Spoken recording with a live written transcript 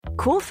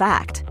Cool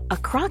fact, a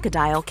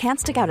crocodile can't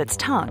stick out its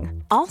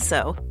tongue.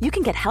 Also, you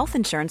can get health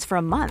insurance for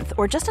a month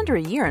or just under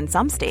a year in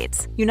some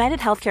states. United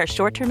Healthcare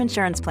short-term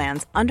insurance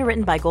plans,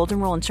 underwritten by Golden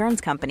Rule Insurance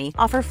Company,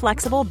 offer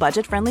flexible,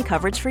 budget-friendly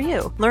coverage for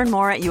you. Learn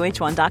more at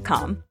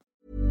UH1.com.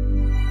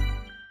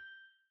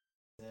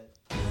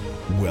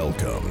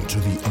 Welcome to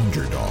the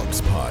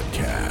Underdogs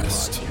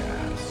Podcast.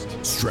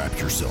 Strap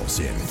yourselves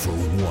in for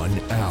 1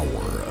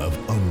 hour of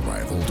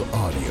unrivaled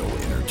audio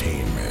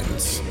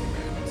entertainment.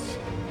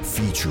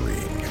 Featuring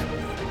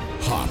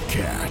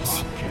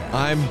Hopcat.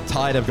 I'm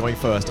tired of going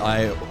first.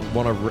 I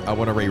want a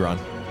rerun.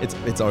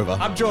 It's over.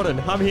 I'm Jordan.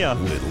 I'm here.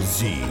 Little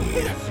Z.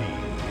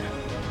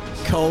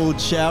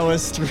 Cold shower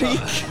streak.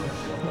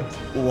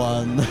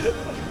 1.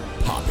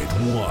 Poppet So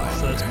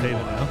 1. that's Peter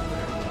now.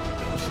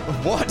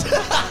 What?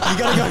 You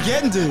gotta go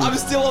again, dude. I'm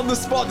still on the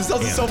spot. This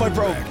doesn't solve my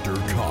problem.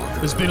 Director Cocker.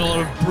 There's been a lot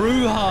of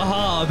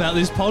brouhaha about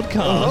this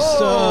podcast.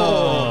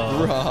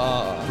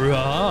 Brouhaha.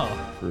 Brouhaha.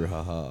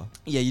 Brouhaha.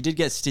 Yeah, you did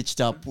get stitched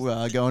up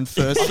going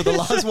first for the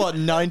last,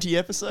 90 Got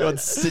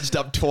episodes? stitched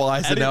up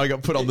twice and now I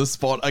got put on the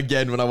spot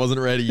again when I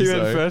wasn't ready. You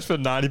went So first for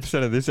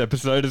 90% of this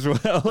episode as well.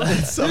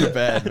 it's so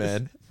bad,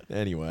 man.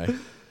 Anyway.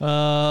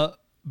 Brouhaha.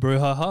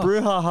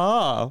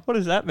 Brouhaha. What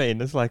does that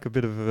mean? It's like a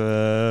bit of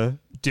a...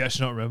 Do you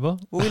actually not remember?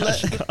 Well,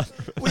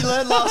 we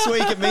learned last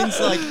week it means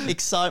like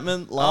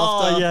excitement,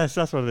 laughter. Oh, yes,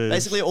 that's what it is.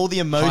 Basically, all the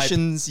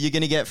emotions you're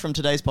going to get from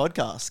today's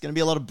podcast. It's going to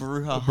be a lot of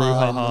brouhaha,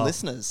 Brouhaha. and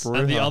listeners.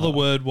 And the other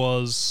word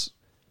was,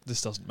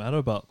 this doesn't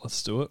matter, but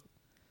let's do it.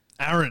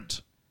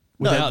 Arrant.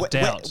 Without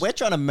doubt. We're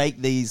trying to make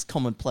these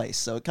commonplace,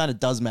 so it kind of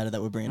does matter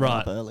that we're bringing it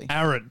right. up early.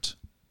 Arrant.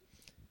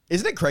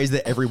 Isn't it crazy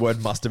that every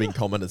word must have been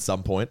common at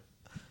some point?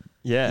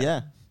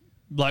 Yeah.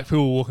 Like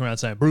people walking around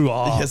saying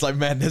brouhaha. It's like,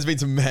 man, there's been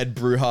some mad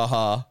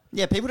brouhaha.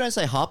 Yeah, people don't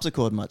say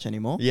harpsichord much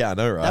anymore. Yeah, I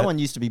know, right? That one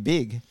used to be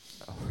big.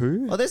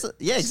 Who? Oh,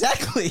 yeah,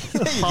 exactly.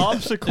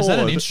 Harpsichord. Is that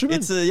an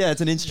instrument?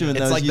 It's an instrument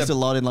It's that like was used the a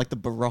lot in like the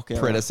Baroque era.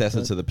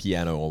 Predecessor to the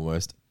piano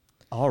almost.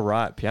 Oh,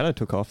 right. Piano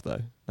took off,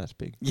 though. That's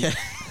big. Yeah,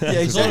 yeah,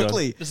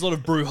 exactly. There's a lot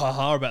of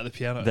brouhaha about the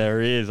piano. There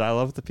is. I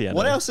love the piano.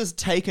 What else has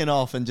taken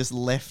off and just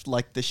left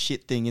like the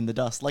shit thing in the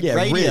dust? Like Yeah,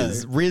 radio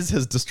Riz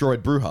has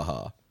destroyed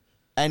brouhaha.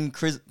 and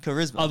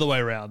charisma. Other way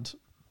around.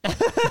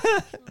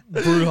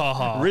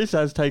 Brouhaha. Riz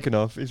has taken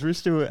off. Is Riz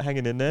still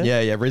hanging in there?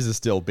 Yeah, Riz is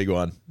still a big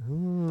one.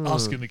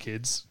 Asking the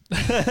kids.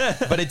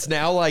 But it's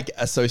now like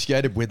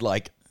associated with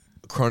like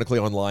chronically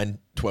online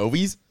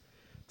 12s.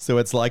 So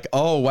it's like,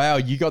 oh wow,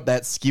 you got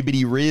that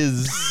skibbity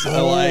Riz.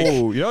 Like,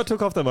 Oh, you know what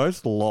took off the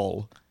most?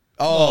 LOL.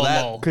 Oh,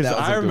 that lol. Because that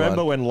was a I good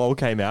remember one. when LOL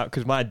came out,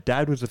 because my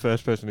dad was the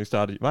first person who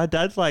started. My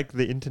dad's like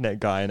the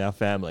internet guy in our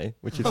family,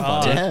 which is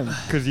funny. damn.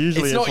 Because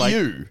usually It's not like,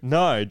 you.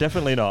 No,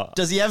 definitely not.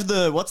 Does he have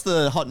what's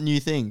the hot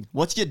new thing?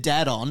 What's your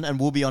dad on? And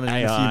we'll be on it in a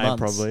few AI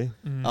months. probably.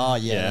 Oh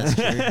yeah,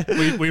 that's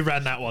true. We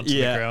ran that one to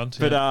the ground.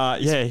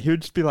 But yeah, he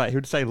would just be like, he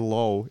would say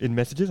LOL in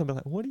messages. I'd be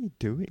like, what are you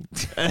doing?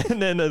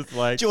 And then it's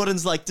like,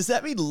 Jordan's like, does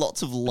that mean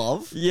lots of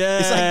love? yeah,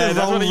 it's like the that's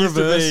role what it used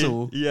to be.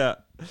 reversal. Yeah.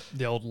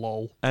 The old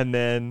lol. And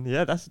then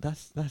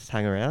that's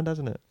hang around,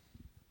 doesn't it?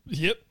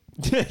 Yep.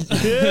 Test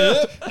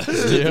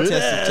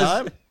of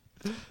time.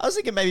 I was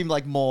thinking maybe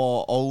like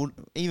more old,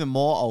 even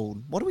more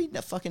old. What do we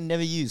fucking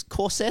never use?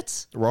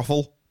 Corsets?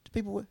 Ruffle. Do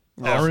people wear?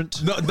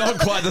 Arrant. Not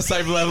quite the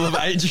same level of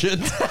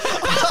ancient.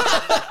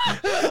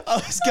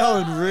 I was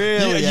going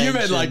really. You meant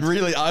ancient. like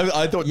really,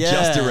 I thought Yeah.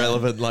 just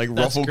irrelevant, like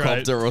That's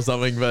Rufflecopter or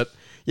something, but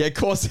yeah,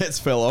 corsets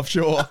fell off,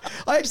 sure.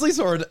 I actually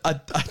saw I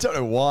don't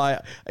know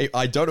why,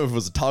 I don't know if it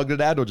was a targeted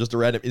ad or just a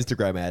random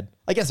Instagram ad.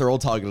 I guess they're all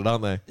targeted,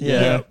 aren't they?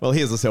 Yeah. Well,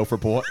 here's a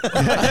self-report.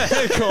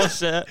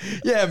 Corset.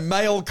 Yeah,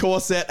 male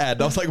corset ad.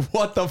 And I was like,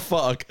 what the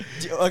fuck?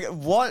 Okay,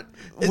 what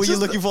were you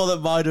just looking for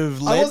that might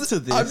have led to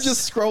this? I'm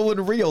just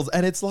scrolling reels,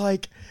 and it's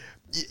like,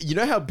 you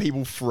know how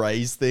people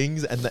phrase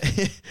things, and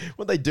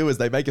what they do is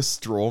they make a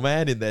straw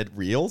man in their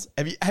reels.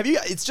 Have you?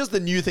 It's just the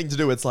new thing to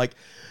do. It's like,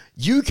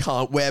 you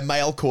can't wear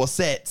male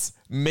corsets.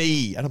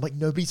 Me, and I'm like,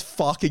 nobody's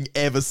fucking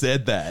ever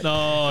said that.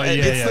 Oh, And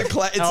yeah, it's yeah. it's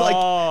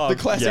like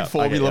the classic yeah, I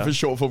formula get ya. for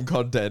short form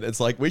content. It's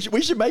like we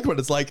should make one.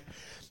 It's like,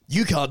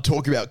 you can't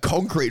talk about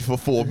concrete for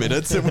 4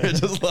 minutes, and we're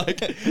just like,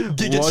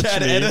 Giga Watch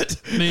Chat me. edit.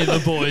 Me and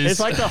the boys. It's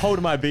like the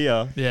hold my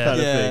beer Yeah. kind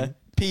of yeah. thing.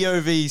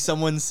 POV,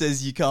 someone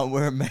says you can't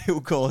wear a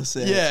male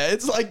corset. Yeah,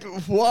 it's like,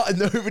 what?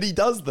 Nobody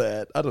does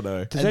that. I don't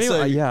know. Does And anyone,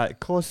 so- yeah,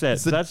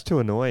 corsets. the- That's too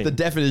annoying. The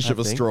definition I of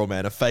a think. straw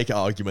man, a fake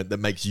argument that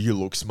makes you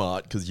look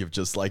smart because you've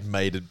just like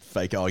made a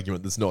fake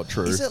argument that's not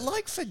true. Is it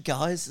like for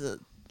guys that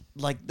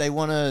like they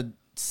want to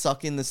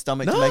suck in the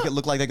stomach to No. make it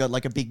look like they got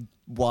like a big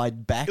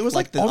wide back? It was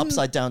like like the on-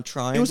 upside down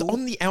triangle. It was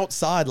on the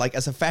outside, like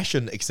as a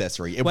fashion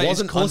accessory. It Wait,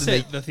 wasn't is corset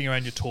underneath. the thing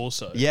around your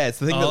torso? Yeah, it's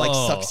the thing that like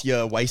Oh. sucks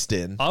your waist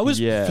in. I was,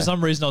 Yeah. for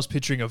some reason, I was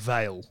picturing a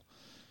veil.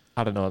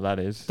 I don't know what that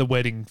is. The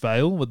wedding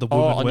veil with the Oh,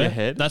 women on wear. your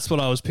head? That's what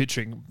I was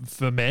picturing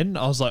for men.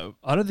 I was like,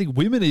 I don't think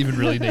women even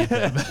really need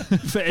them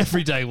for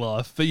everyday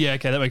life. But yeah,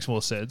 okay, that makes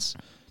more sense.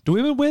 Do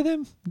women wear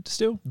them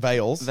still?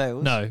 Veils,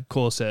 Veils? No,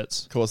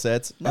 corsets.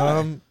 corsets.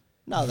 No.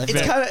 No,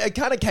 It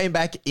kind of came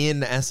back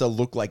in as a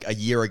look like a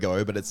year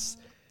ago, but it's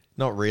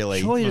Not really.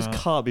 Surely you just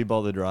can't be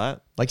bothered, right?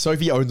 Like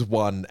Sophie owns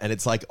one, and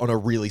it's like on a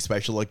really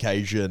special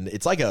occasion.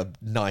 It's like a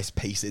nice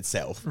piece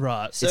itself.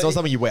 Right. It's not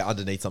something you wear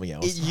underneath something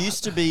else. It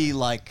used to be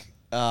like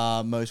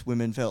most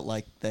women felt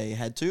like they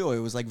had to, or it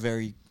was like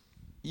very,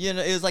 it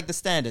was like the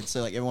standard. So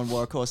like everyone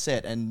wore a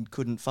corset and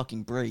couldn't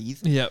fucking breathe.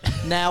 Yep.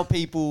 Now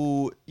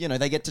people,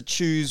 they get to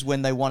choose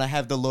when they want to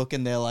have the look,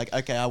 and they're like,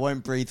 okay, I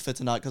won't breathe for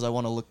tonight because I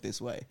want to look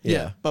this way.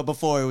 Yeah. But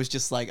before it was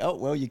just like, oh,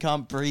 well, you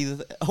can't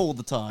breathe all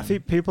the time. I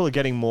think people are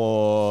getting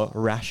more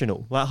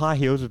rational. Like high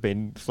heels have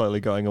been slowly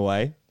going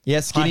away. Yeah,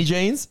 skinny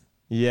jeans?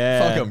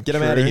 Yeah. Fuck them. Get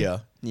them out of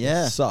here.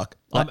 Yeah. Suck.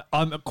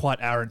 I'm quite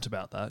arrogant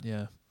about that.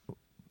 Yeah.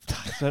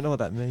 I don't know what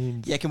that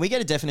means. Yeah, can we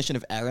get a definition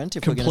of arrant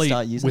if we're going to Complete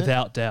start using it?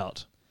 without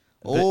doubt.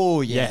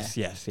 Oh, yeah.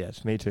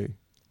 Yes. Me too.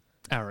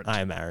 Arrogant.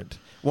 I am arrogant.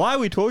 Why are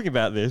we talking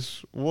about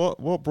this? What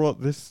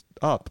brought this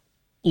up?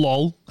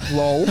 Lol.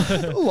 Lol.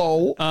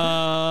 Lol.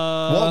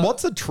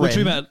 What's a We're trend?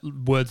 talking about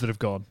words that have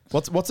gone.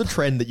 What's a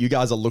trend that you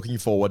guys are looking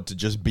forward to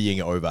just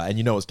being over, and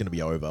you know it's going to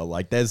be over?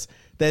 Like there's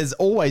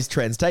always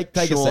trends. Take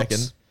a Shorts.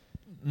 second.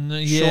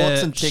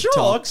 Shorts and TikToks.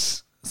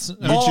 Shorts.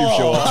 YouTube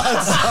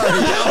shorts.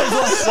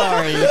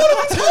 Sorry.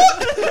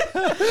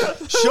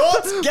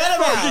 Shorts, get them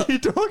What out. are you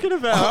talking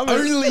about?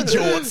 Only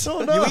shorts.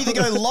 You either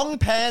go long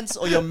pants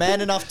or you're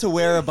man enough to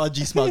wear a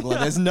budgie smuggler.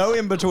 There's no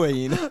in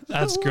between.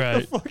 That's What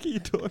great. the fuck are you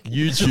talking?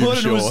 YouTube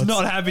Jordan shorts. was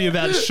not happy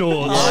about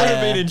shorts. I Yeah.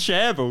 have been in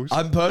shambles.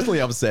 I'm personally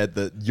upset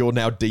that your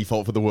now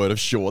default for the word of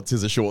shorts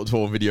is a short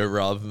form video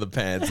rather than the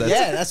pants.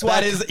 That's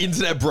why that is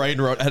internet brain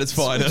rot at its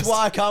finest. That's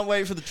why I can't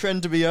wait for the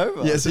trend to be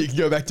over. Yeah, so you can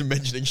go back to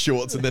mentioning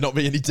shorts and there not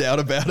be any doubt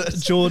about it.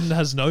 Jordan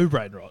has no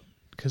brain rot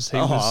because he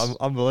was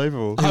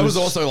Unbelievable. I was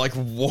also like,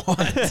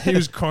 what? he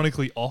was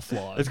chronically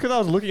offline. It's because I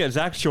was looking at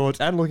Zach's shorts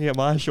and looking at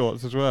my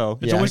shorts as well.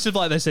 It's Yeah. almost as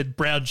like they said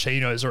brown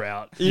chinos are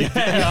out. Yeah,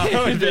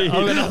 I would be. I've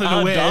got nothing to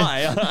I'd wear.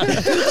 die.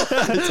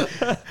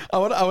 I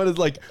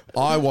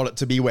want it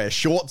to be where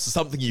shorts are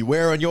something you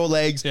wear on your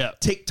legs. Yeah.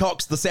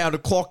 TikTok's the sound a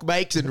clock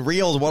makes, and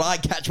reels what I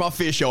catch my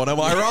fish on. Am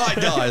I right,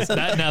 guys?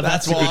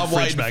 That's a what good I'm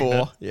fridge waiting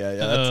magnet. for.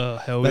 Yeah.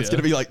 Hell That's yeah.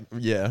 gonna be like,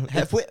 yeah.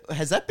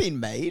 Has that been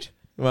made?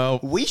 Well,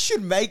 We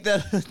should make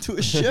that into a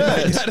make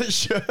shirt. that a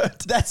shirt.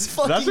 That's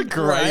fucking That's a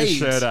great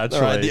shirt, actually.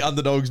 All right, the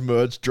Underdogs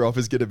merch drop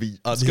is gonna be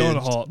It's unhinged. going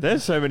hot.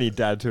 There's so many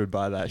dads who would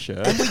buy that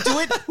shirt.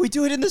 We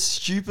do it in the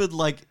stupid,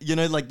 like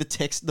the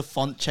text, the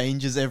font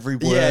changes every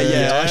word. Yeah,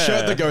 Yeah. a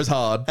shirt that goes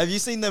hard. Have you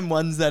seen them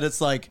ones that it's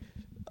like,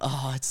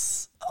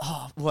 it's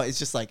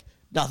just like,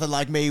 nothing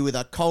like me with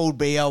a cold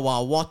beer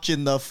while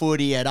watching the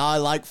footy, and I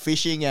like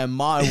fishing, and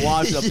my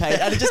wife's a pain.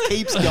 And it just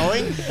keeps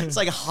going. It's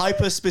like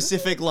hyper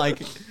specific,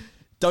 like,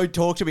 don't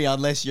talk to me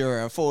unless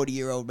you're a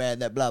 40-year-old man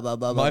that blah, blah,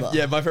 blah, blah, blah.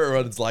 My favorite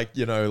one is like,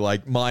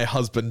 like my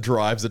husband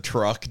drives a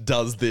truck,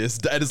 does this,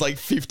 and it's like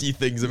 50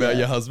 things about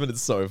your husband.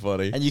 It's so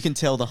funny. And you can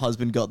tell the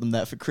husband got them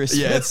that for Christmas.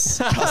 Yeah, it's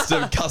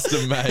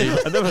custom made.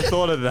 I never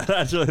thought of that,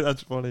 actually.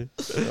 That's funny.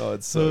 Oh,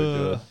 it's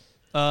so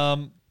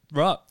good.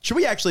 Right. Should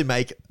we actually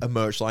make a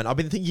merch line? I've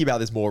been thinking about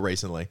this more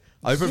recently.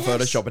 I opened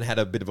Photoshop and had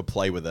a bit of a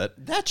play with it.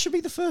 That should be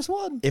the first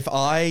one. If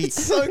I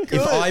so good.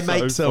 if I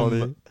make So some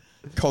funny.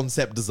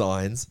 concept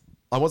designs,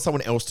 I want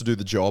someone else to do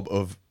the job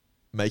of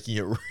making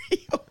it real.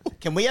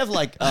 Can we have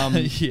like,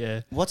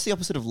 Yeah. what's the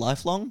opposite of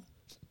lifelong?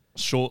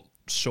 Short.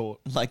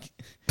 Like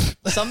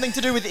something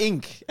to do with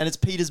ink, and it's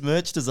Peter's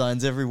merch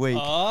designs every week.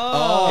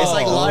 Oh. It's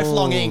like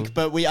lifelong ink,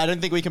 but I don't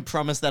think we can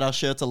promise that our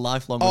shirts are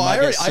lifelong. We Oh, might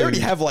I get already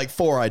sued. have like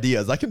 4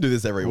 ideas. I can do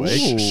this every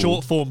week.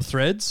 Short form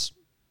threads.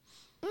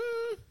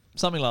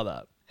 Something like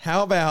that.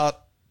 How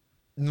about?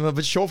 No,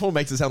 but short form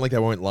makes it sound like they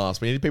won't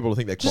last. We need people to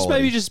think they're Just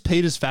quality. maybe just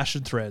Peter's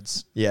fashion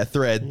threads. Yeah,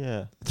 thread.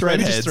 Yeah. Thread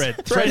Maybe heads. just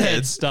thread. Thread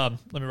heads. Done.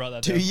 Let me write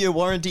that down. 2-year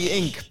warranty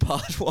ink,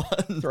 part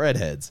 1. Thread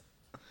heads.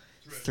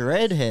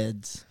 Thread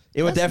heads.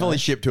 It would That's definitely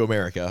nice. ship to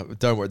America.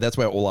 Don't worry. That's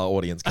where all our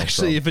audience comes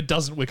Actually, from. if it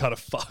doesn't, we're kind of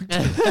fucked.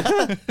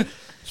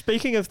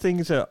 Speaking of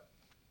things that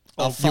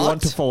Oh, you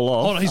want to fucked? fall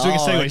off. Oh, no, he's doing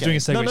a Oh, segue. okay. He's doing a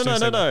segue. No, he's doing a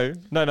segue.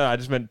 no. I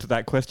just meant to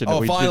that question. Oh,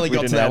 that we finally we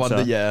got to didn't that one.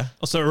 answer. Yeah.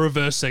 Also, a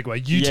reverse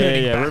segue. You Yeah,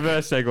 turning back.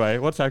 reverse segue.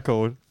 What's that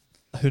called?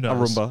 Who A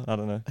knows? Roomba. I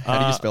don't know. How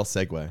do you spell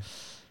segue?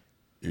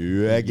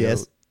 I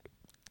guess.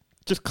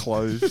 Just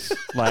clothes.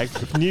 Like,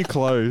 new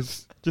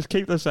clothes. Just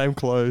keep the same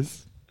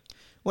clothes.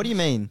 What do you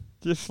mean?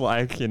 Just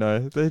like, they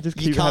just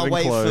You keep can't having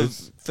wait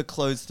clothes. for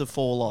clothes to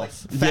fall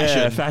off.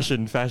 Yeah,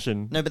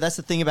 fashion. No, but that's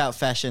the thing about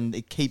fashion.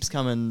 It keeps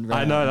coming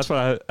round. I know, that's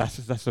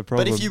the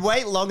problem. But if you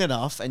wait long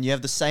enough and you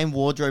have the same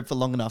wardrobe for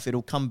long enough,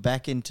 it'll come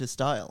back into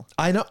style.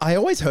 I know. I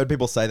always heard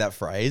people say that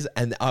phrase,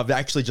 and I've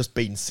actually just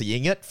been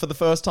seeing it for the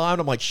first time.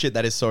 I'm like, shit,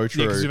 that is so Yeah,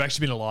 true. because you've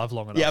actually been alive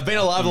long enough. Yeah, I've been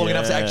alive long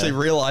enough to Yeah. actually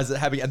realize it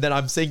happening. And then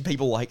I'm seeing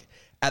people like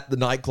at the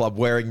nightclub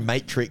wearing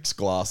Matrix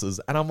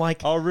glasses, and I'm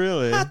like, Oh,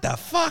 really? what the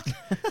fuck?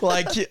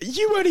 Like,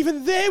 you weren't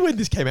even there when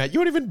this came out. You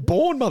weren't even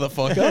born,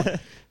 motherfucker.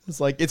 It's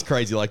like, it's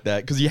crazy like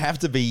that because you have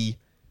to be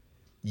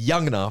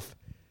young enough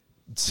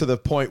to the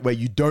point where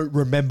you don't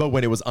remember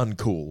when it was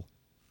uncool.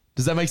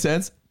 Does that make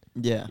sense?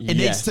 Yeah. It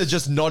needs to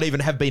just not even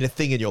have been a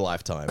thing in your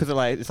lifetime. Because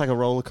it's like a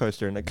roller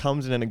coaster and it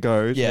comes and then it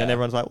goes. Yeah. And then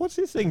everyone's like, what's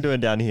this thing doing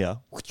down here?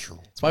 That's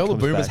why all the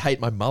Comes boomers back. hate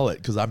my mullet,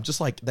 because I'm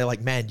just like, they're like,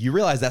 man, you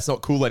realize that's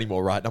not cool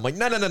anymore, right? And I'm like,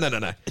 no. What do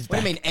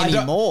you mean I don't-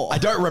 anymore? I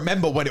don't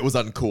remember when it was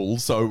uncool,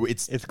 so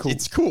it's cool.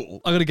 It's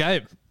cool. I got a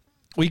game.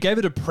 We gave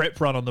it a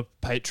prep run on the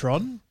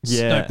Patreon.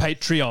 Yeah. No,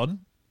 Patreon,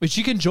 which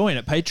you can join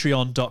at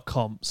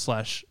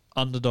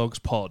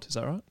patreon.com/underdogspod. Is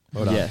that right?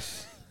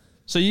 Yes.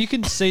 So you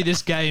can see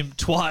this game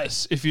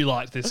twice if you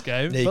like this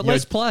game. Yeah, you But can go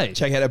let's play.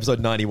 Check out episode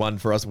 91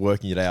 for us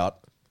working it out.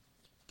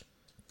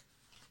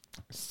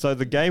 So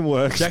the game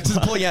works. Jackson's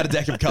pulling out a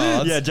deck of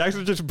cards. Yeah,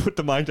 Jackson just put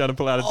the mic down and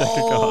pull out a deck of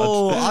cards.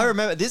 Oh, I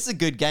remember. This is a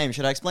good game.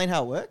 Should I explain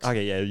how it works?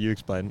 Okay, yeah, you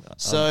explain.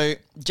 So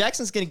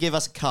Jackson's going to give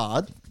us a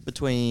card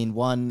between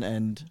 1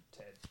 and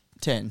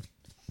 10.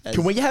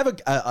 Can we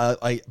have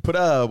I put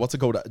a, what's it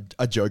called,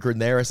 a joker in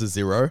there as a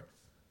 0?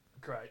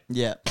 Great.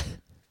 Yeah.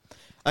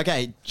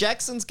 Okay,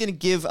 Jackson's going to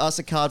give us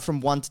a card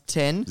from 1 to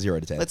 10. 0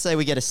 to 10. Let's say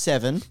we get a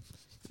 7.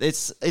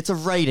 It's a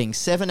rating,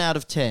 7 out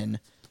of 10.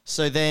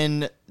 So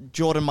then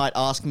Jordan might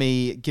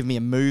give me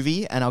a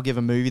movie, and I'll give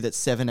a movie that's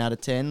 7 out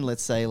of 10.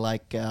 Let's say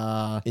like,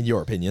 In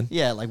your opinion.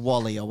 yeah, like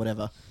Wall-E or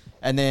whatever.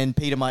 And then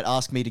Peter might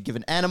ask me to give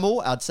an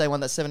animal. I'd say one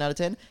that's 7 out of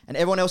 10. And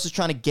everyone else is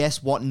trying to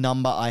guess what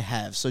number I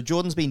have. So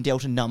Jordan's been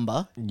dealt a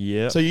number.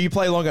 Yeah. So you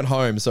play along at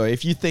home. So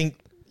if you think,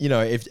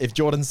 if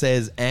Jordan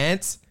says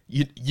ants,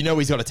 you know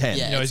he's got a 10.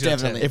 Yeah, You know it's he's got a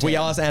definitely 10. If we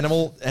ask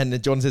animal and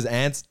Jordan says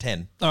ants,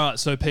 10. All right,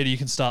 so Peter, you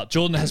can start.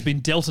 Jordan has been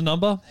dealt a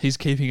number. He's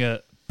keeping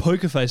a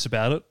poker face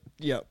about it.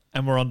 Yep.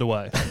 And we're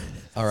underway.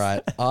 All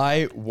right.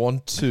 I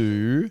want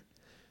to...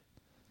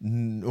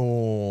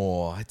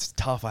 Oh, it's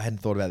tough. I hadn't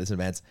thought about this in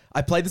advance.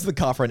 I played this in the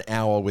car for an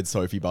hour with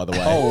Sophie, by the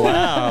way. Oh,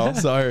 wow.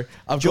 So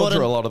I've gone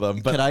through a lot of them.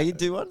 But Can I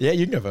do one? yeah,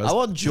 you can go first. I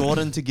want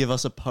Jordan to give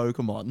us a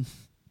Pokemon.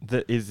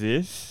 Is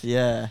this?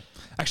 Yeah.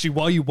 Actually,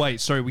 while you wait,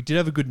 sorry, we did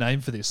have a good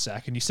name for this,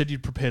 Zach, and you said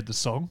you'd prepared the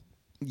song.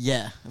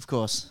 Yeah, of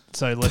course.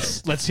 So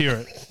let's hear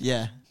it.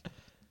 Yeah.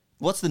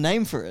 What's the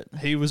name for it?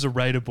 He was a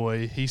Raider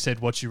boy. He said,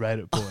 "What you rate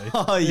it, boy."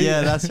 Oh,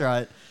 yeah, that's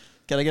right.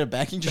 Can I get a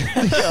backing track?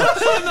 Not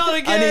I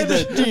again. need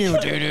the...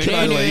 Can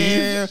I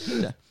leave?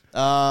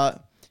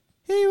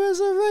 He was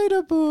a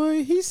Raider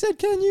boy. He said,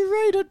 can you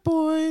rate it,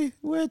 boy?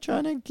 We're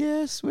trying to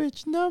guess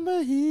which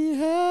number he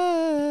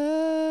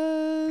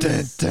has.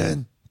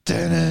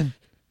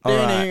 All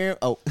right.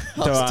 Oh, I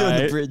was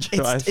doing the bridge.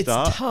 Do I It's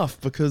start?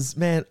 tough because,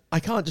 man, I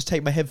can't just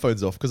take my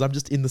headphones off because I'm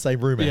just in the same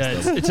room Yeah,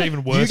 as them. it's even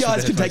You worse. with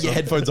guys the can take your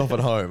headphones headphones off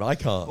at home. I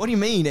can't. What do you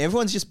mean?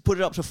 Everyone's just put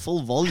it up to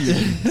full volume.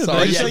 Sorry,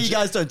 Are you yeah, sure you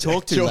guys don't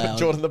talk too loud?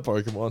 Jordan the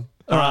Pokemon.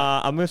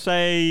 I'm going to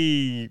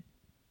say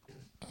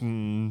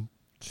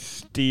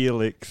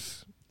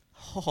Steelix.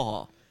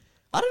 Oh,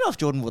 I don't know if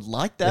Jordan would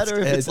like that or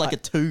if it's like a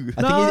 2.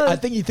 I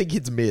think you think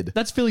it's mid.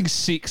 That's feeling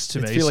 6 to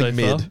It's me feeling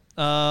so mid.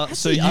 far.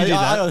 So you I, do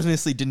I that.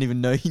 honestly didn't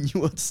even know he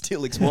knew what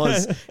Steelix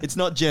was. It's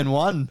not Gen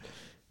 1.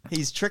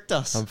 He's tricked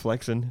us. I'm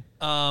flexing.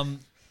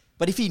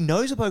 But if he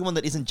knows a Pokemon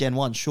that isn't Gen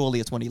 1, surely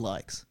it's one he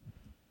likes.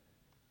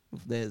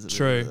 There's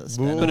True. a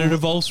spanner. But it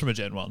evolves from a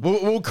Gen 1.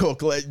 We'll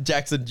cook.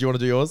 Jackson, do you want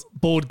to do yours?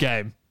 Board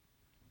game.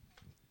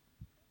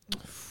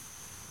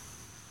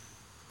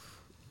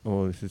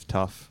 Oh, this is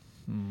tough.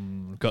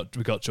 We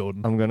got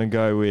Jordan. I'm going to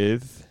go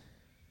with...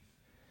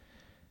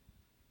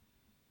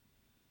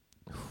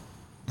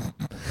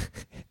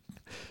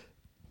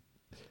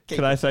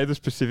 Can I say the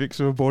specifics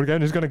of a board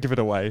game? Who's going to give it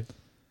away?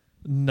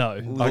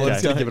 No. Well,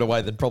 let's give it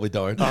away, then probably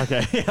don't.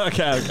 Okay,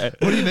 okay.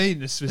 What do you mean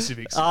the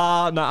specifics? No,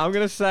 I'm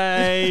going to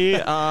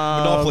say...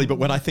 Monopoly, but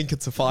when I think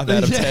it's a 5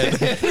 out of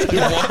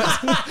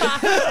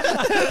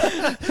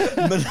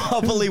 10.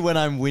 Monopoly when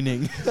I'm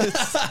winning.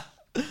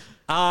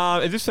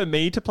 is this for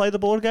me to play the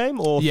board game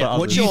or Yeah, for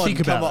what others? do you Jordan,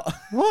 think come about on.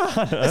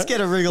 What? Let's get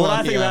a wriggle What up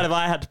I think here. about if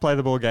I had to play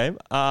the board game,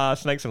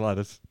 Snakes and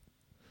Ladders.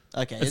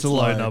 Okay, it's a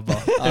low number.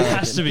 It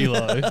has to be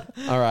low.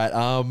 All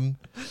right.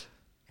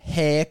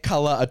 Hair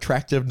color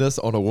attractiveness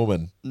on a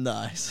woman.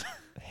 Nice.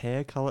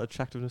 Hair color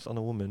attractiveness on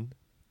a woman.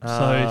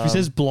 So if he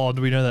says blonde,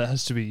 we know that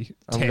has to be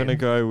 10. I'm going to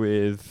go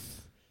with...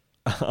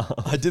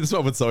 I did this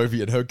one with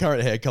Sophie, and her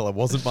current hair color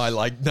wasn't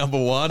my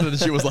number one, and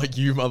she was like,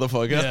 "You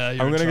motherfucker." Yeah,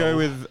 you're I'm in going to go trouble.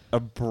 with a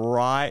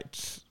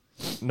bright...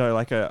 No,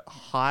 like a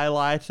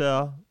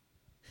highlighter...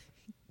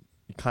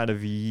 kind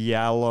of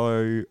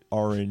yellow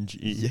orange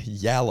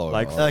Yellow.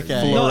 Like Okay.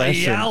 Not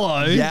fluorescent.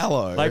 yellow.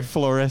 Yellow. Like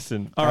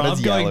fluorescent. All right, How does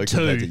I'm going yellow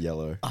compare 2. to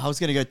yellow. I was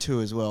going to go 2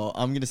 as well.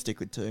 I'm going to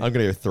stick with 2. I'm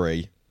gonna go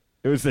 3.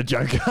 It was the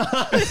Joker.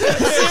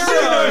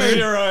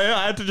 Zero.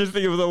 I had to just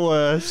think of the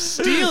worst.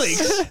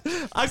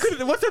 Steelix. I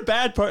couldn't. What's a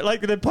bad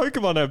like the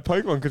Pokemon are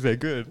Pokemon because they're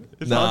good.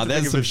 It's Nah, hard to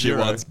there's think of some a shit zero.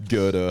 ones.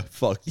 Good.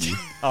 Fuck you.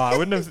 Oh, I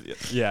wouldn't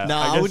have. Yeah. Nah,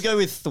 I guess- would go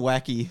with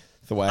Thwacky.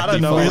 I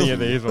don't know any of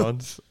these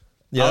ones.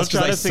 Yeah, I that's was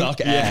trying because they to suck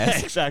think, ass.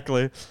 Yeah,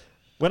 exactly.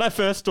 When I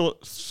first saw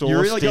You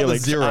really got the Steelix,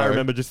 zero. I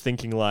remember just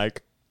thinking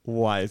like,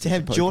 why is this a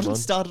Damn, Jordan Pokemon?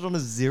 started on a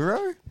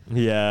 0?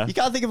 Yeah. You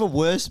can't think of a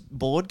worse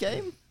board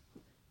game?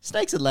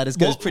 Snakes and ladders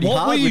goes pretty what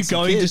hard. were you with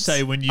some going to kids.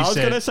 say when you I was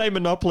said going to say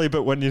Monopoly,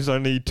 but when there's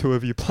only two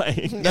of you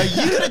playing. No,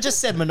 you could have just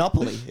said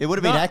Monopoly. It would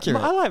have been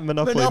accurate. I like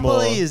Monopoly more.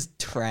 Monopoly is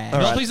trash.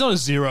 Monopoly's not a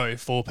 0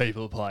 if 4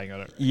 people are playing on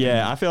it?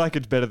 Yeah, I feel like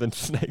it's better than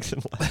Snakes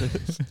and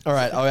Ladders. All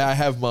right, I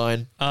have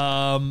mine.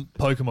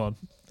 Pokemon.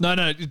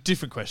 No,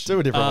 different question. Do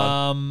a different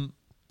one.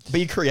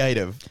 Be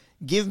creative.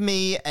 Give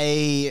me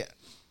a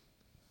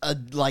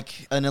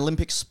like an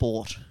Olympic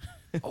sport.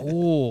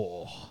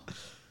 Oh.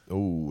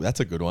 Oh, that's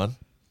a good one.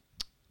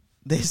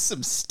 There's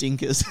some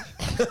stinkers.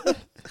 I'm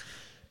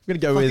gonna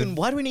go with. Fucking,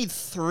 why do we need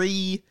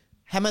 3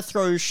 hammer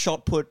throw,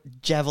 shot put,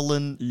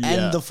 javelin, Yeah.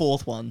 and the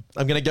 4th one?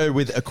 I'm gonna go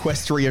with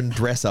equestrian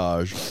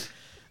dressage.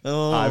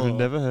 Oh, I've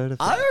never heard of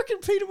I that. reckon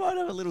Peter might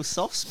have a little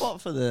soft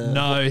spot for the.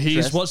 No,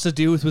 dress. what's the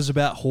deal with was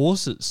about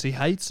horses. He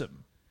hates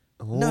them.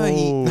 No,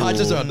 he- I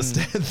just don't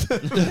understand.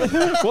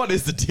 What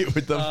is the deal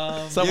with them?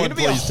 You're Someone gonna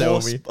be please tell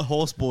me. a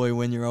horse boy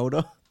when you're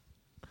older.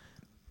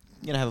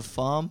 You're gonna have a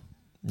farm.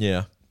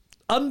 Yeah.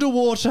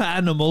 Underwater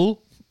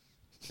animal.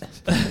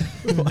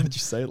 Why did you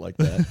say it like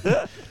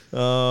that?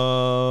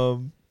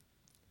 I'm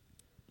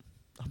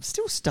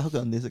still stuck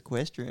on this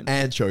equestrian.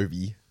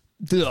 Anchovy.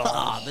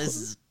 Ah, this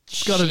is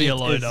It's got to be a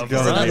low It's number.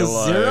 gotta right? be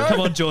low. Zero? Come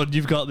on, Jordan,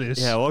 you've got this.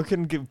 Yeah, what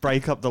can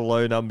break up the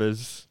low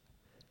numbers?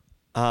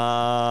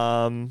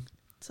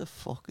 It's a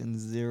fucking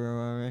 0,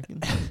 I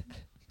reckon.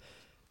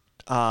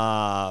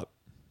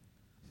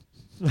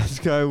 Let's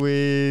go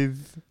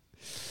with.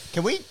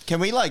 Can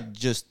we like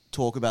just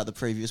talk about the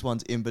previous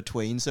ones in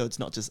between so it's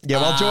not just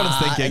Yeah, while Jordan's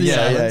thinking.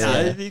 yeah,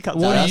 Yeah. You cut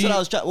What that do out. That's you- what I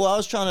was trying. Well, I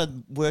was trying to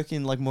work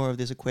in like more of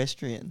this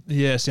equestrian.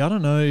 Yeah, see, I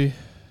don't know.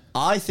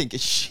 I think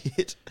it's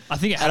shit, I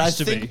think it and I has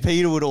to think be.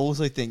 Peter would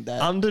also think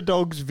that.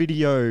 Underdog's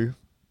video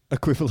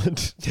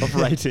equivalent of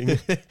rating.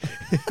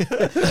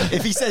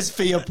 If he says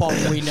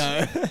Fearpong, we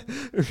know.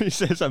 He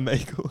says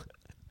Omegle.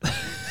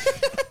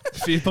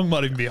 Fearpong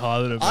might even be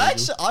higher than a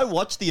I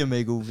watched the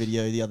Omegle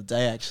video the other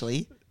day.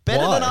 Actually,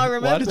 better Why? than I Why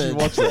remembered. did you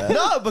watch that?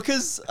 No,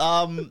 because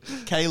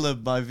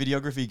Caleb, my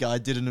videography guy,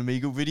 did an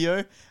Omegle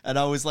video, and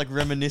I was like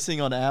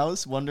reminiscing on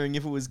ours, wondering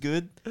if it was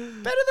good. Better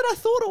than I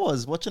thought it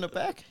was. Watching it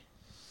back.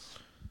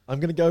 I'm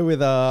gonna go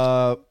with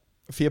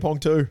Fearpong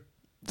 2.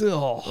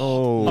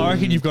 Oh. I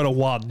reckon you've got a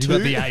 1. You've got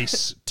Two? the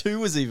ace. 2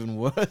 was even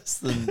worse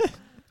than.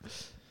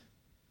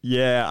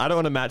 Yeah, I don't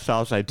want to match, so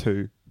I'll say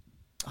 2.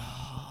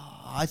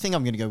 I think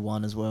I'm gonna go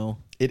 1 as well.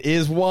 It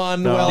is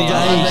 1. No. Well The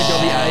done. ace. They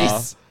got the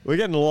ace. We're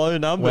getting low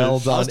numbers. Well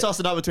I was done.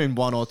 tossing up between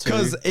 1 or 2.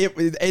 Because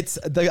it's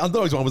the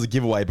Underdogs one was a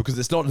giveaway because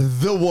it's not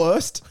the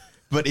worst,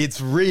 but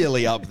it's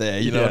really up there.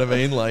 You know what I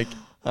mean? Like,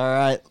 All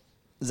right,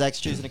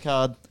 Zach's choosing a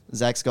card.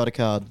 Zach's got a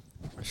card.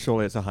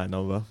 Surely it's a high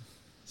number.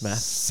 Math.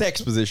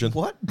 sex position.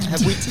 What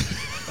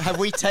have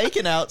we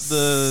taken out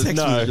the Sex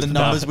No. the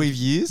numbers we've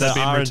used? That'd be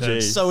RNG.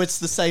 returned. So it's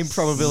the same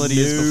probability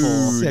as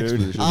before. Sex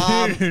position.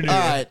 All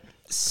right,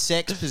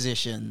 sex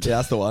position. Yeah,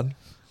 that's the one.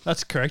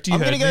 That's correct. You I'm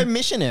heard gonna go me.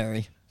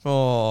 missionary.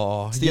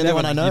 Oh, It's the only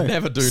one I know. You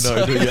never do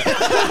know, do you?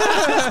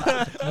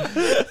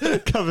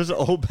 Covers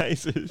all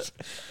bases.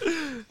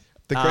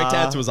 The correct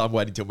answer was I'm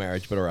waiting till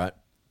marriage, but all right.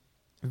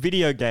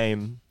 Video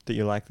game that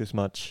you like this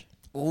much.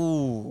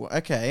 Ooh,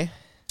 okay.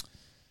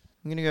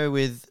 I'm gonna go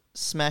with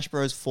Smash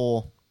Bros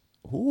 4.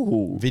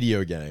 Ooh.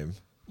 Video game.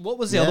 What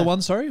was the Yeah. other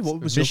one? Sorry,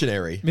 what was your-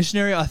 Missionary.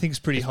 missionary? I think is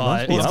pretty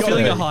high. be It's up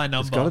feeling there. a high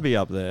number. It's got to be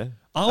up there.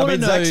 I I want to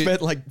mean, know. Zach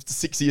spent like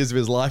 6 years of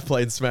his life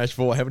playing Smash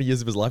 4. How many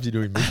years of his life is he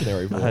doing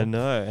missionary for? I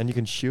know. And you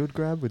can shield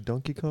grab with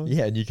Donkey Kong.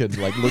 Yeah, and you can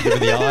like look him in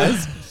the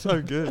eyes.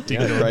 So good.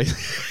 Yeah, great.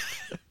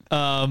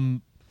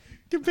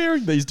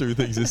 Comparing these two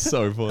things is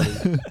so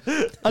funny.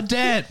 A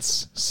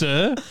dance,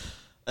 sir.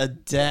 A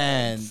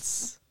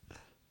dance.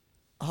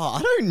 Oh,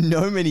 I don't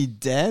know many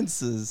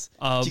dances.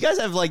 Do you guys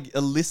have like a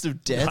list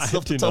of dances I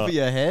off the do top not. of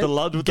your head? The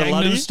lud with the Gangnam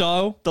luddy.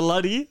 Style. The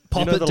luddy. Pop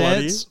You know it the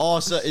dance. Oh,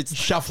 so it's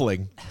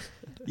Shuffling.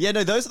 yeah,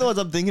 no, those are the ones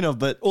I'm thinking of.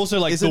 But Also,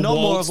 like is the it not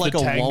more waltz, of like the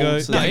a tango.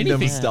 waltz? No, and-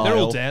 anything. style. They're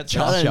all dance. I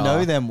don't Cha-cha.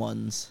 know them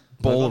ones.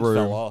 Ballroom.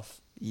 Fell off.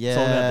 Yeah, It's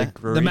all about the The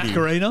greedy.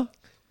 Macarena.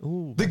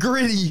 The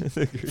gritty.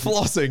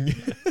 Flossing.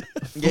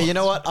 yeah. You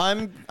know what?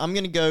 I'm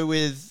gonna go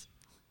with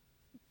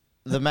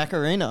the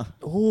Macarena.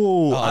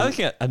 Ooh, I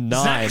think a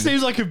 9. Zach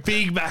seems like a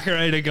big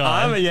Macarena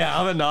guy.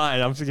 I'm a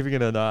 9. I'm giving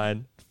it a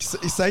 9.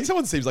 Saying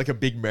someone seems like a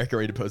big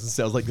Macarena person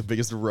sounds like the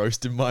biggest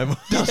roast in my mind.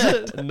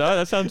 No,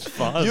 that sounds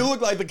fun. You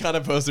look like the kind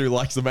of person who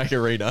likes the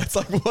Macarena. It's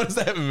like, what does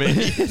that mean?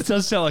 It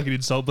does sound like an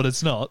insult, but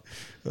it's not.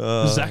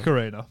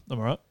 Zacarena. Am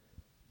I right?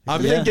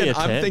 I'm Yeah. thinking. Yeah,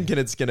 I'm 10. thinking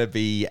it's gonna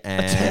be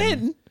an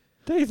 10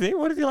 Do you think?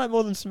 What if you like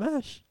more than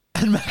Smash?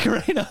 and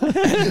Macarena.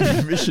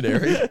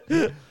 missionary.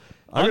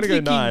 I'm going to go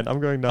thinking- 9. I'm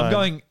going 9. I'm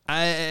going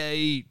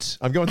 8.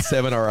 I'm going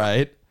 7 or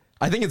 8.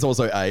 I think it's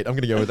also 8. I'm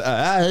gonna go with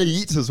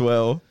 8 as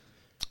well.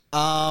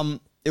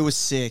 It was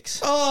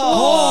 6.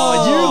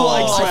 Oh, you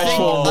like Smash 4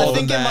 more I than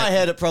think in my that.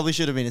 head it probably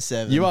should have been a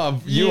 7. You are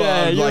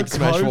Yeah, you're like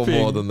Smash 4 coping.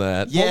 more than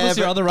that. Yeah, was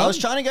your but other I run? was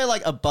trying to go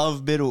like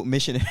above middle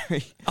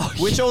missionary,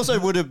 which also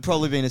would have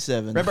probably been a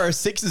 7. Remember, a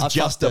 6 is I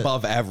just fucked it.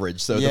 above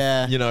average. So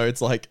Yeah.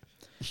 it's like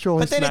Sean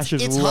But then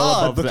smashes it's well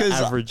hard above the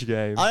because average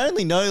game. I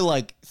only know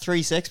like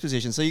 3 sex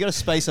positions, so you got to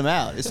space them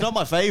out. It's not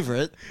my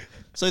favorite.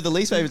 So the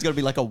least favorite's got to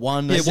be like a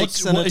 1, a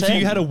 6, and a 10. if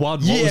you had a 1, what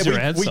was your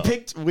answer?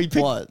 We picked.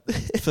 What?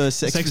 First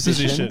sex, Sex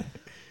position. position.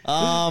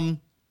 I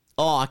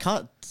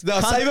can't. No,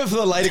 save it for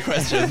the later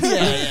questions.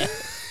 Yeah.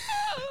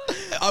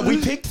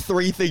 We picked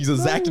 3 things, and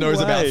Zach knows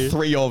about way.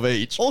 3 of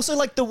each. Also,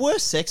 like the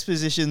worst sex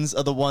positions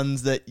are the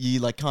ones that you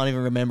like can't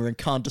even remember and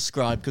can't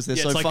describe because they're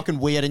Yeah, so it's like fucking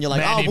weird, and you're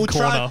like, man oh, in we'll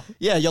try. corner.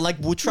 Yeah, you're like,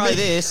 we'll try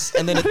this,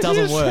 and then it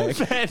doesn't work.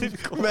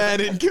 Man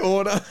in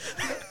corner.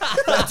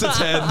 That's a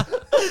 10.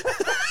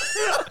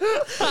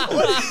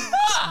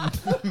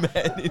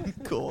 Man in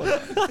corner.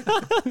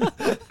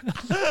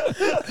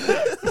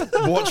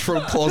 Watch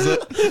from closet.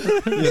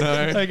 You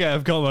know. Okay,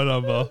 I've got my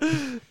number.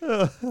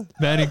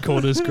 Man in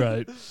corner's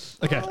great.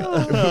 Okay.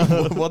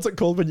 What's it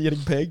called when you're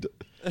getting pegged?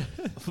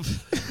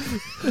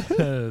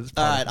 All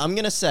right, I'm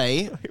gonna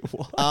say,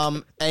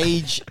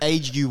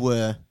 age you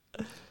were,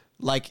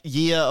 like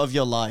year of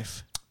your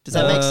life. Does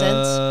that make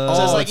sense?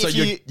 So it's like so if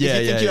you think you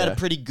had yeah. a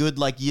pretty good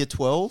like year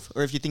 12,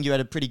 or if you think you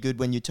had a pretty good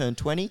when you turned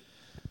 20.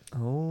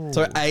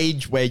 So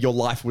age where your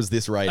life was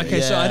this rated.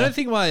 Okay, so Yeah. I don't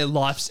think my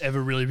life's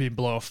ever really been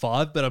below a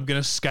 5, but I'm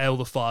going to scale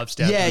the 5s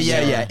down. Yeah, to a yeah,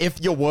 0. yeah.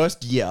 If your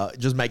worst year,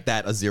 just make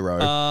that a 0.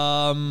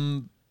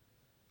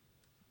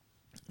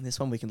 This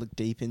one we can look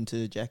deep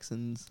into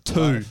Jackson's 2.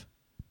 life.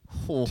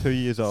 Oh. 2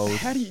 years old.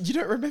 How do you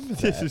don't remember that?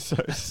 This is so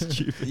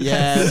stupid.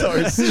 Yeah.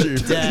 so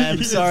stupid.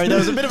 Damn, sorry. There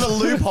was a bit of a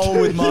loophole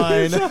with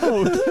mine.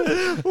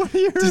 What do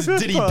you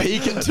Did he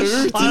peak at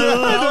 2? I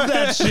love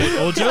that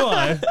shit, or do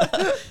I?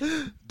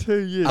 2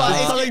 years. But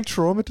Did if something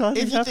traumatizing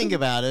If you happen? think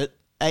about it,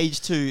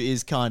 age 2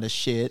 is kind of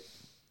shit.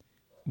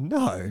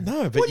 No.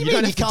 No, but What do you mean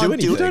don't you have to can't do do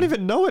anything. You don't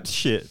even know it's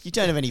shit. You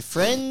don't have any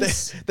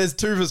friends. There's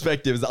 2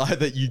 perspectives.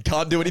 Either you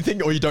can't do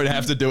anything or you don't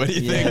have to do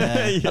anything.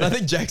 Yeah. And I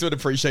think Jackson would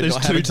appreciate There's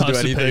not 2 having to do types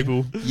of anything.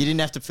 people. You didn't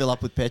have to fill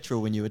up with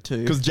petrol when you were 2.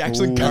 Because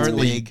Jackson That's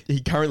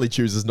currently big.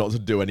 chooses not to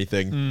do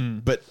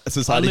anything. But I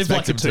society live like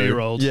expects a him to.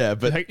 2-year-old. Yeah,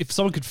 but if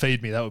someone could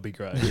feed me, that would be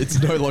great.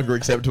 it's no longer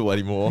acceptable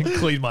anymore.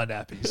 Clean my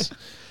nappies.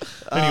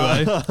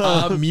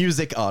 Anyway,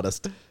 Music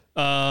artist.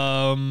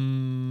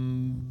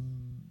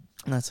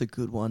 That's a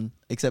good one.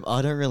 Except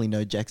I don't really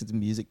know Jackson's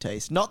music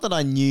taste. Not that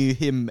I knew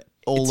him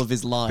all of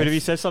his life. But if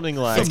he says something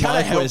like, It's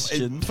kind my of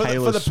question. for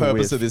Taylor the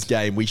purpose Swift. of this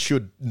game, we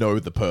should know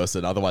the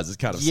person. Otherwise, it's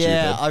kind of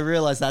yeah, stupid. I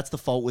realize that's the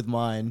fault with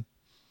mine.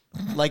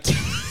 Like,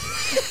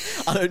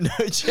 I don't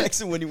know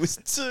Jackson when he was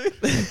 2.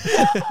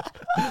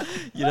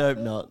 You'd hope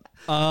not.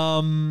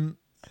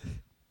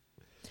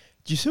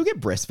 Do you still get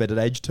breastfed at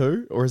age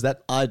 2, or is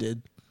that? I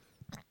did.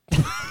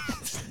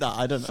 No,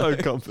 I don't know. so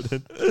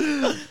confident.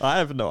 I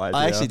have no idea.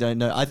 I actually don't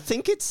know. I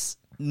think it's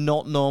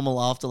not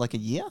normal after like a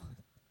year.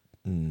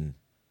 That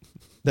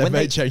When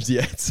may they- change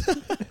the answer.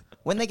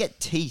 When they get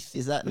teeth,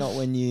 is that not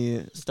when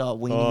you start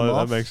weaning them Oh,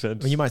 off? that makes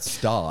sense. Well, you might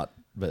start,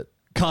 but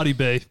Cardi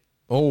B.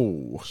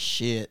 oh,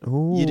 Shit.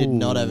 You did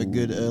not have a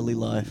good early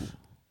life.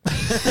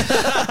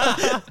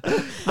 I'm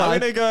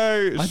going to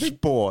go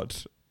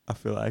sport. I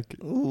feel like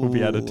we'll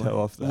be able to tell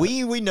off that.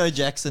 We know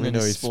Jackson We and know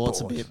his his sports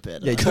sport. a bit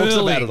better. yeah, he talks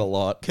Curling. about it a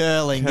lot.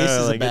 Curling, this is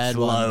a Curling, bad it's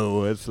one.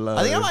 low. It's low.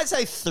 I think I might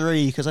say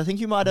 3 because I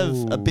think you might have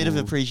a bit of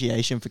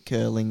appreciation for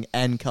curling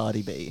and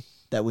Cardi B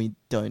that we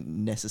don't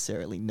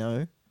necessarily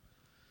know.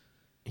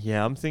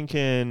 Yeah, I'm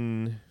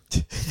thinking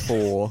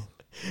 4.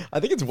 I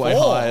think it's way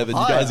 4, higher than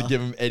you guys higher. are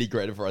giving him any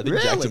credit for. I think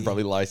Really? Jackson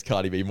probably likes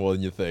Cardi B more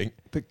than you think.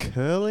 But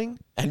curling?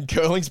 And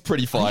curling's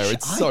pretty fire.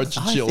 It's such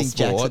a chill I think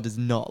sport. Jackson does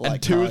not like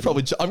and 2 is Cardi.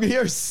 probably. I'm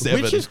here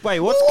 7. Which is, wait,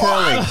 what's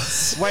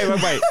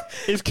curling? wait.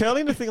 Is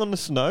curling the thing on the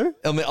snow?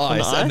 on the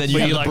ice, ice? and then you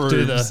Where have you, the like,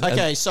 do brooms. the-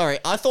 Okay, sorry.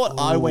 I thought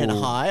I went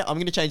high. I'm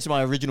going to change to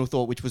my original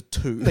thought, which was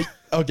 2.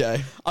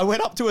 Okay. I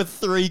went up to a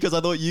 3 because I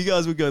thought you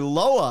guys would go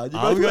lower. You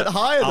guys went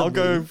higher than I'll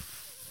go me.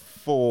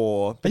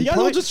 4. But you guys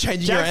are just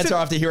changing your Jackson- answer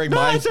after hearing No,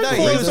 my I said No,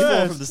 four he was 4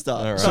 first. from the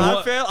start. All right.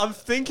 So I'm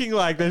thinking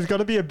like there's got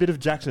to be a bit of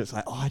Jackson. It's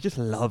like, oh, I just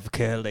love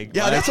curling.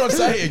 Yeah, that's what I'm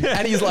saying.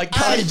 And he's like,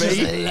 Cardi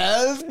B,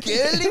 love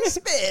curling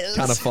spells.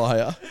 kind of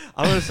fire.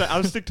 I'm gonna say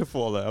I'll stick to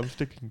 4 though. I'm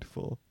sticking to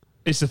 4.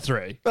 It's a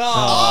 3.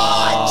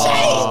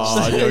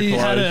 Oh, you're You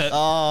had close. it.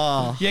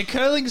 Oh, Yeah,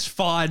 curling's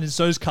fine, and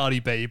so's Cardi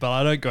B, but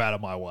I don't go out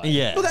of my way.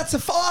 Yeah. Well, that's a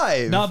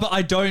 5. No, but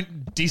I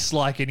don't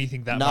dislike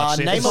anything that Nah, much.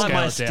 so name it's off Like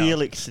my scaled down.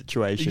 Steelix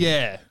situation.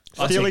 Yeah.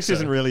 I think Steelix so.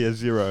 isn't really a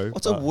 0.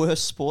 what's a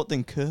worse sport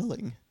than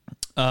curling?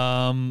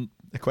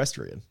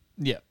 Equestrian.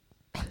 Yeah.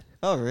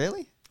 Oh,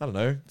 really? I don't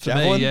know. For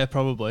Javelin? me, yeah,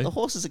 probably. The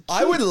horses are cute.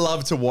 I would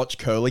love to watch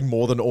curling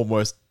more than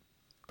almost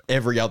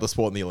every other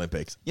sport in the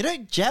Olympics. You know,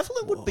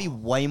 javelin would be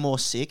way more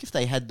sick if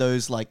they had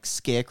those like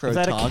scarecrow Is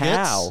that targets. a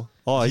cow?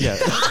 Oh yeah.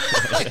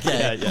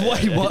 Okay.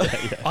 Wait, what?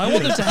 I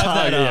want them to have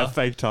that. yeah,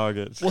 fake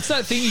targets. What's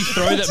that thing you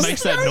throw that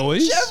makes that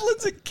noise?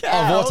 Javelins are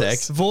cows. Oh,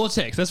 Vortex.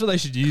 Vortex. That's what they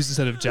should use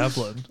instead of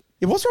javelin.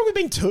 Yeah, what's wrong with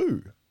being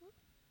 2?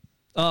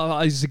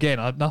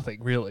 Again,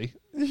 nothing really.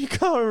 You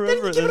can't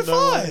remember it. Give it a there's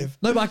no way. 5.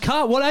 No, but I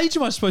can't. What age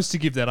am I supposed to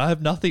give that? I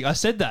have nothing. I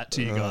said that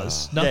to you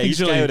guys. Yeah, you Nothing's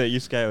scaled really. it. You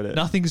scaled it.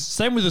 Nothing's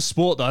same with the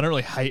sport though. I don't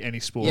really hate any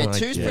sport. Yeah,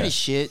 2's yeah. pretty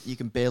shit. You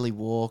can barely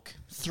walk.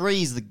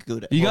 3's the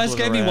good. You guys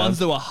Wobble gave me around. ones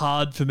that were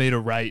hard for me to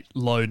rate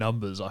low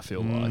numbers. I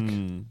feel like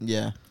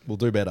Yeah. We'll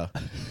do better.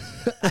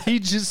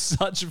 age is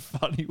such a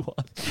funny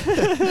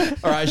one.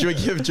 All right, should we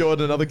give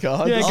Jordan another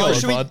card? Yeah, This go is on.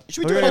 should we, fun.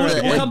 should we do We're it gonna- at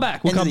the we'll end- come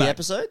back, we'll end come of the back.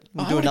 episode?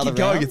 We'll I do wanna another keep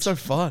going. round. It's so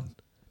fun.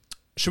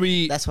 Should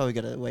we? That's why we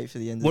got to wait for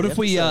the end. What of if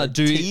the we episode.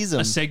 do Tease 'em.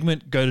 a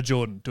segment? Go to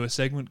Jordan. Do a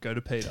segment. Go to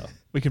Peter.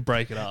 We can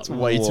break it up. It's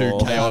way too Whoa.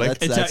 chaotic.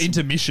 That's- It's our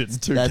intermission.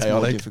 too That's more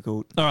chaotic.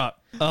 difficult. All right.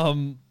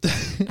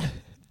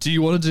 Do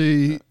you want to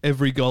do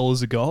every goal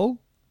as a goal?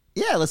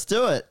 Yeah, let's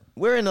do it.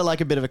 We're in a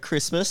bit of a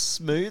Christmas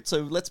mood,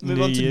 so let's move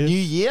New on to Year's. New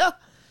Year.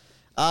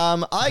 I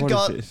What is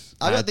got this?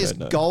 I I got this don't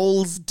know.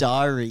 goals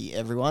diary,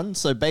 everyone.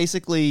 So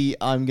basically,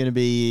 I'm gonna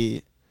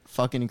be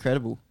fucking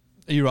incredible.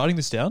 Are you writing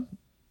this down?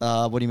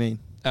 What do you mean?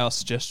 Our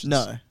suggestions.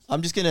 No,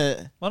 I'm just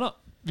gonna. Why not?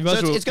 You So might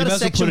as well- it's got you might a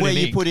as well section put it where in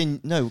you ink. put in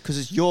because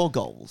it's your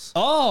goals.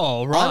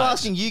 Oh, right. I'm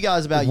asking you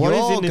guys about What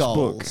your is in this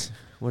goals. book?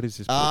 What is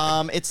this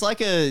book?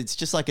 It's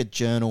just like a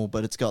journal,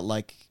 but it's got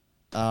like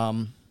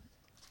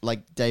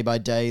day by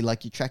day,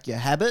 like you track your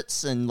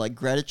habits and like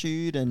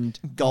gratitude and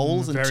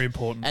goals and very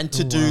important. and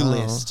to-do Wow.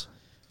 list,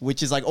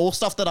 which is like all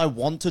stuff that I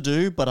want to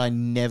do but I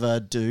never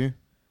do.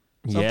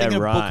 So I'm Yeah, thinking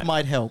a right. book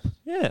might help.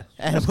 Yeah,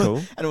 And that's it, was, cool.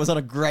 and it was on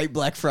a great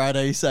Black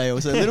Friday sale.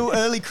 So a little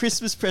early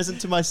Christmas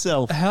present to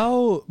myself.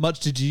 How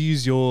much did you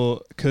use your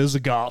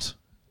Kurzgesagt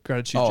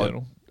gratitude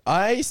journal?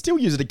 I still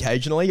use it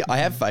occasionally. I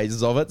have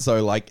phases of it,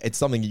 so like it's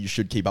something you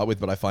should keep up with,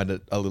 but I find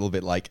it a little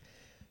bit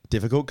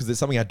difficult because it's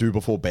something I do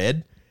before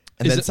bed.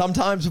 And Is then it-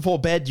 sometimes before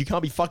bed, you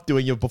can't be fucked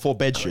doing your before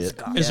bed shit.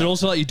 Is it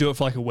also like you do it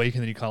for like a week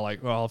and then you kind of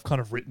like, well, I've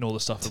kind of written all the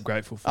stuff I'm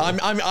grateful for.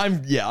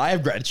 I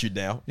have gratitude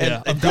now. And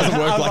Yeah. it doesn't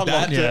work like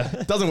that. unlocked it.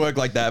 It doesn't work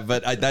like that,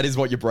 but that is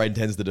what your brain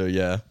tends to do,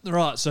 yeah.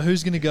 Right. So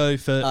who's going to go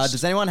first?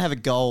 Does anyone have a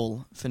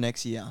goal for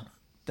next year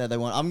that they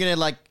want? I'm going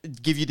to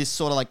give you this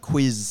sort of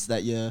quiz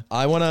that you're...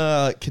 I want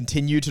to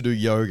continue to do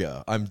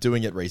yoga. I'm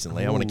doing it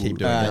recently. I want to keep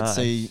doing All it. right,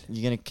 so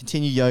you're going to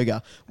continue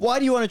yoga. Why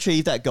do you want to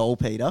achieve that goal,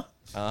 Peter?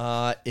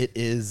 It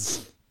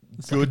is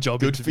like a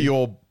job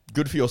interview.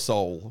 good for your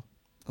soul.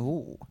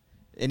 Ooh.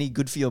 Any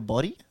good for your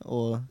body?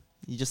 Or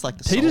you just like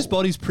the Peter's soul?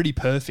 body's pretty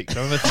perfect. I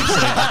don't know if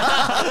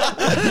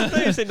you've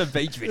seen it. You've seen the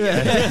beach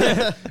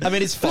video. I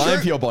mean, it's fine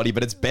for your body,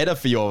 but it's better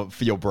for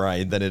your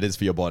brain than it is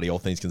for your body, all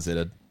things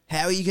considered.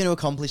 How are you going to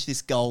accomplish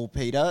this goal,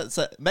 Peter?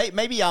 So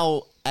maybe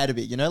I'll add a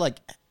bit,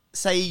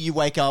 say you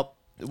wake up.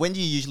 When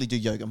do you usually do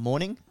yoga?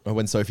 Morning? Or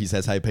when Sophie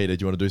says, "Hey Peter,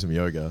 do you want to do some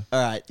yoga?"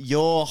 All right,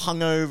 you're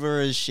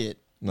hungover as shit.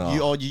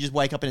 No. You just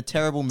wake up in a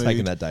terrible mood.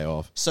 Taking that day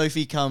off.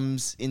 Sophie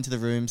comes into the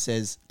room,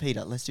 says,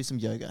 Peter, let's do some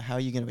yoga. How are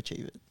you going to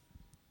achieve it?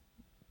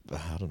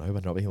 I don't know,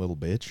 by not being a little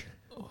bitch.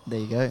 There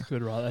you go.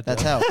 Could write that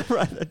That's down.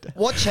 how.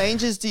 What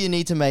changes do you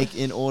need to make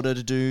in order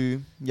to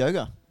do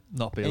yoga?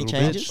 Not be a Any little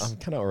changes? bitch. I'm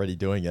kind of already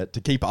doing it to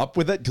keep up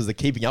with it because the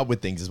keeping up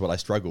with things is what I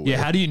struggle with.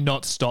 Yeah. How do you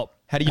not stop?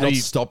 How do you not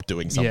stop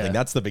doing something? Yeah.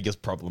 That's the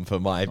biggest problem for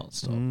my Not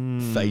stop.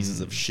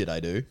 phases of shit I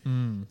do.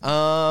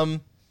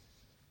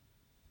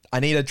 I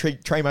need to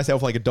train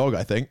myself like a dog,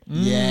 I think.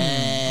 Yeah.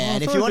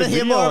 And if saw you a want to good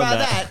hear video more on about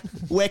that.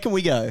 that, where can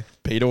we go?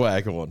 Peter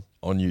Waghorn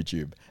on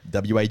YouTube.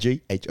 Waghorne.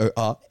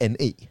 And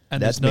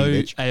That's there's no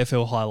me, bitch.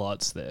 AFL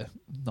highlights there.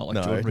 Not like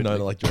Jordan Ridley.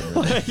 No, like Jordan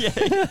Ridley.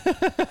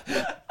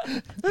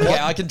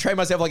 Yeah, I can train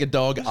myself like a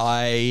dog.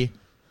 Oh,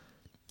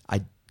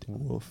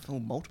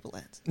 multiple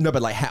ads. No,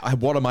 but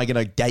what am I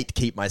going to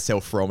gatekeep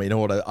myself from in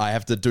order? I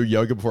have to do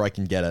yoga before I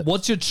can get it.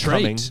 What's your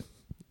treat?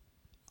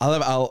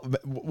 Coming.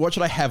 What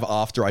should I have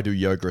after I do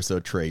yoga as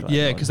a treat?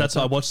 Yeah, because that's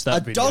I watched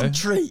that A video. dog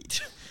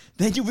treat.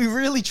 Then you'll be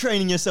really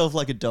training yourself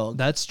like a dog.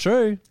 That's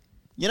true.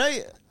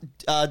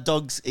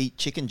 Dogs eat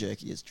chicken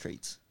jerky as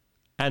treats.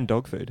 And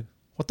dog food.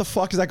 What the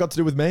fuck has that got to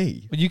do with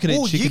me? Well, you can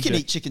Oh, eat chicken. you can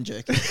jerky. eat chicken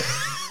jerky.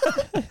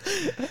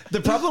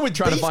 The problem with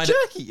trying Beef to find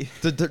jerky.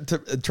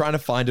 trying to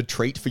find a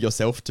treat for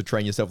yourself to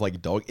train yourself like a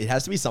dog, it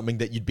has to be something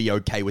that you'd be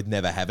okay with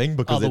never having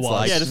because it's Otherwise-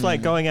 like Yeah, just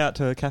like going out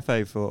to a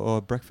cafe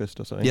or breakfast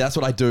or something. yeah, that's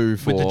what I do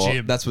for the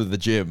gym. That's with the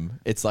gym.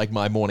 It's like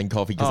my morning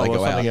coffee because Oh, I or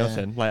go something out. else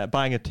then. Like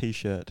buying a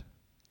t-shirt.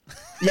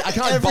 Yeah, I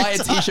can't Every buy a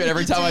time t-shirt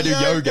every you time do I do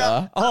yoga.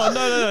 yoga. Oh,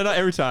 no, not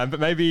every time. But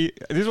maybe,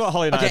 this is what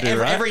Holly and I Okay, do,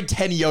 right? every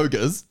 10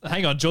 yogas.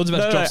 Hang on, John's about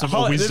No, to drop some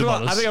more Holly, this is wisdom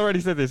what- on us. I think I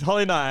already said this.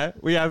 Holly and I,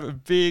 we have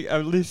a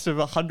list of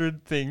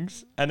 100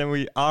 things, and then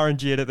we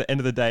RNG it at the end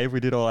of the day if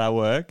we did all our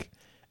work.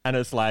 And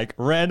it's like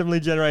randomly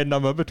generated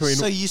number between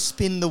So you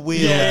spin the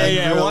wheel. yeah,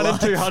 in real 1 and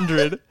life.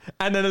 200,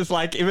 and then it's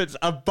like if it's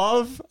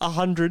above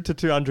 100 to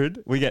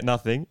 200, we get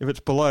nothing. If it's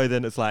below,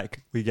 then it's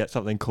like we get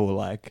something cool,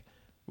 like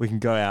we can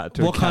go out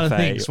to What a kind of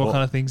cafe things? What or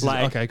kind of things is it?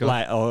 Like, Okay, go on.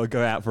 like or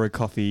go out for a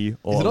coffee,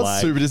 or Is it not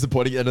like. super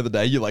disappointing at the end of the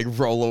day? You like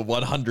roll a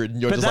 100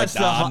 and you're But just that's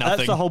like, that's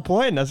nothing. the whole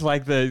point. That's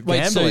like the Wait,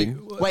 gambling.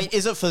 so Wait,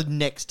 is it for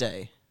next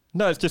day?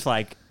 No, it's just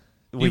like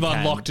we You've can.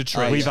 unlocked a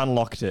treat. We've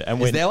unlocked it,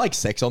 and Is there like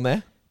sex on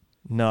there?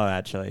 No,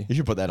 actually. You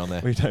should put that on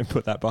there. We don't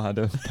put that behind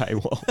a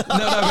paywall.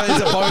 No, but it's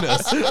a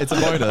bonus. It's a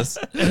bonus.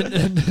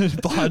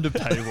 and behind a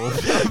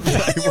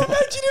paywall. Can you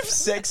imagine if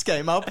sex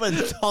came up and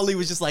Holly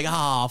was just like,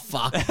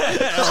 fuck.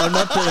 I'm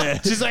not doing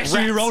it. She's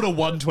actually you rolled a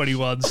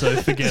 121, so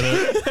forget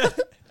it.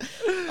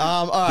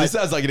 All right. This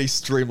sounds like an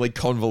extremely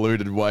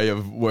convoluted way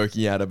of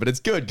working at it, but it's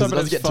good because it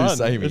doesn't get too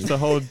samey. It's the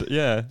whole,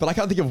 yeah. But I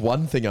can't think of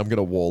one thing I'm going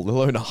to wall, let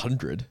alone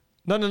 100.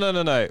 No.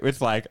 It's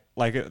like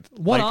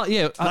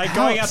How-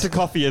 going out to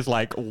coffee is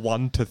like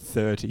 1 to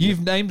 30.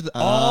 You've named the.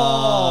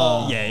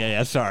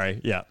 yeah.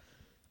 Sorry, yeah.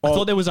 I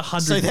thought there was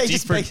 100 So they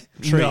just different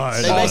make- treats. No,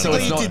 They no. basically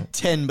so it's not- did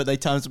 10, but they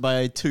times it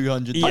by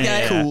 200. Yeah, Okay,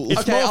 yeah. cool. It's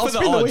Okay, more I'll for the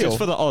spin the odds. wheel. It's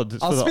for the odds.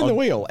 It's I'll for spin the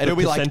wheel, and the it'll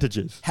be like,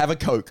 percentages. have a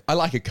Coke. I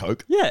like a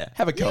Coke. Yeah.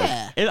 Have a Coke.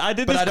 Yeah. I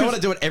did But this I don't 'cause- want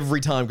to do it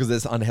every time because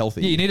it's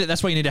unhealthy. Yeah, you need it.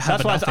 That's why you need to have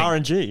That's why it's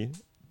nothing. RNG.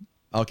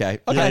 Okay.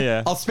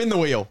 Yeah. I'll spin the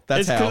wheel.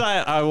 That's It's because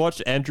how. I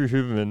watched Andrew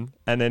Huberman,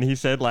 and then he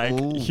said like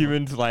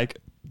humans like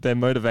their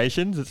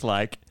motivations. It's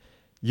like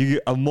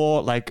you are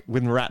more like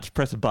when rats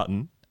press a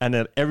button, and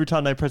then every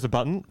time they press a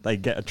button, they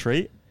get a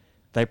treat.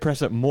 They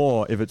press it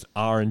more if it's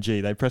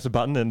RNG. They press a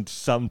button, and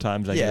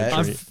sometimes they get a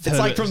Yeah, treat. it's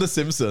like from The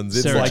Simpsons.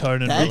 It's like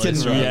Serotonin That you can,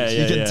 is release, right?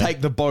 Yeah, you can yeah. take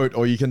the boat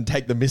or you can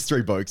take the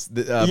mystery box.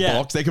 Yeah.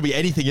 Box. There could be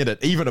anything in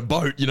it, even a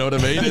boat. You know what I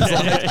mean? It's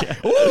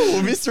like,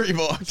 ooh, mystery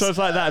box. So it's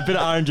like that, a bit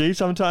of RNG.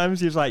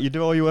 Sometimes you're like, you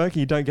do all your work and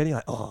you don't get it. You're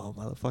like, oh,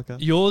 motherfucker.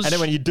 Yours- And then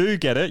when you do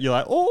get it, you're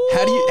like,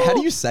 oh. How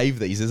do you save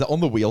these? Is it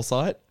on the wheel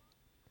site?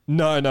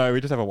 No,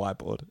 we just have a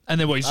whiteboard. And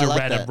then we just I a like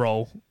random that.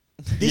 roll.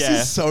 This Yeah.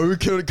 is so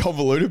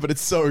convoluted, but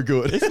it's so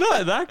good. It's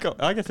not that.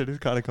 I guess it is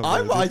kind of I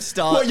complicated. might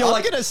start. Well, you're I'm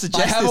like, going to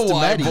suggest I have this a to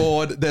Maddie.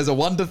 whiteboard. There's a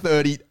 1 to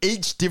 30.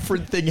 Each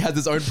different thing has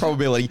its own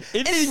probability.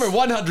 Anything from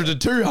 100 to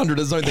 200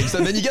 is its own thing.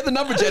 So then you get the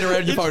number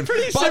generator on your phone.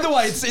 pretty By the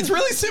way, it's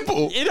really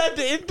simple.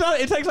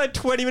 It takes like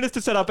 20 minutes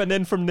to set up, and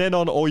then from then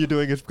on, all you're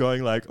doing is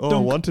going like, oh,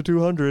 Dunk. 1 to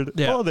 200.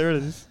 Yeah. Oh, there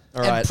it is.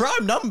 All And right.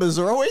 prime numbers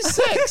are always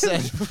sex.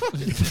 And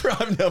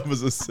Prime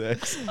numbers are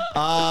 6.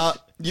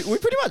 we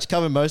pretty much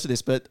covered most of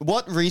this, but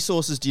what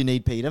resources do you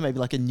need, Peter? Maybe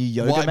like a new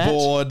yoga mat?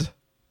 Whiteboard,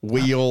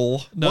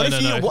 wheel, No, What no,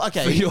 if you- no. wha-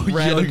 okay, For your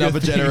random yoga number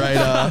thing. generator.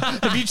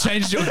 Have you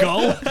changed your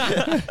goal?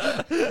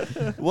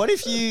 What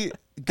if you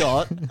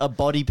got a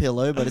body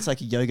pillow, but it's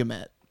like a yoga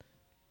mat?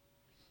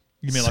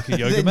 You mean like a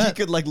yoga Then mat? you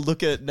could like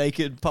look at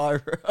naked pyro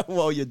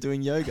while you're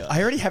doing yoga.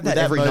 I already have Would that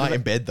that every night motivate-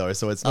 in bed though,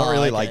 so it's not Oh,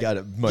 really okay. like a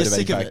You're motivating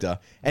sick of it. factor.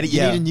 And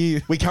You need a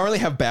new- We currently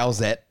have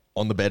Bowsette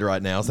on the bed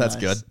right now, so that's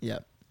Nice. good. Yeah.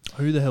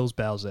 Who the hell's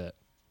Bowsette?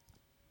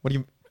 What do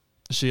you?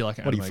 Is she like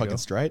an What are you anime fucking girl?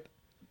 straight?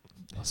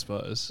 I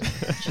suppose.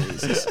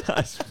 Jesus.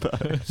 I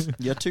suppose.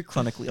 You're too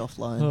chronically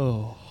offline.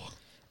 Oh.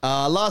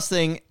 Last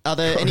thing, are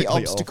there any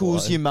Chronically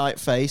obstacles offline. you might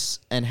face,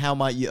 and how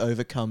might you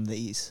overcome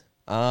these?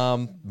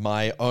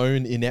 My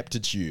own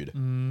ineptitude.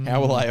 How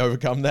will I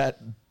overcome that?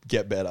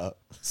 Get better.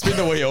 Spin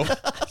the wheel.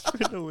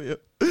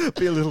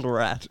 Be a little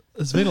rat.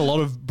 There's been a lot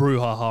of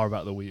brouhaha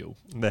about the wheel.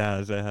 There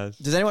has.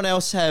 Does anyone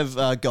else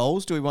have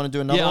goals? Do we want to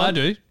do another Yeah, one? I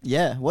do.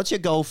 Yeah. What's your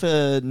goal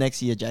for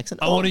next year, Jackson?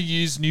 I want to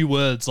use new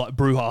words like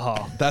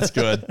brouhaha That's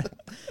good.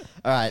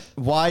 All right.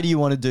 Why do you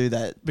want to do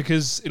that?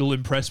 because it'll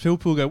impress people.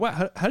 People go,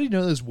 wow, how do you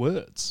know those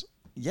words?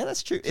 Yeah,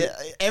 that's true.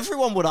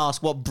 Everyone would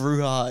ask what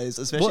brouhaha is,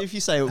 especially if you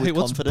say it with Hey,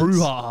 what's confidence.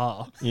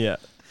 brouhaha? Yeah.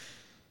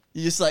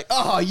 You're just like,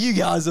 oh, you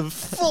guys are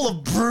full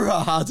of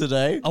brouhaha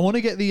today. I want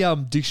to get the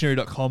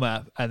dictionary.com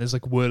app and there's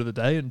like word of the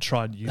day and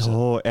try and use it.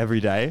 Oh, every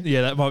day.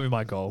 Yeah, that might be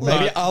my goal.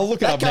 Maybe Right. I'll look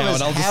it That up now covers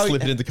and I'll how- just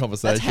slip it into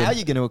conversation. That's how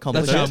you're going to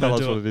accomplish That's how it. I'm Tell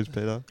gonna us do what it is,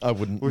 Peter. I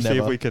wouldn't. We'll never. see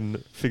if we can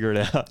figure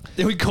it out.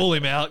 Then we call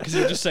him out because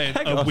he's just saying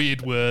a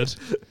weird word.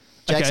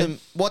 Jackson, Okay.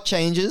 what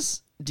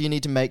changes do you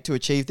need to make to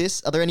achieve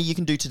this? Are there any you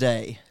can do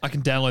today? I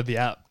can download the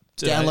app.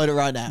 today. Download it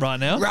right now. Right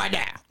now? Right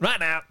now. Right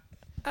now.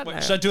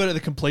 Wait, should I do it at the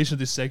completion of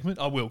this segment?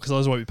 I will, because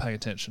otherwise I won't be paying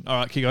attention. All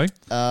right, keep going.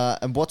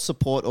 And what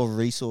support or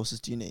resources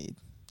do you need?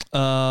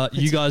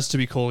 You guys to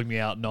be calling me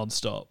out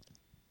nonstop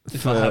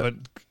if I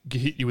haven't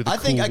hit you with a I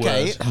cool think,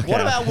 okay, word.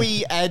 what about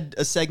we add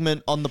a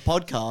segment on the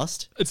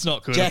podcast? It's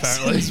not good,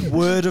 Jackson's apparently.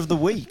 word of the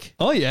week.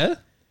 Oh, yeah?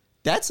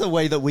 That's a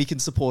way that we can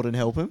support and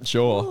help him.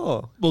 Sure.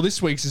 Oh. Well,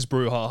 this week's is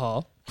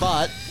brouhaha.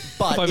 But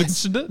Have I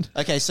it's, mentioned it?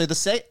 okay, so the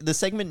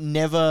segment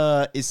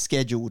never is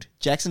scheduled.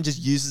 Jackson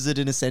just uses it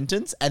in a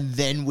sentence, and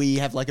then we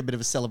have like a bit of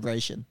a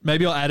celebration.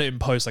 Maybe I'll add it in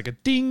post, like a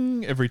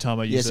ding every time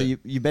I Yeah, use so it.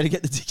 you better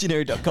get the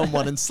dictionary.com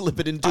one and slip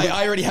it into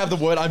I already have the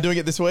word. I'm doing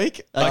it this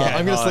week. Okay.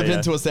 I'm going to Oh, slip it yeah.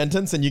 into a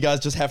sentence, and you guys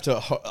just have to.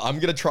 I'm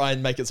going to try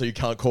and make it so you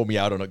can't call me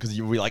out on it because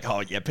you'll be like,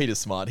 "Oh yeah, Peter's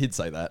smart. He'd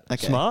say that."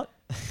 Okay. Smart?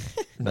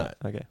 No,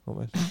 Okay,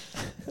 almost.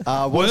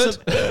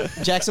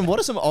 Jackson, what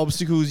are some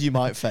obstacles you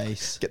might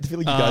face? get the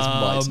feeling you guys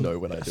might know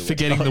when I do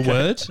Forgetting it. the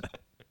word.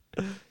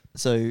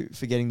 So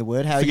forgetting the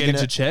word. How are you Forgetting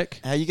gonna, to check.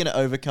 How are you going to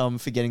overcome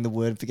forgetting the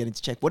word and forgetting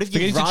to check? What if you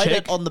Forgetting to write it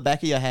check? on the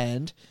back of your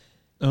hand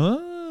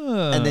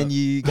Ah. and then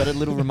you got a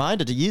little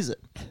reminder to use it?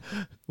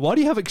 Why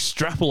do you have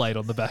extrapolate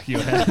on the back of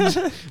your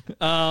hand?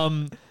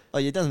 Oh,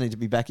 yeah, it doesn't need to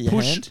be back of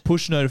your hand.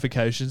 push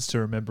notifications to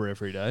remember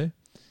every day.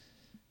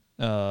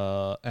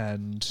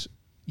 And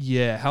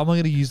Yeah, how am I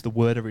going to use the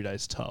word every day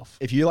is tough.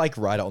 If you like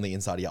write it on the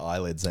inside of your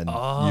eyelids and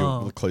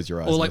you close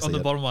your eyes, Or and like you on see the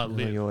it. bottom of my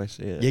Yeah, lip you always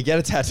see it. Yeah, get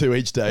a tattoo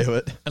each day of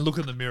it. and look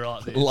in the mirror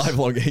like this.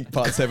 Lifelong ink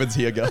part 7's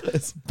here,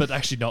 guys. But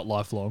actually not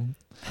lifelong.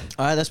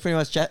 All right, that's pretty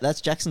much that's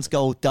Jackson's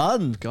goal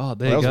done. God,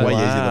 That there was you go. way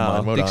easier than Wow.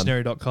 mine. Well done.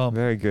 Dictionary.com.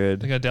 Very I'm good.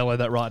 going to download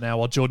that right now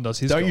while Jordan does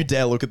his Don't goal. you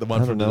dare look at the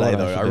one I from don't know today,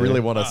 what I though. should I do. really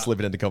want to slip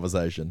it into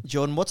conversation.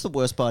 Jordan, what's the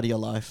worst part of your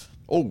life?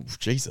 Oh,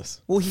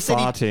 Jesus. Well, he said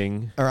he...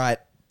 Farting. All right.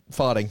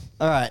 Farting.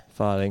 All right.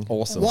 Farting.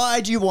 Awesome. Why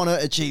do you want to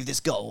achieve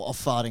this goal of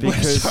farting?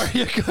 Because- Sorry,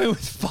 you're going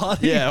with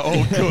farting. Yeah, oh,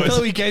 I good.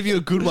 thought we gave you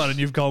a good one and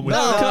you've gone with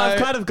No. I've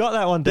kind of got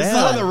that one This down.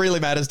 is the one that really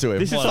matters to him.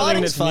 This is What? something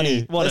Farting's that's funny.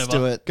 new. Whatever. Let's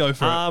do it. Go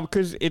for it.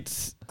 Because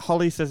it's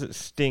Holly says it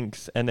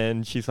stinks, and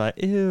then she's like,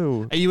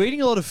 "Ew." Are you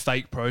eating a lot of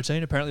fake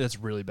protein? Apparently that's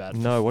really bad.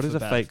 No, what is for a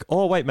bad. fake?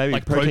 Oh wait, maybe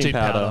Like protein, protein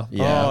powder. powder.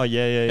 Yeah. Oh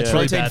yeah, yeah, yeah. It's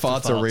really Protein bad for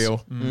farts are farts.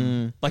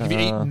 real. Like if you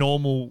eat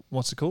normal,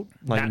 what's it called?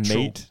 Like Natural.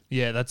 meat?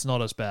 Yeah, that's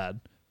not as bad.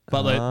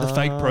 But the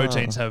fake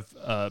proteins have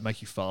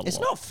make you fart a It's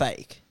lot. not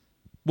fake.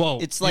 Well,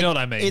 It's you like know what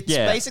I mean. It's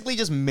Yeah. basically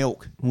just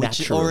milk, which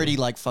Natural. already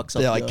like fucks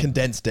up. They're like your-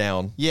 condensed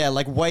down. yeah,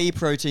 like whey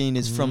protein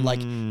is from like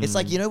it's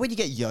like you know when you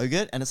get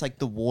yogurt and it's like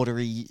the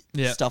watery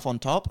Yeah. stuff on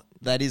top.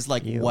 That is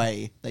like Ew.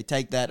 whey. They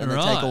take that and they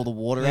Right. take all the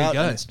water There you out,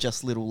 go. and it's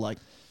just little like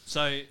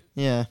so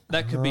yeah.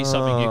 that could be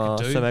something you could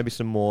do. So maybe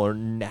some more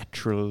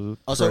natural.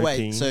 Oh, so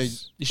wait, so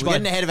proteins. You should we're buy-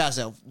 getting ahead of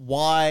ourselves.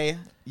 Why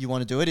you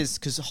want to do it is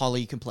because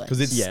Holly complains. Because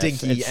it's Yes,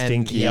 stinky it's and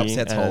stinky he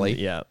upsets and- Holly.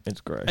 Yeah,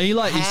 it's gross. and you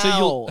like so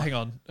you'll How? hang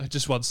on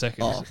just 1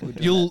 second. Oh, we're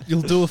doing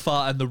you'll do a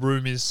fart and the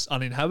room is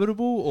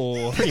uninhabitable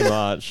or Pretty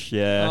much,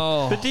 yeah.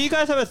 Oh. But do you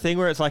guys have a thing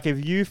where it's like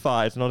if you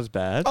fart, it's not as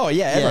bad? Oh,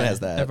 yeah, everyone Yeah. has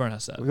that. everyone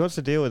has that. What's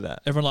the deal with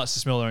that? Everyone likes to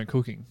smell their own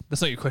cooking.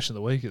 That's not your question of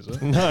the week, is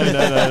it? No.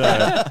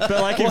 But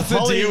like, if What's the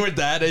Holly, deal with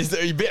that? Is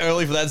it a bit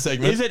early for that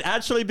segment? is it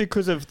actually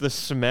because of the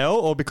smell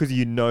or because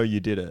you know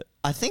you did it?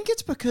 I think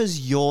it's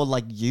because you're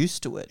like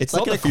used to it. It's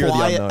like not the fear of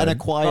the unknown. an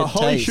acquired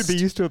Holly taste. should be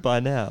used to it by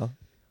now.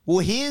 Well,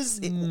 here's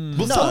Well,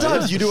 no.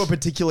 sometimes you do a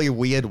particularly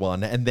weird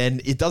one, and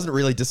then it doesn't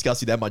really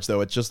disgust you that much,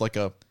 though. It's just like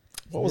a,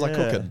 what was I Yeah.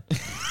 cooking?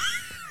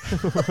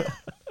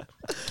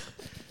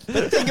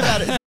 Think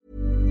about it.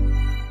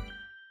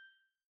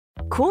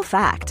 Cool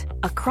fact,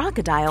 a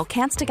crocodile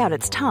can't stick out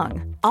its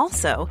tongue.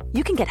 Also,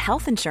 you can get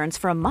health insurance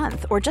for a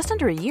month or just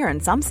under a year in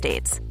some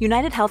states.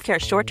 United Healthcare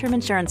short-term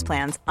insurance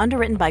plans,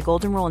 underwritten by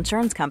Golden Rule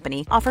Insurance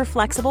Company, offer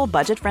flexible,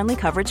 budget-friendly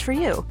coverage for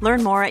you.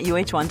 Learn more at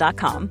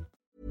uh1.com.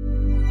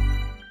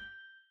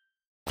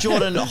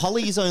 Jordan,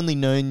 Holly's only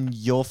known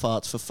your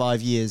farts for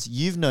 5 years.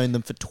 You've known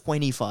them for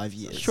 25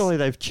 years. Surely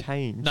they've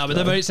changed. No, but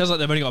though. it sounds like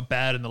they've only got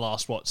bad in the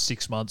last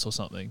 6 months or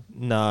something.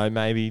 No,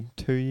 maybe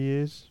 2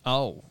 years.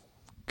 Oh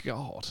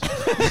God.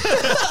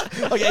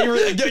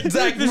 Okay,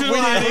 Zach, This is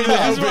why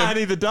I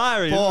need the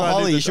diary. This is Poor why I need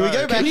Holly. the Should we go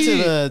diary. back Can to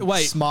you- the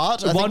wait,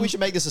 smart? I think one- we should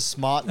make this a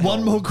smart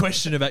One goal. more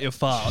question about your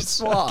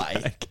farts.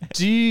 Why?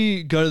 Do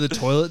you go to the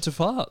toilet to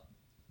fart?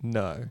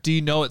 No. Do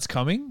you know it's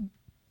coming?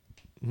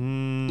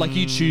 Like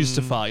you choose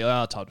to fart. You're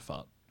like, time to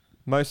fart.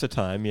 Most of the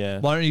time, yeah.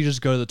 Why don't you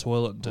just go to the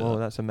toilet and do Oh, that?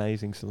 that's an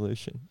amazing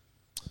solution.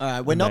 All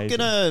right, we're not Amazing.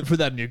 gonna. Put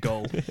that in your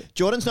goal.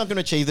 Jordan's not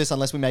gonna achieve this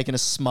unless we make it a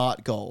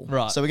smart goal.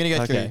 Right. So we're gonna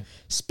go Okay. through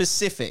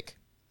specific.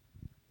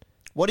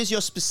 What is your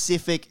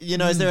specific? You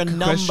know, is there a good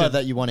number question.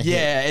 that you want to hit?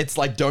 Yeah, it's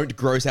like don't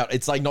gross out.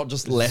 It's like not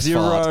just less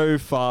fart. 0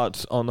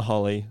 farts on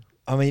Holly.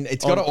 I mean,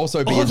 it's got to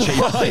also be achieved.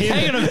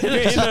 Hang on a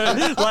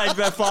minute. Like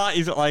the fart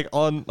is like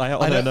on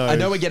her nose. I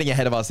know we're getting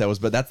ahead of ourselves,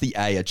 but that's the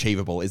A,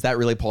 achievable. Is that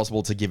really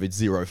possible to give it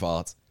 0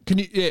 farts? Can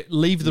you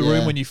leave the Yeah.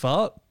 room when you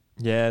fart?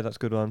 Yeah, that's a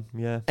good one.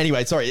 Yeah.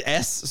 Anyway, sorry,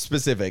 S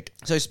specific.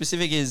 So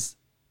specific is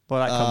Well,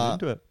 that comes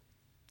into it.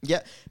 yeah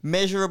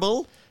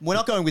measurable. We're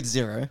not going with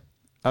 0.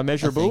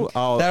 Measurable.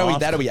 think.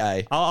 That'll be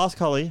A. I'll ask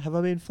Holly, have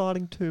I been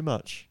farting too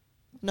much?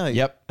 No.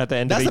 Yep. At the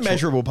end That's of the each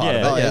measurable part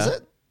yeah. of Oh, it. Yeah. is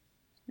it?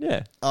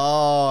 Yeah.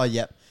 Oh,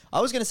 yep. I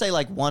was gonna say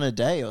like 1 a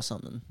day or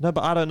something. No,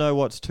 but I don't know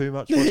what's too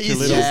much, what's too He's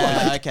little. just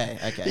Yeah. like-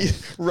 Okay.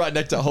 Right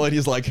next to Holly, and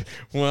he's like,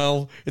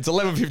 well, it's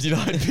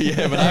 11:59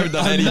 p.m. and I haven't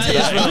done any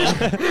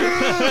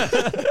today.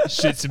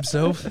 Shits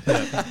himself.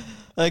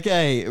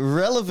 Okay.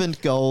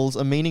 Relevant goals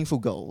are meaningful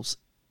goals.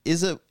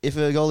 Is it? If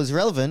a goal is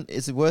relevant,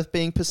 is it worth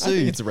being I think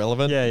pursued? it's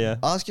irrelevant. Yeah, yeah.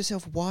 Ask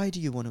yourself, why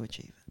do you want to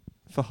achieve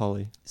it? For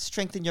Holly.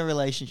 Strengthen your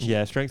relationship.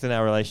 Yeah, strengthen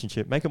our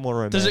relationship. Make it more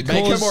romantic. Does it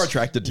Make her cause- more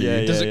attracted to Yeah,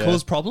 you. Does it yeah.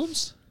 cause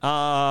problems?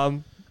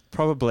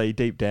 Probably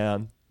deep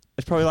down.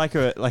 It's probably like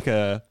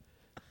a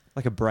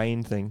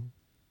brain thing.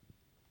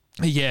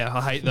 Yeah,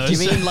 I hate Do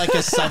those. you mean like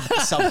a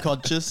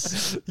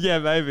subconscious? Yeah,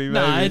 maybe.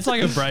 Nah, it's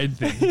like a brain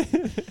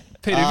thing.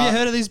 Peter, have you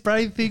heard of these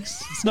brain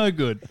things? It's no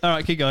good. All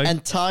right, keep going.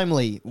 And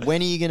timely.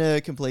 When are you going to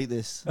complete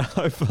this?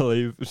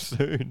 Hopefully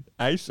soon.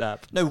 ASAP.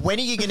 No, when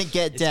are you going to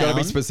get It's got to down?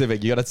 be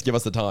specific. You got to give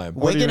us the time.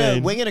 What do you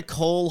mean? We're gonna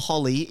call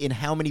Holly in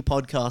how many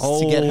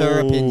podcasts to get her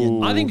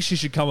opinion? I think she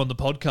should come on the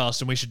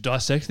podcast and we should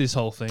dissect this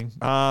whole thing.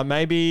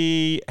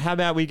 Maybe. How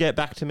about we get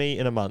back to me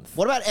in a month?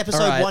 What about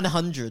episode All right.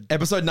 100?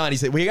 Episode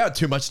 96. We got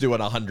too much to do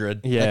on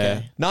 100. Yeah.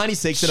 Okay.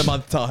 96 in a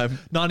month time.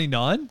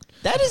 99?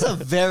 That is a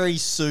very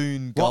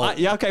soon goal. Well,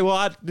 yeah. Okay.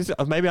 Well, this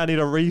maybe I need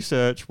to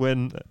research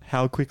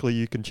how quickly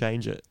you can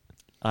change it.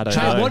 I don't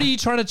know. What are you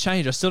trying to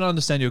change? I still don't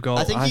understand your goal.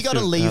 I think I you got to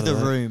still- I leave the don't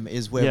know. room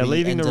is where Yeah, we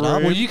leaving the ended up.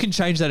 room. well, you can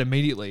change that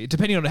immediately,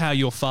 depending on how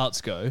your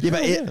farts go. Yeah,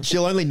 but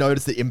she'll only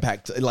notice the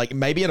impact. Like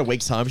maybe in a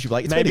week's time, she'll be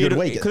like, "It's Maybe been a good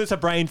week." because it's a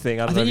brain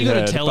thing. I I don't think know you if got to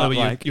heard, tell her. but,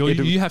 What like,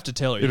 you have to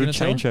tell her. You're It'll going to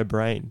tell change her. her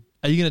brain.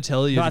 Are you going to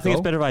tell her? No, I think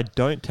it's better if I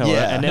don't tell her.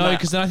 Yeah. And then No,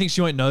 because then I think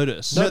she won't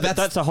notice. no, No,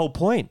 that's the whole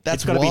point. That's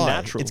it's got to be why.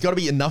 natural. It's got to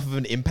be enough of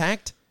an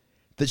impact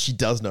that she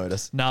does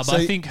notice. Nah, but So-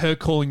 I think her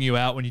calling you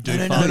out when you do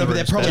No, fart no, but is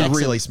they're probably better.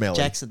 really smelly.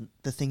 Jackson,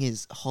 the thing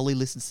is, Holly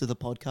listens to the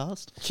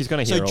podcast. She's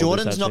going to hear So all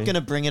Jordan's this, not actually. going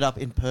to bring it up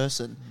in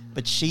person,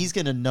 but she's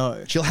going to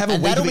know. She'll have a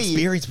And week that'll of be-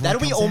 experience before it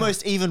That'll be comes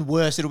almost even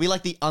worse. It'll be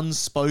like the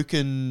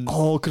unspoken.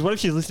 Oh, because what if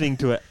she's listening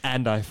to it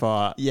and I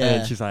fart? Yeah.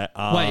 And she's like,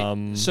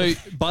 Wait, so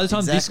by the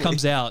time this Exactly.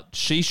 comes out,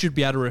 she should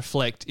be able to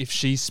reflect if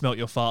she smelt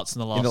your farts in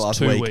the last, last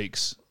 2 week.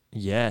 weeks.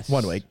 yes.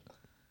 1 week.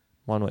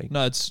 1 week.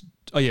 No, it's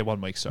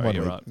 1 week. Sorry, 1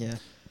 you're week. right. Yeah.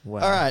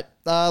 Wow. All right,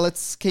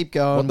 let's keep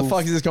going. What the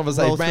fuck is this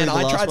conversation? roll Man, through the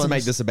I last tried to make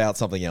ones. this about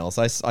something else.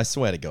 I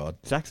swear to God.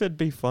 Zach said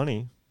be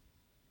funny.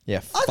 Yeah,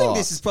 I think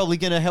this is probably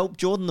going to help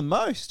Jordan the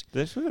most.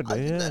 This would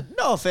be, yeah.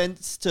 No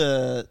offense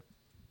to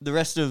the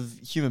rest of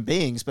human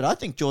beings, but I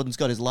think Jordan's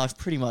got his life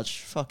pretty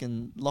much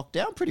fucking locked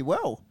down pretty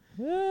well.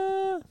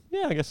 Yeah,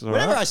 I guess it's all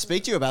Whenever I right.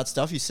 speak to you about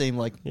stuff, you seem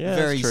like Yeah,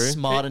 very that's true.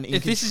 smart and in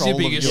If this is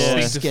control your biggest of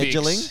your thing to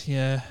scheduling. fix,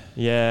 yeah.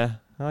 Yeah,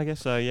 I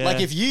guess so, yeah.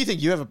 Like, if you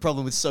think you have a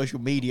problem with social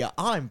media,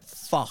 I'm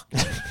fucked.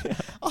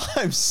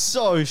 I'm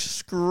so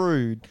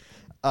screwed.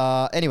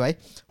 Anyway,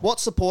 what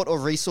support or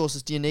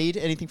resources do you need?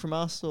 Anything from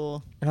us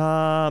or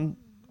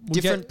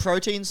different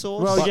protein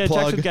source? well, Butt yeah,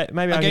 plug. Jackson,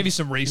 maybe I I'll gave give- you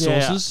some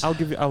resources. Yeah,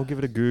 I'll give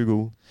it a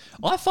Google.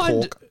 I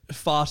find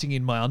farting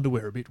in my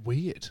underwear a bit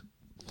weird.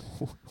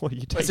 What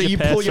you take So your you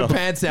pants pull your off?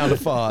 pants down to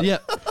fart. Yeah.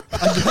 I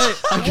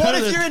go What to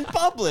if the- you're in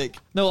public?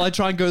 No, I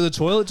try and go to the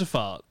toilet to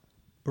fart.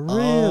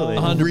 Really?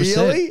 100%.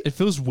 Really? It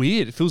feels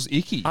weird. It feels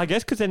icky. I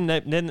guess because then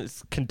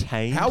it's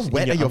contained. How in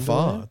wet are your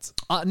underwear.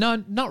 farts?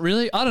 No, not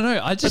really. I don't know.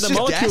 I But just, the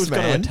molecule's gas, got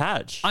to man.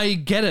 attach. I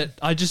get it.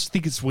 I just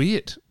think it's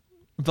weird.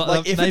 But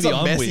Like, if maybe it's a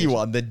I'm messy weird.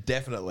 one, then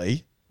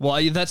definitely. Well,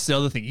 that's the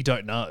other thing. You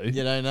don't know.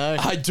 You don't know.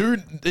 I do.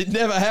 It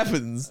never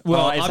happens.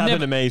 Well, Oh, it's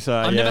happened to me, so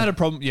I've yeah. never had a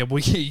problem. Yeah, well,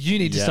 you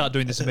need to Yeah. start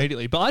doing this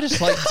immediately. But I just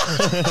like,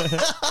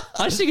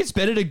 I just think it's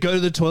better to go to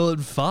the toilet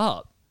and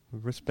fart.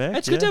 Respect.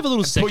 It's good to have a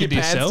little pull second your to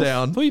pants yourself.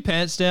 down. Pull your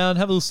pants down.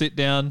 Have a little sit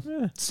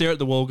down. Stare at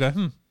the wall. Go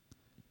and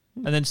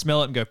then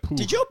smell it and go. Poo.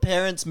 Did your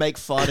parents make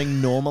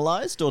farting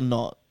normalized or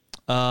not?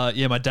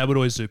 Yeah, my dad would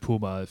always do pull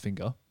my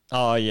finger.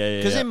 Oh, yeah.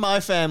 Because in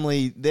my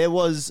family, there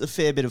was a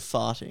fair bit of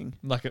farting.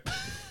 Like a,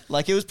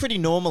 Like, it was pretty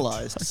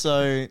normalized.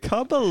 So,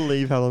 Can't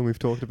believe how long we've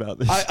talked about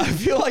this. I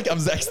feel like I'm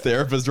Zach's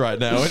therapist right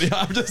now, and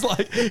I'm just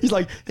like, he's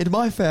like, in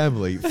my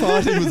family,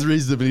 farting was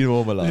reasonably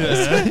normalized.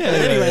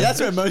 anyway,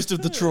 that's where most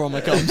of the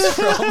trauma comes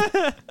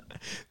from.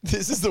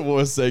 This is the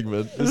worst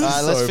segment. This is All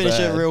right, let's so finish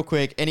bad. it real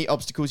quick. Any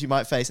obstacles you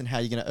might face and how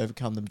you're going to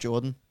overcome them,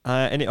 Jordan?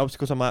 Any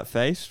obstacles I might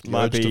face The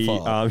might urge to be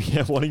fart.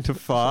 wanting to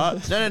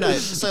fart. No.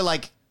 So,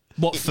 like,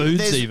 what foods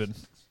there's- even?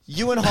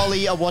 you and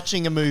Holly are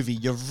watching a movie.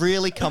 You're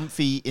really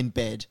comfy in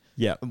bed.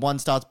 Yeah. And one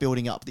starts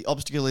building up. The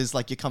obstacle is,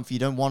 like, you're comfy. You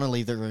don't want to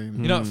leave the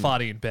room. You're not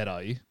farting in bed,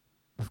 are you?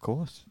 Of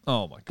course.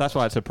 Oh my god, That's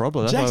why it's a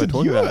problem. That's Jackson, why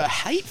we're you talking about it.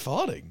 hate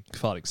farting.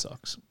 farting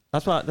sucks.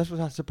 That's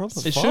a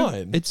problem. It fine.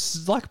 should.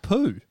 It's like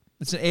poo.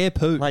 It's an air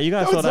poo. Like, you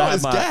guys No, it's thought I not. had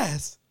It's my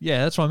gas.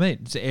 Yeah, that's what I mean.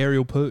 It's an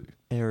aerial poo.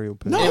 aerial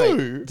poo. No.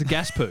 It's a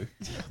gas poo.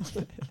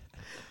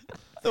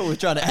 I thought we were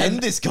trying to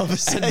end this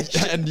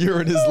conversation. And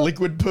urine is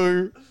liquid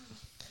poo.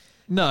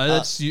 No,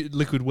 that's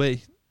liquid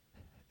wee.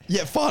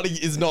 Yeah, farting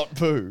is not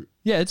poo.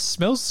 Yeah, it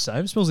smells the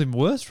same. It smells even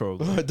worse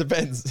probably. It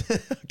depends.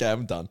 Okay,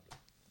 I'm done.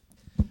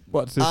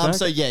 What's this?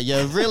 So yeah,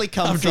 you're really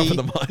comfy. dropping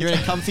the mic. You're in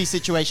a comfy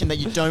situation that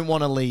you don't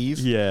want to leave.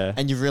 Yeah.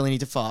 And you really need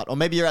to fart. Or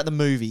maybe you're at the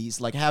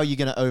movies. Like, how are you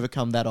going to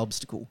overcome that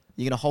obstacle?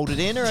 You going to hold it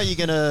in or are you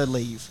going to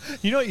leave?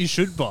 You know what you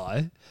should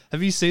buy?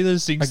 Have you seen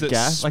those things A that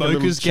gas? Like a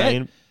little smokers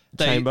get?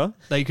 chamber?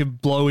 They can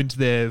blow into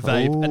their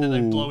vape and then they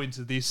Ooh. blow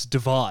into this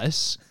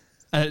device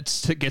and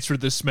it gets rid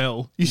of the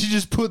smell. You should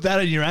just put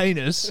that in your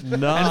anus and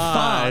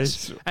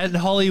Nice. fart. And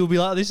Holly will be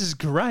like, this is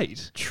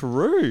great.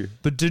 True.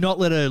 But do not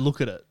let her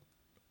look at it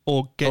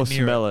or get Or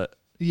near smell it.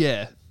 it.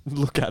 Yeah.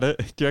 Look at it.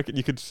 Do you reckon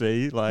you could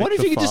see? Like, What if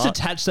the you could just fart?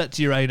 attach that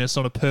to your anus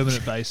on a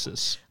permanent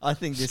basis? I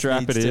think this Strap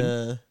needs it in.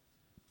 to...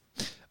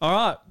 All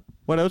right.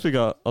 What else we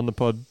got on the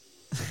pod?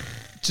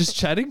 Just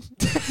chatting.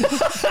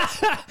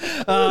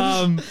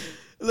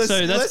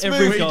 So that's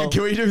every move. goal.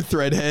 Can we do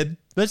Threadhead?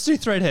 Let's do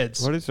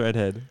threadheads. What is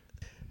Redhead?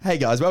 Hey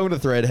guys, welcome to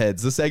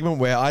Threadheads, the segment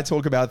where I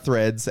talk about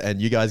threads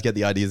and you guys get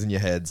the ideas in your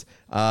heads.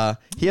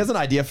 He has an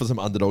idea for some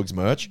Underdogs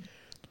merch.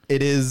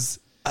 It is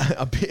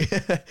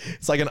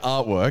it's like an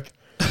artwork.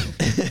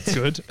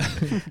 Good.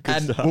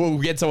 And stuff. we'll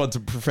get someone to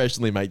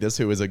professionally make this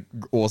who is an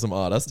awesome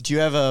artist. Do you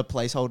have a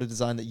placeholder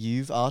design that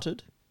you've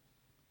arted?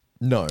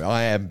 No,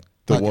 I am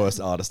the Okay. worst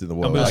artist in the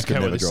world. gonna I could carry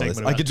never this draw this.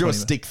 segment I about could draw a 20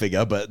 stick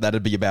figure, but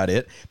that'd be about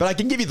it. But I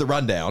can give you the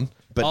rundown.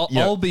 But you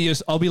know,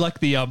 I'll be like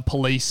the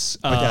police.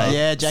 Okay.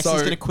 Yeah, Jackson's so-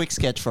 going to quick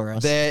sketch for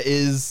us. there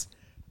is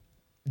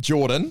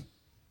Jordan,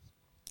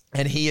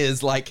 and he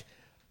is like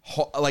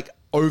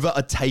over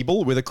a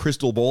table with a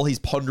crystal ball. He's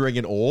pondering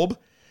an orb,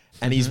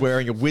 and he's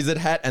wearing a wizard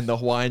hat and the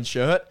Hawaiian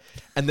shirt.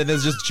 And then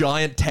there's just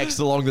giant text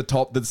along the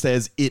top that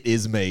says, "It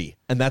is me,"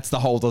 and that's the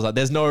whole design.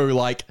 There's no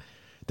like,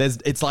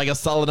 it's like a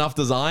subtle enough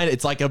design.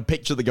 It's like a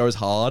picture that goes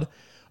hard.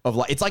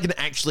 It's like an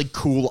actually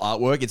cool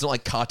artwork. It's not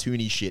like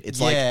cartoony shit.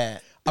 It's like a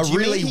Do you mean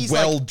really he's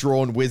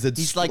well-drawn wizard.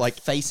 He's like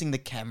facing the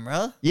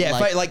camera. Yeah,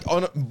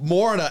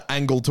 more on an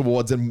angle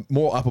towards and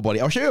more upper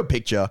body. I'll show you a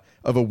picture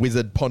of a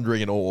wizard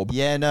pondering an orb.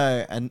 Yeah,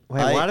 no, and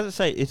Wait, why does it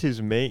say "it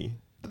is me"?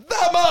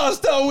 The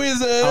Master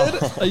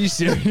Wizard! Are you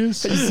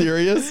serious? Are you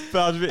serious? But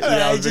I was a bit,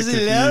 I was a bit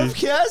just love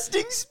confused.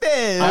 casting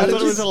spells. I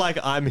thought it was a like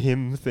 "I'm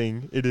him"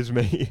 thing. It is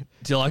me.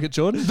 Do you like it,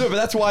 Jordan? No, but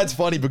that's why it's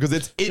funny because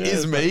it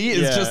is me.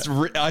 It's Yeah. just,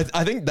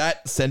 I think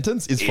that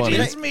sentence is funny.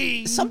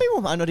 me. Some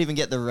people might not even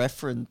get the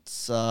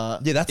reference.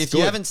 that's if good.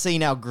 you haven't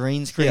seen our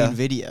green screen Yeah.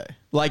 video.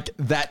 Like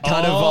that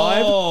kind Oh. of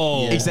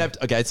vibe. Yeah. Except,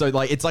 okay, so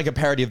like it's like a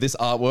parody of this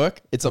artwork.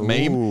 It's a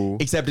meme, Ooh.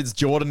 except it's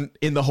Jordan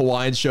in the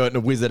Hawaiian shirt and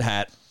a wizard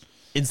hat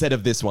instead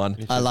of this one.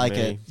 I like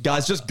it.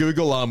 Guys, just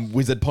Google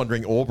wizard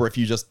pondering orb, or if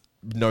you just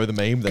know the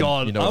meme, then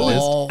God, you know I what it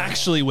is. would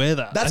actually wear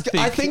that.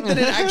 I think that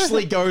it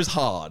actually goes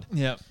hard.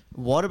 Yeah.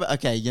 What about,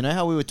 okay, you know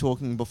how we were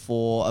talking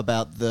before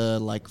about the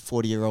like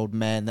 40-year-old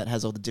man that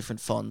has all the different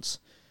fonts?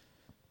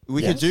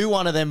 We could do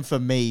one of them for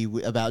me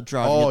about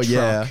driving a truck.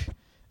 yeah.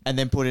 And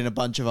then put in a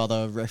bunch of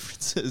other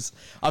references.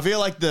 I feel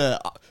like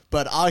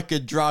but I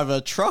could drive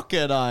a truck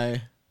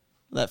and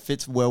that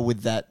fits well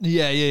with that.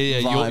 Yeah.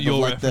 Vibe Your of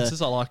like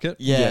references, I like it.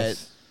 Yeah.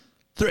 Yes.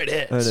 Thread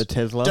And a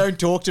Tesla. Don't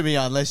talk to me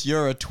unless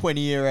you're a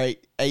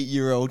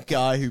 28-year-old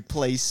guy who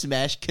plays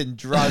Smash, can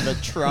drive a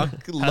truck,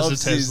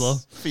 loves Tesla.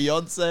 his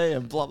fiance,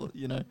 and blah blah.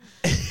 You know,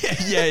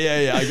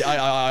 Yeah.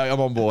 I'm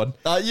on board.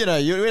 you know,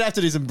 you would have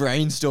to do some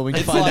brainstorming to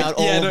It's find like- out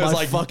all yeah, of no, it's my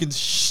like- fucking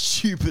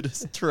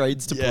stupidest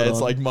traits to Yeah, put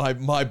it's on. like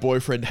my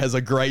boyfriend has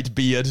a great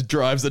beard,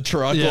 drives a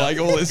truck, Yeah. like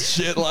all this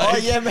shit. Like, oh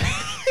yeah,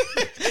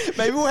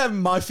 maybe we'll have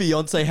my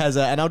fiance has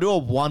a, and I'll do a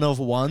 1 of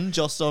 1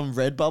 just on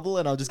Redbubble,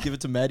 and I'll just give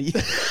it to Maddie.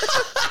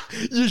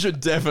 you should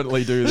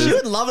definitely do She this.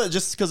 would love it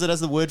just because it has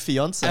the word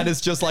fiance. And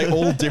it's just like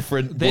all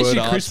different There's word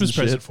your arts Christmas and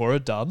shit. present for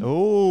it. Done.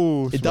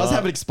 Oh, It does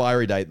have an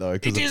expiry date though,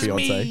 because of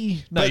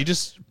fiance. No, you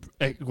just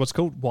what's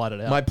called white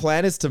it out. My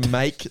plan is to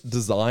make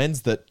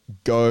designs that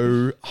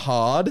go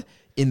hard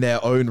in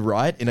their own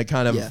right, in a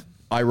kind of Yeah.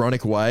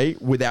 ironic way,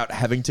 without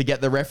having to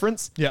get the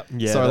reference. Yeah.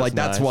 Yeah, so that's like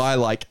that's nice. why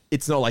like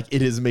it's not like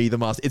 "it is me" the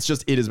master. It's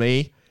just "it is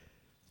me."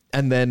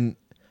 And then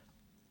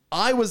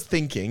I was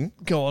thinking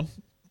Go on.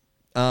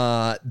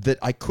 that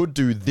I could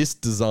do this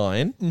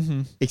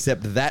design,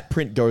 except that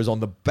print goes on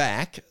the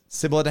back,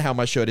 similar to how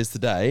my shirt is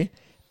today.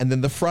 And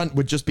then the front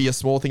would just be a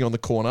small thing on the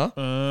corner.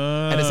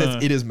 And it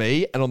says "it is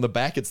me." And on the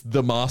back, it's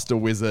the Master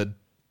Wizard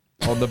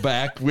on the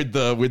back with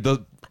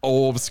the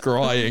orb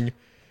scrying.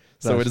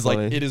 So That's it is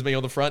funny. like "it is me"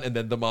 on the front and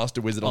then the Master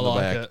Wizard I on the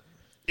like back. it.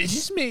 It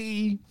is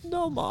me.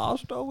 the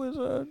Master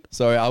Wizard.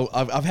 So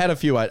I've had a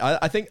few.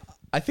 I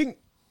think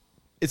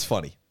it's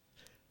funny.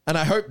 And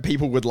I hope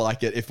people would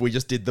like it if we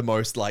just did the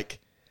most like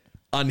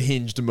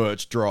unhinged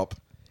merch drop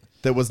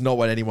that was not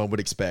what anyone would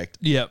expect.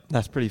 Yeah.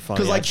 That's pretty funny.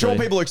 Because like, sure,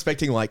 actually. people are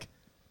expecting like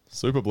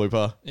super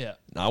blooper. Yeah.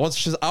 No, I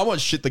want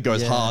shit that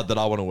goes Yeah. hard that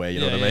I want to wear. You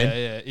know what I mean?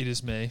 Yeah. It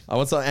is me. I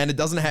want something, and it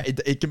doesn't have.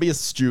 It can be as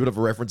stupid of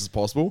a reference as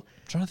possible.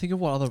 I'm trying to think of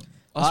what other.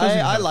 suppose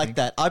you I can like think.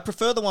 that. I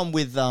prefer the one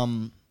with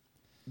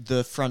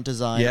the front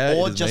design, Yeah,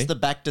 or it is just me. the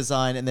back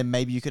design, and then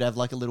maybe you could have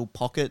like a little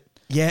pocket.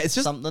 Yeah, it's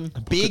just Something.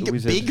 big.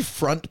 Wizard. Big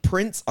front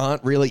prints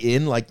aren't really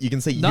in. Like you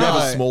can see, No. you have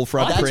a small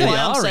front That's print. why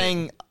They I'm are in.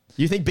 saying.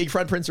 You think big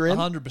front prints are in?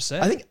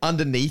 100%. I think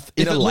underneath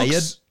in If a it layered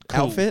looks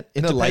cool. outfit,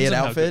 in It a depends layered on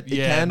how outfit, good- it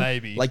yeah, can.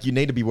 maybe. Like you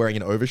need to be wearing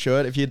an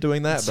overshirt if you're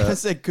doing that. I But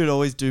said could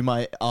always do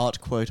my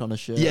art quote on a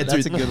shirt. yeah,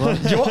 that's dude, a good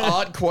one. Your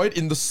art quote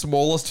in the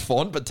smallest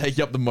font, but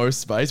taking up the most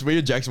space. We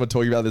and Jackson were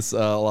talking about this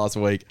last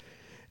week.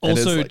 And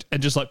it's Also, like-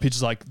 and just like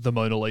pictures like the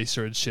Mona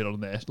Lisa and shit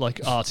on there,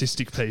 like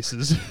artistic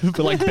pieces, but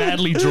like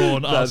badly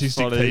drawn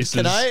artistic funny. pieces.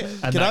 Can I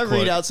and can I that read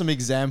quote. out some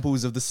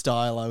examples of the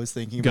style I was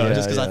thinking Go. about, Yeah,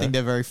 just because I yeah. think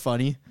they're very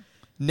funny.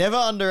 Never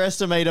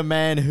underestimate a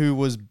man who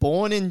was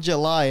born in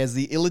July as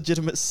the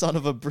illegitimate son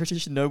of a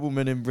British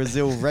nobleman in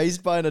Brazil,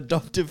 raised by an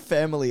adoptive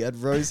family at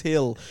Rose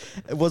Hill,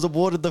 was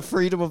awarded the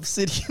freedom of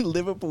city in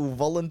Liverpool,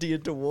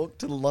 volunteered to walk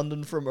to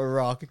London from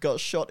Iraq, got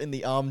shot in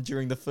the arm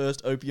during the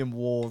First Opium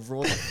War,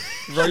 wrote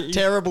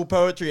terrible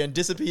poetry, and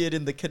disappeared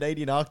in the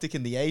Canadian Arctic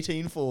in the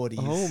 1840s.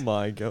 Oh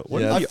my god!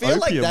 What Yeah. is I the feel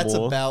like Opium that's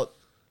War? about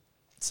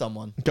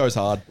someone. goes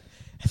hard.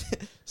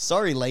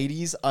 Sorry,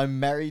 ladies, I'm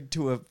married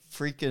to a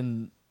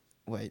freaking...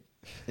 Wait,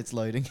 it's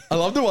loading. I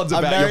love the ones I'm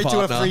about married your to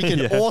a partner.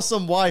 freaking Yeah.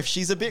 awesome wife.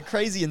 She's a bit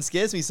crazy and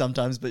scares me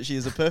sometimes, but she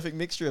is a perfect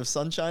mixture of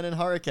sunshine and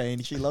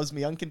hurricane. She loves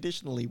me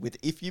unconditionally. With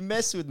 "if you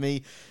mess with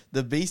me,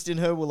 the beast in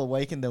her will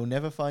awaken. They'll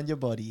never find your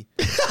body."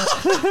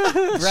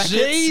 Brackets,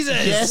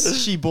 Jesus! Yes,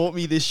 she bought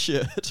me this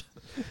shirt.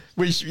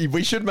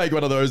 We should make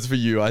one of those for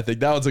you. I think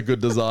that was a good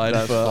design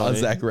for a funny.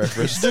 Zach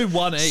reference. Just do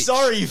one each.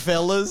 Sorry,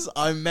 fellas.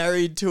 I'm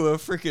married to a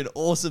freaking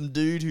awesome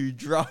dude who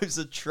drives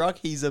a truck.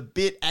 He's a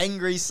bit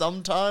angry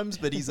sometimes,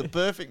 but he's a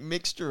perfect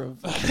mixture of.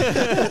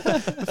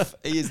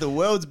 He is the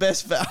world's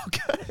best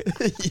Falco.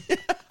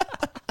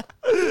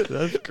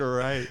 That's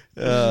great.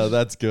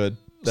 That's good.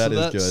 That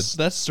is good.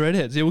 That's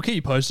Threadheads. Yeah, we'll keep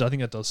you posted. I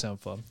think that does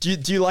sound fun. Do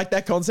you like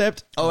that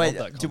concept? Oh wait,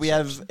 that do we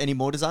have any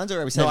more designs,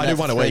 or are we saying No, I do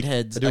one a week.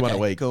 Heads? I do one a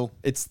Okay, week. Cool.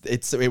 It's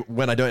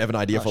when I don't have an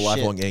idea Oh, for shit.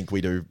 Lifelong Ink,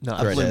 we do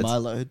I blew thread my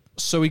heads. load.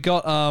 So we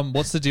got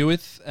what's the deal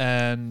with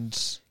and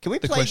Can we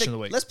the play question of the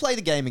week. Let's play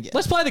the game again.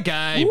 Let's play the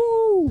game.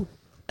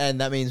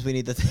 And that means we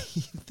need the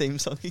theme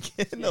song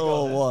again,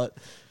 or what?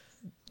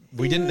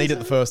 We didn't need it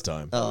the first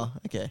time. Oh,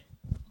 okay.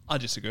 I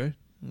disagree.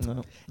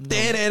 No.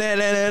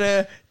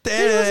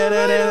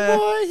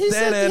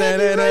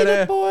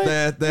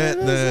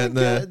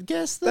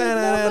 Guess the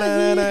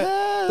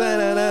number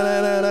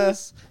he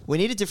has. We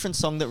need a different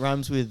song that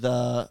rhymes with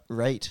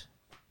rate.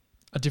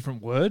 A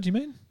different word, you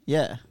mean?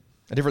 Yeah.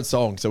 A different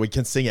song, so we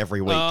can sing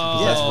every week.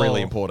 Because that's Oh.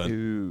 really important.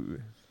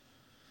 Ooh.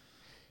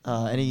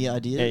 Any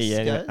ideas,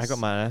 Yeah, guys? I got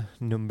my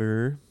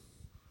number.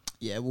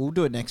 Yeah, we'll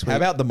do it next week. How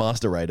about the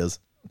Master Raiders?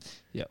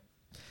 Yep.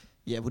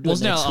 Yeah, we'll do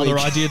Wasn't it our next other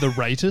week. idea the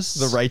Ratists?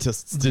 The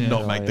Ratists did Yeah.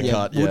 not make the Yeah,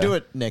 cut. we'll do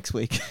it next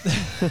week.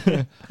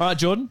 All right,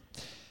 Jordan.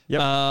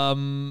 Yep.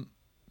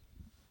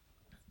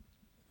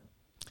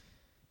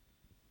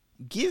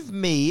 Give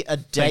me a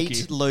Thank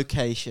date you.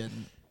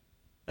 location.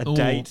 A Ooh.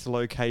 date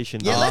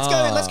location. Yeah,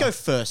 let's go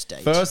first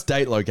date. First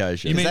date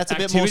location. You mean that's a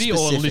bit more activity or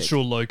specific.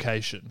 literal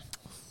location?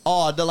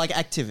 Oh, the like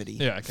activity.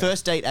 Yeah, okay.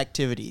 First date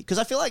activity. Because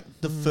I feel like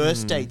the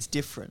first date's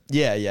different.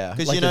 yeah.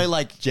 'Cause you know,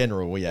 like-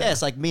 general, yeah. Yeah,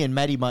 it's like me and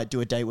Maddie might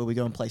do a date where we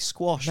go and play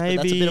squash, but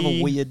that's a bit of a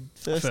Maybe- weird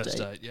first First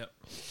date. date, yep.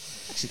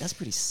 Actually, that's a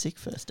pretty sick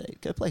first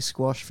date. Go play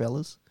squash,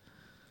 fellas.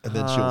 And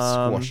then she'll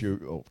squash you.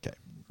 Oh, okay.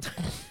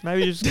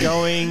 Maybe just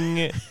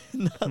going.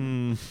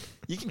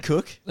 You can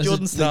cook. There's a-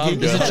 Jordan's no, I'm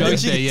thinking. good. There's a And joke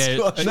she there, can yeah.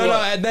 squash. No,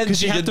 and then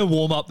Because you she have did- to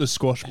warm up the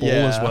squash ball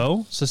Yeah. as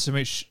well. So to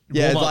make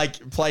Yeah, warm it's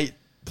up- like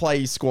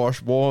play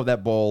squash, warm up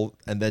that ball,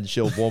 and then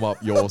she'll warm up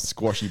your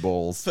squashy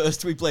balls.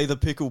 First we play the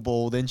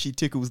pickleball, then she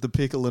tickles the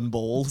pickle and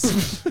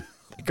balls.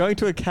 Going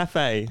to a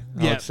cafe,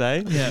 I Yeah. would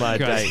say. Yeah, My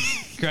great. date.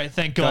 Great,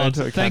 thank Going God.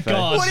 to a Thank cafe.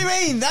 God. What do you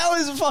mean? That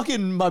was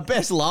fucking my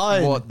best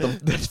line. What the?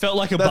 It felt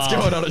like a That's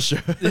bar. going on a show.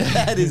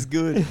 That is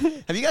good.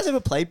 Have you guys ever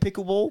played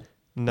pickleball?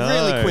 No.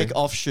 Really quick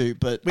offshoot,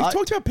 but We've I,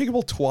 talked about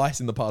pickleball twice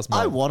in the past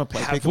month. I want to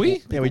play Have pickleball.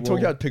 we? Yeah, we Pickleball. talked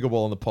about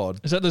pickleball on the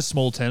pod. Is that the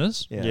small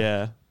tennis?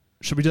 Yeah.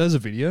 Should we do that as a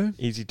video?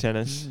 Easy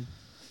tennis.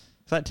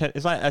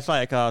 It's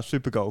like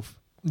super golf.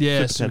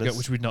 Yeah, Super tennis.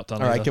 which we've not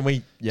done. All right, either. can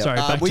we? Yeah. Sorry,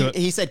 back to it.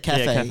 He said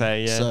cafe. Yeah,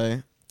 cafe, yeah.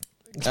 So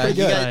It's pretty you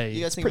good. guys,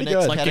 you guys think pretty the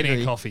next good. Like category?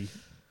 getting a coffee.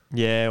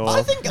 Yeah. Well,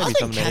 I think maybe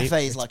something to eat.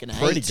 cafe is like an 8.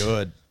 Pretty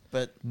good.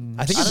 But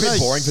I think I it's a don't bit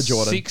know, boring for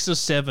Jordan. 6 or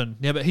 7.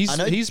 Yeah, but I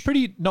know- he's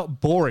pretty not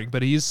boring,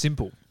 but he is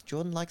simple.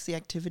 Jordan likes the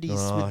activities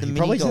Oh, with the he mini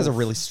probably golf. has a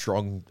really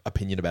strong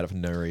opinion about it for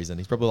no reason.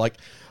 He's probably like,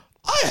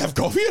 I have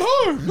coffee at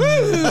home.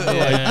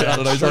 Yeah, I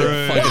don't know. He's like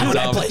true. fucking Why would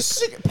I dumb.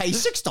 pay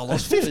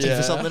 $6.50 Yeah.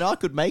 for something I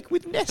could make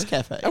with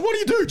Nescafe? And what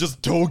do?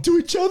 Just talk to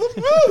each other?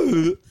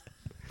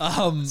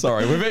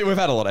 Sorry, we've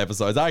had a lot of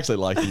episodes. I actually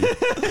like you.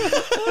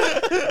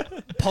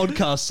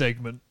 Podcast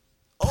segment.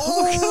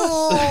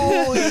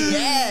 Oh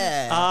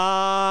yeah!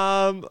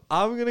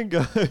 I'm gonna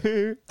go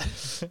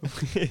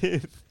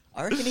with.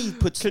 I reckon he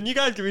puts. Can you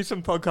guys give me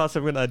some podcast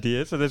segment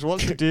ideas? So there's one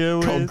to deal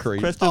with. Concrete.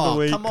 Question of Oh, the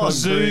week. come on.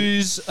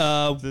 concrete. Zoos,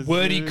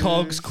 wordy zoos.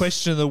 cogs,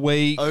 question of the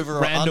week, Over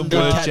or random under?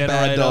 word Cat,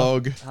 bad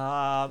generator.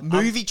 dog.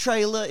 Movie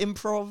trailer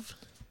improv.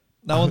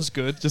 That one's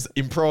good. Just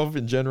improv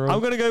in general.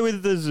 I'm gonna go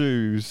with the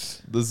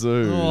zoos. The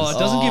zoos. Oh, it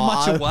doesn't give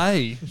much I-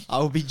 away. I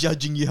will be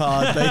judging you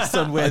hard based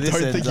on where I this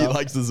don't ends think he up.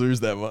 likes the zoos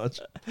that much.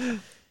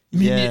 Minion.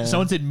 Yeah.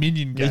 Someone said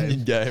minion game.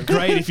 Minion game.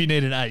 Great if you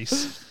need an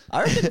ace.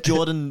 I reckon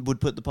Jordan would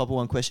put the Papa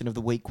One question of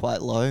the week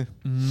quite low I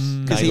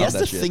because he love has that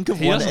to shit. think of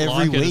He one doesn't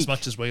every like it as week.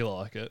 much as we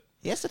like it.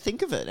 He has to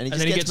think of it, and he And just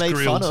then he gets gets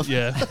made fun grilled. of.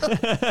 Yeah.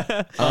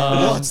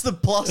 What's the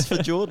plus for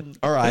Jordan?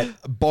 All right.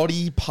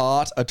 Body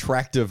part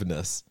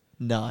attractiveness.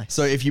 Nice.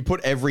 So if you put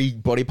every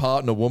body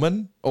part in a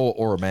woman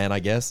or a man, I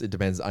guess it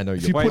depends. I know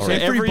you you're Wait, put so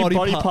alright. every every body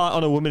body part- part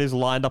on a woman is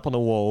lined up on a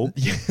wall,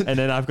 and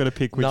then I've got to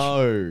pick which.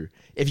 No.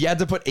 If you had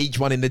to put each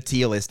one in the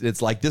tier list,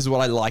 it's like this is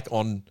what I like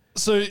on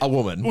So a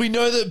woman. we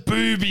know that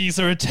boobies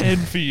are a 10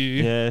 for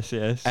you. Yes,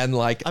 yes. And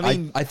like I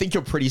mean- I think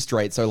you're pretty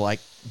straight, so like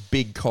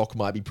big cock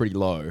might be pretty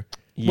low.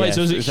 Wait,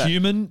 so is it Is that-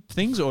 human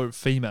things or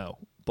female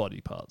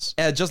body parts?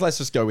 Let's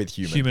just go with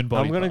human. Human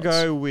body I'm gonna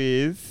parts. go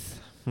with.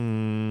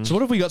 So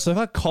what have we got so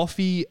far?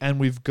 Coffee, and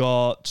we've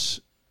got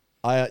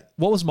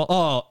what was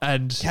my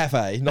and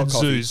Cafe, not and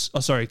coffee. zoos. Oh,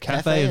 sorry, cafe,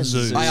 Cafe and and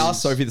zoos. zoos. I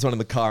asked Sophie this one in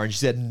the car and she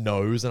said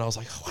nose, and I was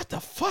like, what the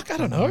fuck? I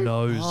don't know.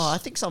 Nose. Oh, I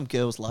think some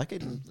girls like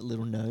it. A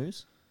little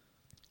nose.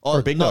 Or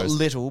a big not nose.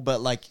 little,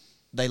 but like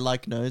they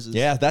like noses.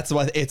 Yeah, that's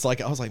why it's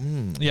like I was like,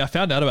 Yeah, I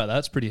found out about that.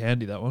 It's pretty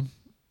handy, that one.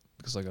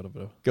 because I got a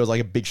bit of. Girls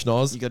like a big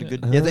schnoz. You got a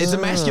good. Yeah, it's a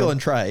masculine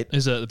trait.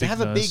 Is it the They big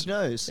have a nose? big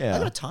nose. Yeah. I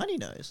got a tiny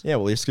nose. Yeah,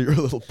 well, you're a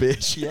little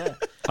bitch. Yeah.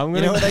 I'm You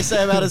gonna. know what they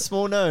say about a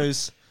small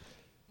nose?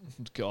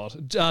 God,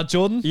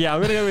 Jordan. Yeah,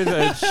 I'm gonna go with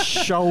a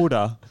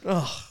shoulder.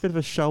 Bit of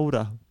a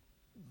shoulder.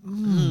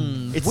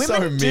 It's Women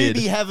so do mid.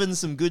 be having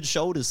some good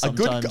shoulders A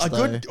good, sometimes. a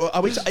good.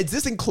 Does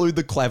this include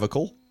the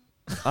clavicle?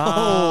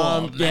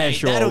 Yeah, mate,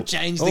 sure. that'll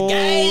change the Oh,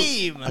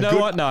 game. You know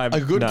what? No, A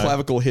good no.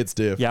 clavicle hits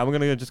diff. Yeah, I'm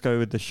gonna just go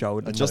with the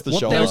shoulder. Just the What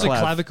shoulder. the hell's a Clav.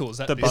 clavicle? Is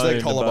that The this? bone, that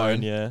the collarbone?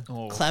 bone, yeah.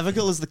 Oh.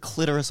 Clavicle is the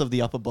clitoris of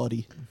the upper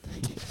body.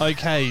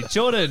 Okay,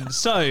 Jordan.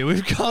 So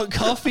we've got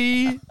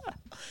coffee.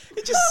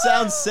 It just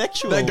sounds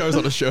sexual. That goes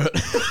on a shirt.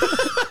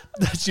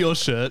 That's your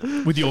shirt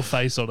with your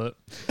face on it.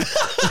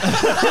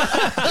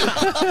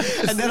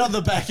 And then on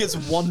the back it's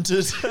wanted.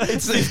 It's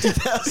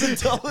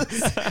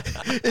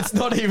 $50,000. It's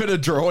not even a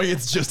drawing.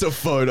 It's just a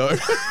photo.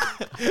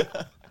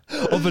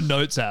 Of a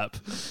notes app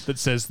that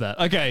says that.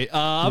 Okay,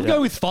 I'm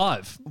going with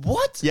 5.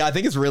 What? Yeah, I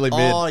think it's really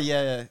mid. Oh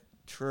yeah,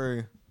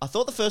 true. I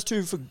thought the first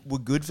two were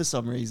good for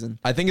some reason.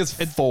 I think it's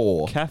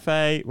 4.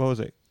 Cafe. What was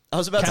it? I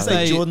was about to Cafe,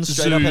 say Jordan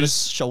straight up had a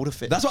zoos. shoulder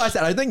fit. That's what I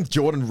said. I think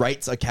Jordan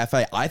rates a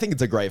cafe. I think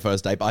it's a great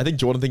first date, but I think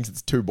Jordan thinks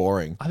it's too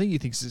boring. I think he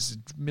thinks it's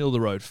middle of the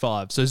road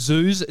 5. So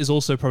zoos is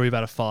also probably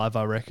about a 5,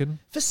 I reckon.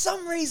 For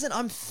some reason,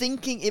 I'm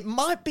thinking it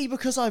might be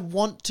because I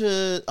want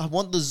the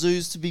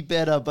zoos to be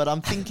better, but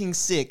I'm thinking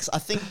 6. I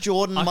think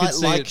Jordan I could might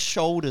see like it.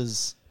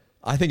 shoulders.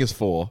 I think it's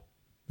 4.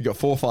 You got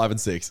 4, 5,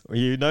 and 6. Well,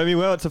 you know me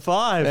well. It's a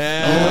 5.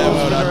 Yeah, Oh,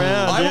 well spin done.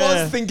 around, I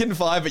yeah. was thinking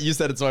 5, but you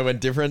said it, so I went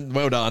different.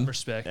 Well done.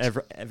 Respect.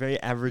 Very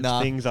average Nah,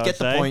 things. I get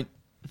would the say. point.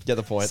 Get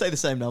the point. Say the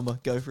same number.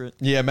 Go for it.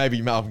 Yeah, maybe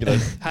I'm gonna.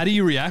 How do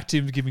you react to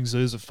him giving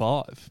zoos a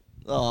 5?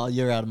 Oh,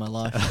 you're out of my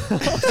life.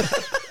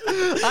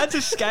 I had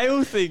to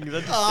scale things.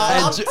 I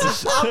had to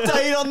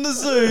Update on the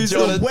zoos.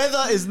 Jordan- The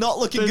weather is not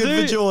looking The good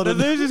zoo- for Jordan.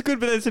 The news is good,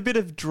 but there's a bit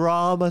of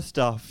drama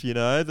stuff, you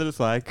know, that it's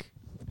like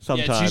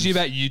sometimes. Yeah, it's usually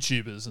about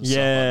YouTubers and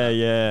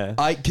Yeah,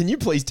 stuff like yeah. Can you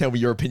please tell me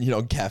your opinion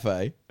on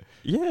cafe?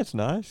 Yeah, it's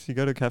nice. You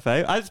go to a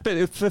cafe.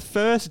 But for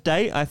first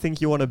date, I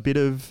think you want a bit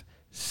of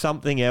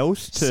something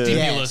else to. that.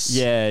 Stimulus.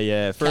 Yeah,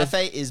 yeah. For a-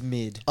 Cafe is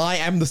mid. I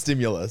am the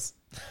stimulus.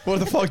 What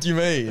the fuck do you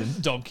mean?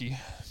 Donkey.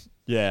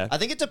 yeah. I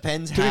think it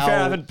depends To how. be fair,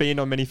 I haven't been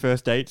on many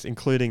first dates,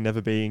 including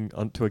never being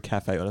onto a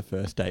cafe on a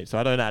first date, so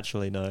I don't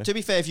actually know. To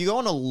be fair, if you go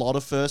on a lot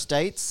of first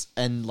dates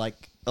and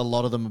like a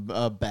lot of them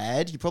are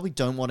bad, you probably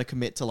don't want to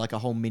commit to like a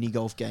whole mini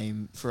golf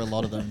game for a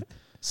lot of them.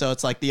 So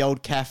it's like the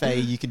old cafe.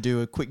 You can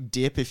do a quick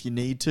dip if you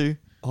need to.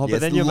 Oh, Yeah,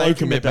 but then it's you're low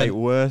making the commitment. date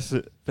worse.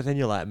 But then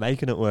you're like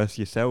making it worse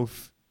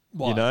yourself.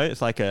 Why? You know,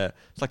 it's like a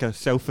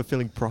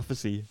self-fulfilling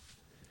prophecy.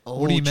 Oh,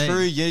 What do you mean?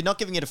 true. You're not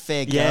giving it a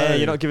fair go. Yeah,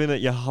 you're not giving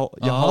it your whole.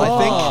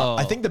 Oh.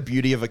 I think the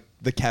beauty of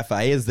the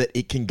cafe is that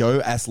it can go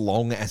as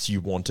long as you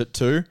want it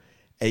to.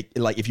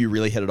 Like if you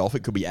really hit it off,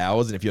 it could be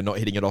hours, and if you're not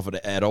hitting it off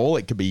at all,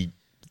 it could be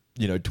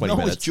 20 Not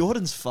with minutes.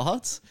 Jordan's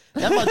farts.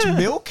 That much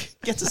milk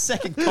gets a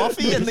second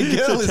coffee and the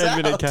girl It's is a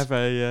 10-minute out.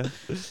 cafe.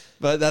 Yeah.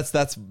 But that's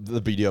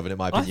the beauty of it, in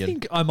my I opinion.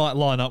 think I might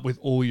line up with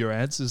all your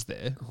answers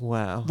there.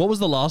 Wow. What was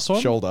the last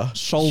one? Shoulder.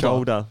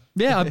 Shoulder.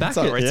 Yeah, I'm back It's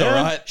all right. it. It's Yeah.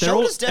 all right. They're all-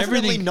 Shoulder's definitely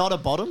everything- not a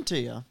bottom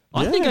tier.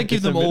 I Yeah, think I give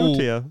it's a them middle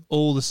tier.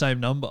 all the same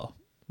number.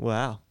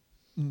 Wow.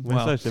 We're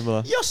Wow. so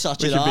similar. You're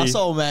such We an should be-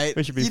 asshole, mate.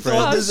 we should be you friends.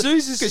 thought No,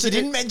 zoos is because you sick.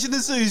 didn't mention the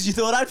zoos. You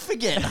thought I'd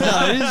forget.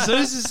 No,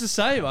 zoos is the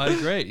same. I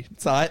agree.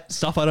 It's all right.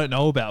 Stuff I don't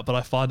know about, but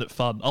I find it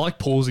fun. I like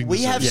pausing. We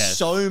the have zoos.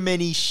 so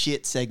many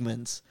shit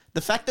segments. The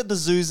fact that the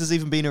zoos has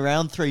even been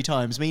around 3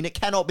 times mean it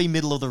cannot be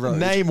middle of the road.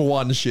 Name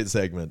one shit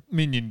segment.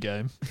 Minion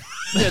game.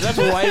 Yeah, that's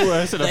way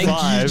worse than a Thank you,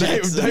 5. Jack. Name,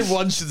 Jackson. name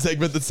one shit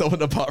segment that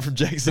someone apart from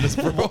Jackson has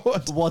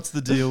brought. What's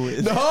the deal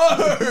with? No!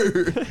 Looking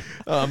forward to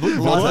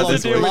that What's the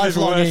this deal week. with is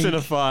Lifelong worse ink. than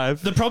a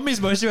 5? The problem is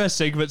most of our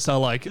segments are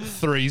like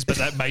 3s, but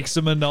that makes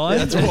them a 9.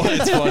 That's why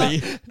it's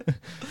funny.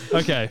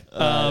 Okay,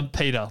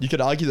 Peter. You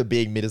could argue that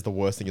being mid is the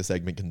worst thing a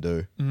segment can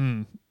do.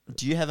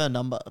 Do you have a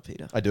number,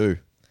 Peter? I do.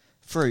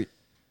 Fruit.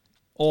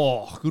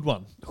 Oh, good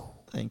one.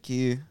 Thank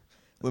you.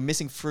 We're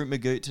missing Fruit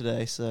Magoot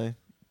today, so.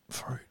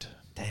 Fruit.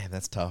 Damn,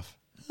 that's tough.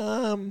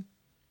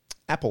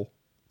 Apple.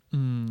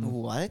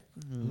 What?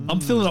 I'm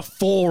feeling a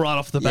 4 right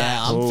off the Yeah,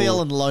 bat. I'm Ooh.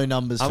 feeling low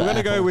numbers. I'm for going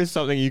to go Apple. with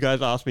something you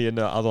guys asked me in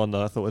the other one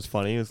that I thought was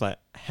funny. It was like,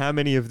 how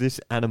many of this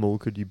animal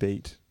could you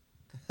beat?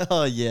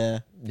 Oh, yeah.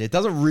 It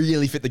doesn't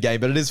really fit the game,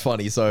 but it is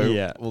funny, so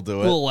Yeah. we'll do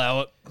it. We'll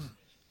allow it.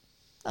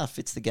 That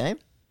fits the game.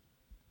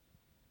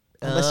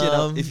 Unless you're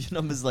Um, if your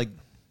number's like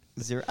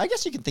 0. I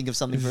guess you can think of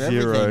something for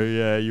 0, everything.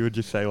 yeah. You would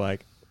just say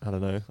like, I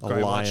don't know, a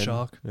Great white lion.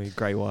 shark. A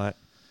great white.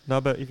 No,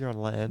 but if you're on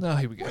land. No,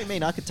 here we go. What do you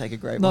mean? I could take a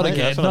great Not one.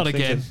 again. that's what Not I'm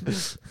again.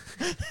 This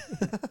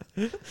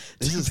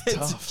is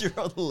Depends tough. if you're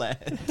on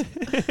land.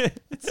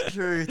 It's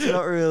true. It's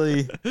not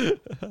really. You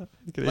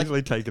can Like,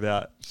 easily take it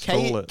out.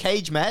 Stall it.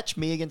 Cage match,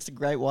 me against a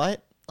great white.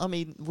 I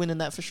mean, winning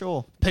that for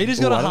sure. Peter's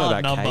Ooh, got I a don't know hard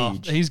about number.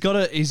 Cage.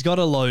 He's got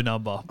a low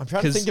number. I'm just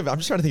trying to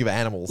think of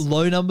animals.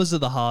 Low numbers are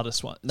the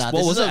hardest one. Nah,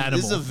 What was it?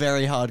 this is a Animal.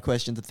 very hard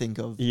question to think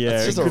of. Yeah,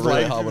 It's just a because,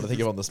 really like, hard one to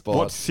think of on the spot.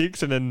 What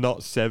 6 and then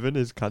not 7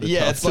 is kind of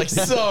Yeah, tough. it's like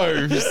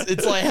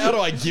it's like how do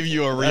I give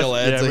you a real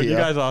Yeah, answer when here? you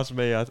guys asked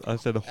me, I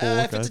said a hawk. If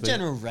I it's a think.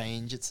 general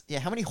range, it's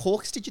how many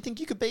hawks did you think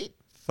you could beat?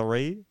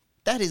 3.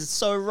 That is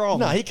so wrong.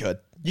 No, he could.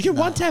 You can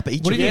one tap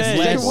each. What of do you these think?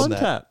 Yeah, less you than can one that.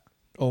 tap.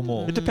 or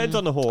more. It depends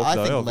on the hawk, I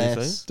though, think obviously.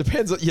 less.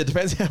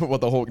 Depends on what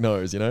the hawk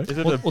knows. You know, Is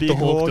it What- a what big the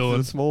hawk hawk? doing? Is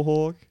it a small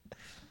hawk?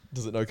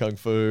 does it know kung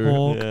fu?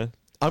 Hawk. Yeah.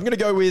 I'm gonna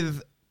go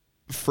with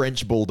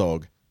French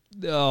bulldog.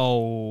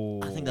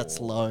 Oh, I think that's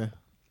low.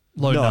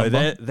 low no,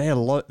 number.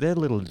 they're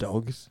little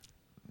dogs.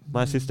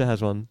 My sister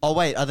has one. Oh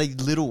wait, are they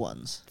little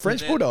ones?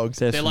 French They're- bulldogs.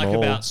 They're like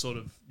small. about sort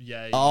of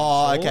yay. Oh,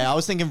 tall. okay. I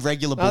was thinking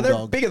regular No, they're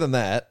bulldog. bigger than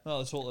that. Oh,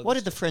 that's what. What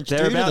did the French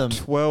They're do to them? about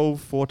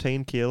 12,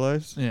 14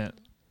 kilos. Yeah.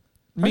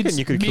 I reckon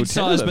you could kill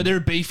 10 of mid-size, them. but they're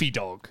a beefy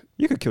dog.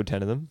 You could kill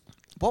 10 of them.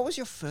 What was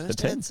your first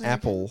 10? answer?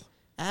 Apple.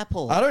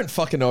 Apple. I don't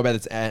fucking know about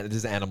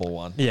this animal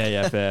one.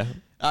 Yeah, fair.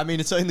 I mean,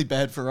 it's only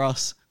bad for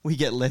us. We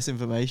get less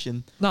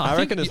information. No, I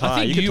reckon it's high. I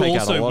think You you, could take out a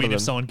also lot win of if them.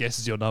 someone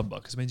guesses your number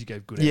because it means you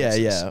gave good Yeah, answers.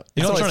 yeah. You're not It's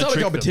trying not to a trick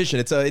them. competition.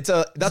 It's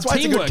a. That's why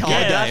it's a good teamwork card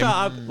game. Yeah,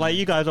 that's game. why like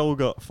you guys all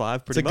got 5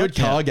 It's pretty a much. good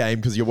card game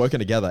because you're working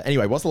together.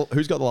 Anyway,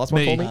 who's got the last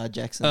one Me. for me?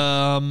 Jackson.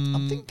 Um,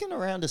 I'm thinking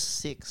around a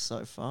 6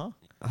 so far.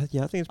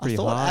 Yeah, I think it's I pretty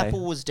thought high.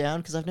 Apple was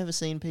down because I've never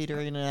seen Peter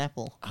eat an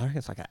apple. I reckon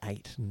it's like an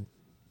 8.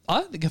 I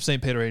don't think I've seen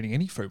Peter eating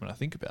any fruit when I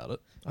think about it.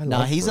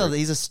 Nah, he's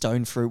a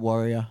stone fruit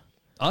warrior.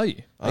 Are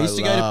you? I used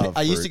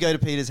to go to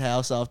Peter's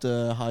house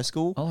after high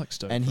school. I like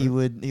stone and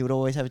fruit. he would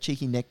always have a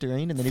cheeky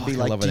nectarine, and then he'd be Fuck,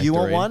 I like, love a "Do you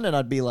want nectarine." one?" And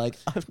I'd be like,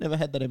 "I've never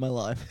had that in my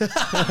life."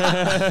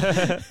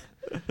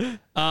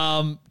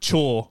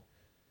 Chore.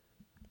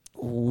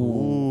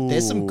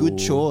 There's some good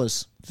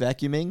chores.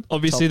 Vacuuming.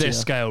 Obviously, top they're tier.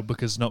 scaled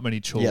because not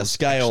many chores Yeah, actually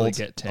scaled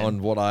get 10.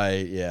 on what I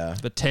yeah.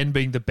 But 10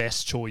 being the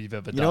best chore you've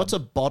ever You done. know what's a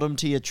bottom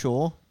tier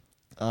chore?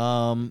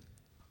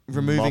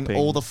 Removing Mopping.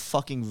 all the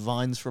fucking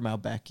vines from our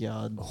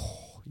backyard.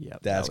 Yeah,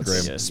 That's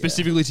grim.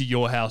 Specifically to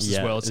your house Yeah,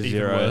 as well. It's even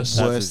 0. worse. That's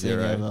a Worst thing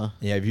 0. ever.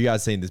 Yeah, if you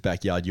guys seen this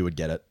backyard, you would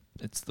get it.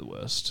 It's the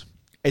worst.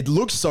 It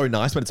looks so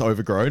nice when it's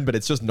overgrown, but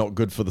it's just not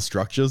good for the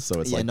structures. So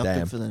it's Yeah, like, not damn.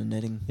 good for the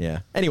netting. Yeah.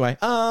 Anyway,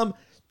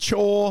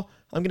 chore.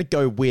 I'm gonna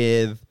go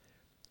with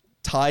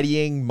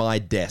tidying my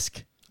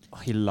desk. Oh,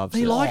 he loves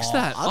He it. likes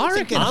that. I'm I reckon.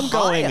 thinking I'm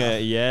going higher.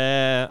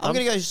 yeah. I'm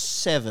going to go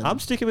 7. I'm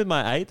sticking with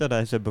my 8 that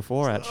I said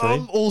before, actually.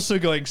 I'm also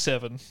going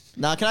 7.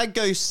 Now, can I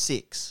go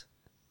 6?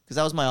 Because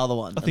that was my other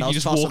one. I think you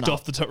just walked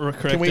off the correct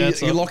Can we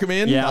answer. you lock him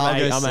in? Yeah, I'll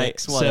go I'm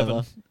 6. 8. Whatever.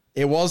 7.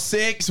 It was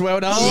 6. Well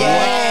done.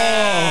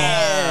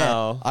 Yeah.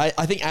 Wow.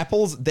 I think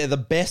apples, they're the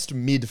best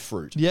mid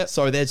fruit. Yep.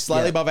 So they're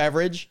slightly Yeah. above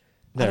average.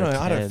 I They're don't know.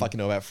 I don't 10. fucking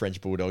know about French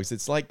bulldogs.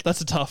 It's like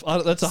That's a hard How-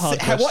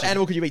 question. what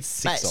animal could you eat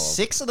 6 Mate, of?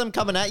 6 of them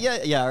coming at you?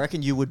 Yeah, I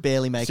reckon you would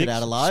barely make it 6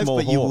 out alive, small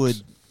but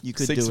hawks. you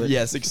could 6, do it.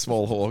 yeah, 6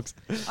 small hawks.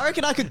 I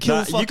reckon I could kill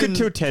Nah, fucking... you could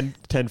kill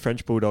 10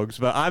 French bulldogs,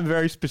 but I'm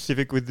very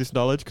specific with this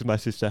knowledge because my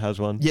sister has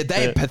one. Yeah,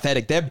 they're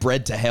pathetic. They're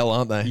bred to hell,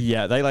 aren't they?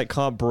 Yeah, they like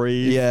can't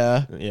breathe.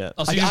 Yeah. Yeah.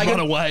 Oh, so you just run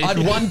away. I'd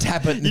one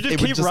tap it. And You just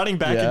it would keep running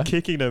back yeah. and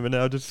kicking them, and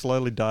they'll just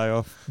slowly die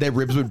off. Their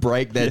ribs would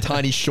break. Their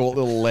tiny, short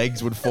little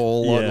legs would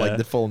fall on, Yeah. like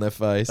they'd fall on their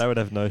face. They would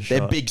have no shot.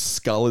 Their big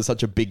skull is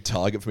such a big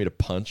target for me to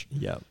punch.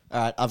 Yeah. All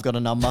right, I've got a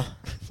number.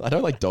 I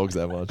don't like dogs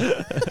that much.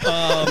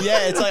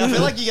 Yeah, it's like I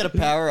feel like you get a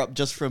power up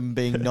just from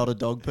being not a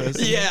dog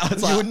person. Yeah,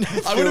 it's You like,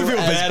 wouldn't I wouldn't feel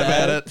feel as bad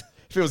bad. about it.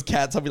 If it was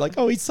cats, I'd be like,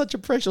 oh, he's such a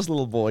precious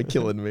little boy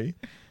killing me.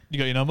 You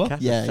got your number?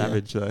 Cats Yeah, are yeah.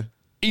 savage though.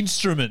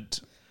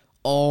 Instrument.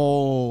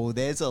 Oh,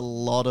 there's a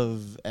lot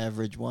of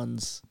average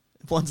ones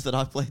that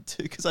I played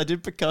too because I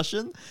did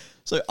percussion.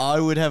 So I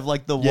would have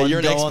like the Yeah, one you're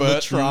an go on the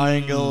expert.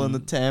 triangle and the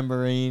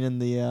tambourine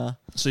and the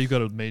So you've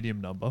got a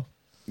medium number.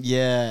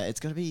 yeah. It's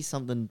got to be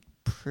something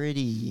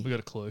pretty. We got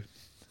a clue.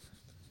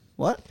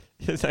 What?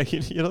 It's like,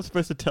 you're not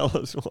supposed to tell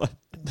us what.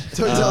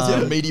 So it tells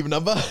you a medium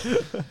number. Do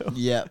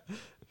Yeah,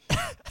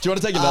 you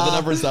want to take another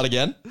number and start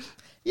again?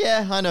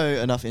 yeah. I know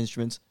enough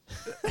instruments.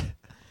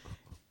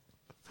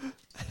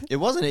 It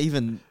wasn't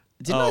even.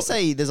 Didn't I Oh.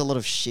 say there's a lot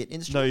of shit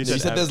instruments? No, you You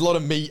said, said there's a lot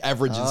of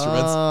average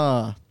instruments.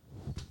 Ah.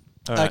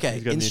 All right, Okay,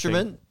 he's got a new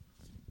instrument.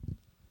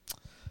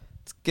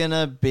 It's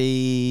gonna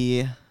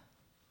be.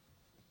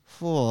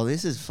 Oh,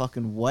 this is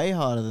fucking way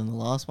harder than the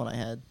last one I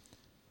had.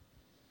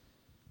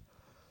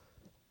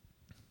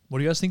 What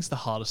do you guys think's the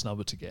hardest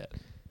number to get? thing.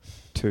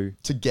 2.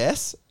 To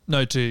guess?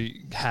 No, to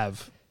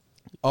have.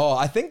 Oh,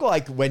 I think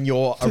like when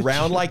you're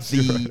around like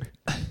the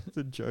It's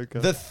a joker.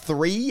 the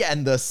 3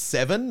 and the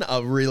 7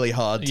 are really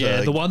hard to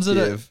Yeah, the ones that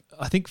give.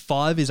 are. I think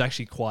 5 is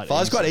actually quite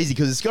 5's easy. quite easy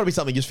because it's got to be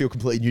something you just feel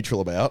completely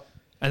neutral about.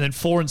 And then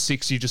 4 and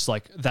 6, you just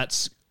like,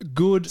 that's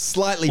good.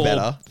 Slightly or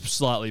better.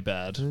 Slightly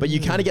bad. But you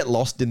kind of get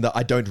lost in the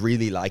I don't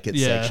really like it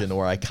Yeah. section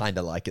or I kind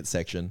of like it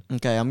section.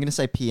 Okay, I'm gonna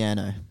say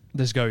piano.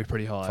 There's going to be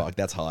pretty high. Fuck,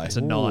 that's high. It's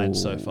a 9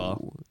 so far.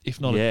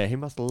 If not yeah, he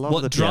must love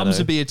What the drums piano.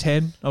 would be a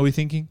 10, are we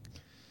thinking?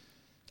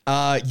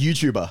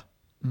 YouTuber.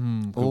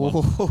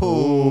 Oh,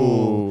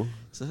 Ooh.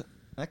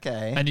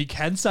 okay. And you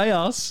can say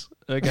us.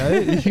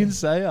 Okay, you can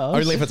say us.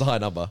 Only if it's a high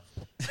number.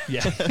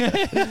 Yeah.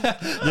 Yeah,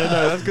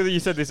 no, that's good that you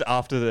said this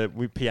after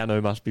the piano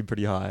must be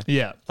pretty high.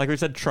 Yeah. Like we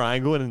said,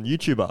 triangle and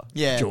YouTuber.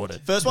 Yeah. Jordan.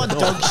 First one,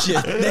 dog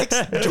shit.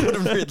 Next,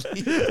 Jordan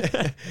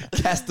Ridley.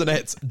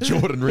 Castanets,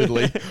 Jordan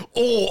Ridley.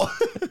 Or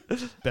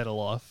Better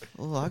life.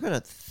 Oh, I gotta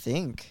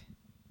think.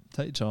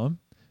 Take your time.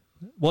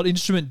 What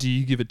instrument do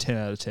you give a 10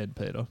 out of 10,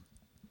 Peter?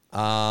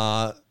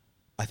 I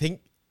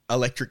think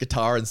electric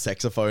guitar and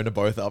saxophone are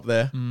both up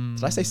there.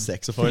 Did I say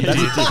saxophone?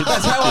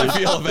 That's how I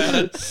feel about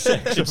it.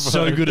 It's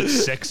so good at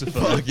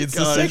saxophone. Fuck, it's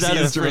God, a is that sexy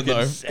a instrument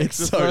though. freaking It's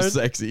so saxophone?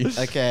 sexy.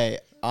 Okay,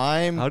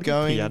 I'm I would give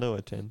going. piano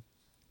a 10.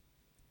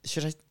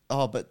 Should I?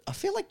 Oh, but I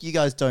feel like you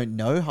guys don't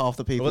know half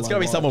the people. Well, it's I got to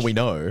be watch. someone we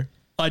know.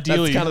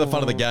 Ideally, That's kind of the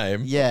fun of the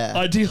game. Yeah.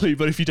 Ideally,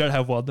 but if you don't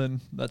have one,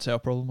 then that's our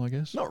problem, I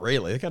guess. Not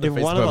really. It kind If of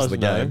defeats one the of purpose of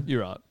the us know- game.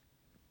 You're right.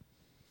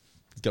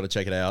 Got to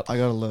check it out. I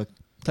gotta look.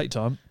 Take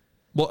your time.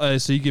 What?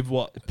 So you give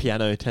what?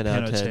 Piano 10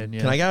 out 10 of 10. yeah.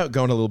 Can I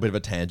go on a little bit of a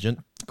tangent?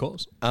 Of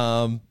course.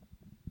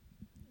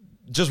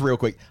 Just real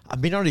quick.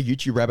 I've been on a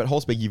YouTube rabbit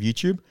hole, speaking of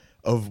YouTube,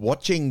 of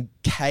watching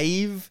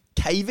cave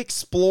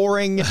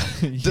exploring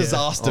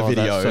disaster Oh,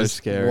 videos. that's so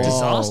scary. Whoa.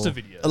 Disaster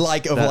videos.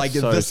 Like of That's like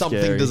so the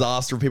something scary.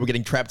 disaster of people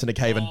getting trapped in a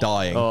cave and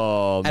dying.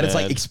 Oh, and it's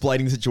like man.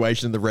 explaining the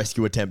situation and the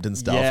rescue attempt and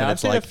stuff. Yeah, and I've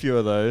it's seen like, a few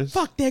of those.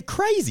 fuck, they're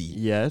crazy.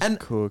 Yeah, it's and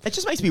cooked. it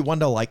just makes me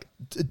wonder, like,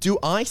 do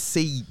I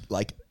see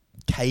like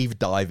cave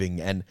diving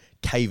and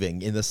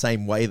caving in the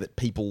same way that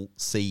people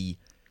see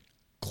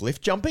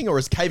cliff jumping, or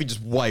is caving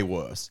just way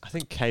worse? I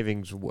think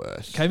caving's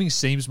worse. Caving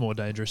seems more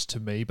dangerous to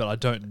me, but I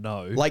don't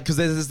know. Like,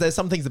 because there's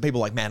some things that people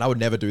are like, man, I would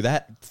never do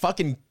that.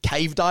 Fucking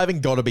cave diving,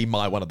 gotta be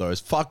one of those.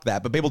 Fuck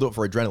that. But people do it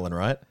for adrenaline,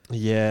 right?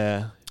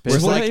 Yeah. But Whereas,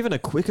 it's not like- even a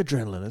quick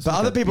adrenaline. It's But like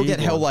other a people big get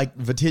hell one. like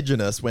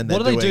vertiginous when they're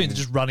what are they doing. doing? They're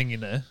just running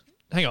in there.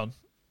 Hang on.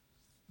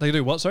 They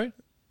do what? Sorry.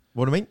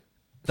 What do I mean?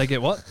 They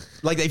get what?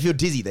 Like they feel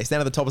dizzy. They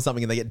stand at the top of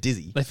something and they get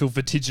dizzy. They feel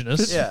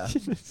vertiginous. Yeah.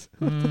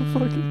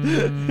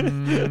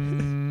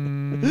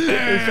 We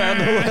found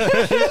the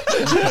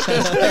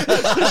word.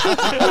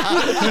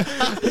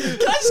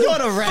 Can I just go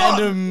on a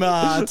random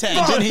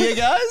tangent here,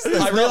 guys? That's I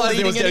not realized it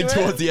leading was getting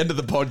anywhere? towards the end of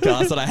the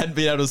podcast and I hadn't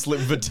been able to slip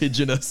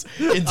vertiginous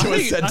into a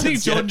I sentence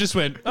think Jordan yet. just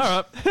went, all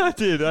right. I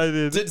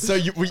did. So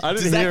you, I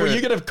didn't Zach, hear were it.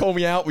 you going to call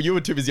me out? You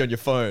were too busy on your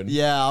phone.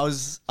 Yeah,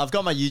 I've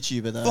got my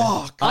YouTuber though.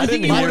 Fuck. I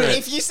didn't I hear would- it.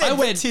 If you said I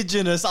went-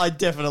 vertiginous, I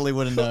definitely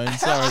would have known.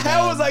 Sorry, How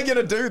man. was I going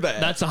to do that?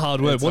 That's a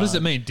hard word. What does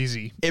it mean?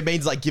 Dizzy. It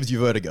means like gives you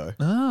vertigo.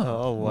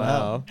 Oh,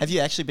 wow. Have you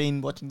actually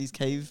been watching these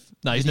cave?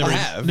 No, he's I never,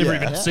 have, never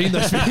yeah. even seen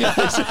those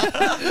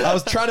videos. I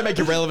was trying to make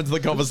it relevant to the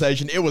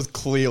conversation. It was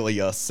clearly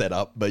a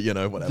setup, but you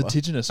know, whatever.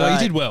 Vertiginous. Oh, All you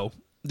right. did well.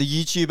 The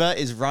YouTuber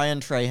is Ryan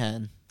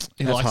Trahan.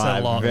 He That's likes high,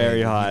 that a lot.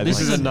 very high. This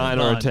is a 9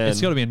 or a 10.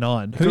 It's got to be a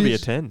 9. It could be a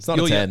 10. It's not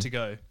a You're 10. yet to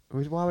go.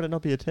 Why would it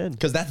not be a 10?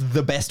 Because that's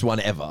the best one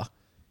ever.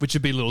 Which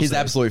would be Little His Z.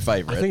 absolute I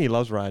favorite. think he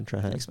loves Ryan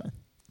Trahan Thanks, man.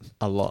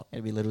 a lot.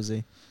 It'd be Little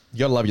Z. You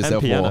gotta love And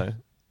yourself piano. more.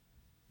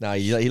 No,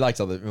 he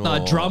likes other.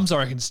 No, oh. drums I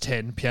reckon's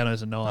 10.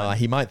 Piano's a 9.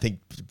 He might think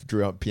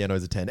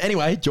piano's a 10.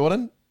 Anyway,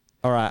 Jordan,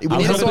 All right. We need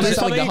I'm to gonna sort do out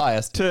something the something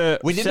highest. To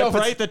We didn't know if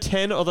separate it's- the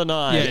 10 or the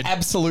 9. Yeah.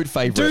 absolute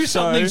favorite. Do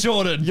something, So,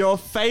 Jordan. Your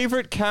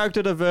favorite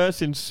character to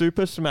verse in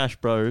Super Smash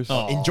Bros.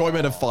 Oh.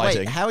 Enjoyment of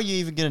fighting. Wait, how are you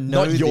even going to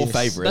know Not your this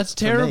favourite. That's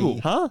for me?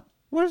 terrible. Huh?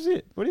 What is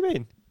it? What do you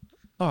mean?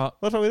 All right.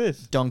 What's wrong with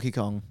this? Donkey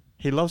Kong.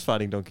 He loves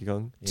fighting Donkey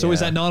Kong. So is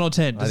Yeah. that 9 or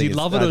 10? I Does think he it's-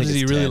 love I it or think does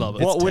he it's really 10. love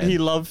it? It's What would 10. he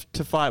love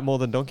to fight more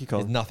than Donkey It's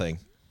Kong? nothing.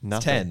 Nothing.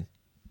 It's 10.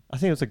 I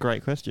think it's a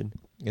great question.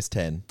 It's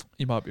 10.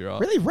 You might be right.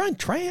 Really? Ryan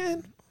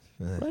Trahan?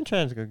 Ryan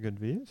Trahan's got good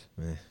views.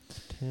 Eh.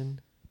 10.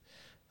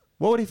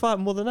 What would he fight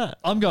more than that?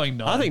 I'm going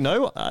 9. I think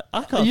no. I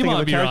can't you think might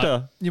of a be character.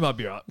 right. You might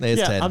be right. There's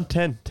yeah, 10. I'm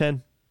 10.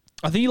 10.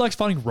 I think he likes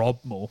fighting Rob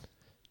more.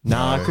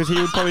 Nah, No. because he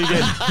would probably get.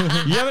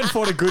 You haven't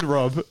fought a good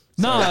Rob.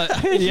 No,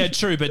 yeah,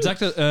 true, but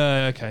Zach,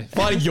 okay.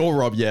 Fighting your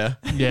Rob, yeah.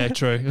 Yeah,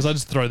 true. Because I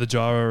just throw the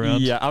gyro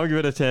around. Yeah, I would give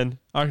it a 10.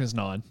 I reckon it's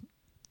 9.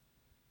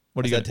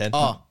 What do Is you that get? 10?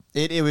 Oh,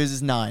 it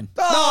was 9.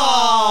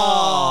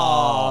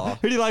 Oh!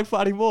 Who do you like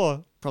fighting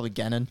more? Probably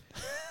Ganon.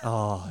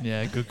 Oh,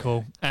 Yeah, good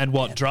call. And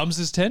what, drums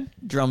is 10?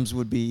 Drums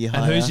would be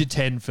higher. And who's your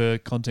 10 for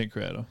content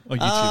creator? Or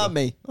YouTuber?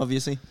 Me,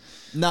 obviously.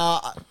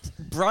 Nah,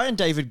 Brian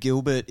David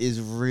Gilbert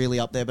is really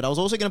up there, but I was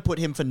also going to put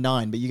him for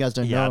 9, but you guys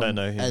don't Yeah, know I don't him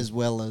know him. as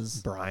well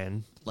as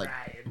Brian. like.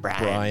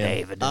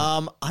 Brian.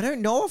 I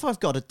don't know if I've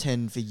got a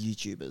 10 for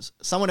YouTubers.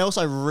 Someone else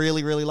I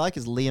really, really like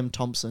is Liam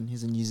Thompson.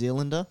 He's a New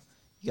Zealander.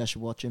 You guys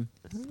should watch him.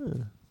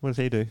 What does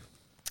he do?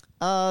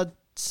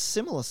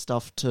 Similar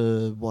stuff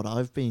to what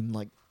I've been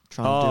like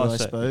trying Oh, to do, I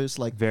so suppose.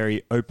 Like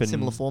Very open.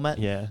 similar format.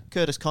 Yeah.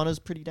 Curtis Connor's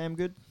pretty damn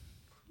good.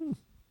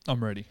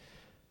 I'm ready.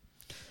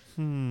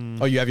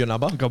 Oh, you have your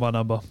number? I got my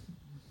number.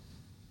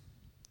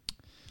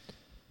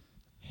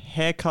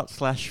 Haircut /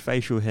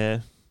 facial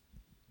hair.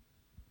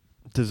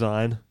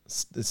 Design.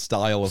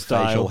 Style of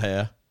Style. facial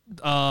hair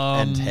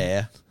and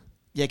hair.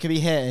 Yeah, it could be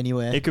hair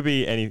anywhere. It could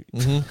be any.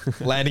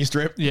 Landing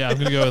strip. Yeah, I'm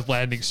going to go with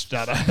landing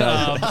stutter.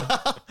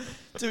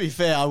 To be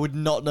fair, I would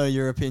not know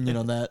your opinion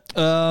on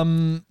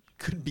that.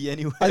 Could be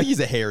anywhere. I think he's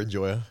a hair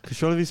enjoyer. Because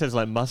surely if he says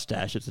like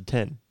mustache, it's a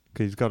 10.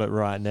 Because he's got it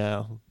right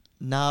now.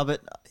 Nah,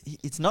 but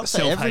It's not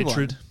for everyone.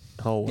 Self-hatred.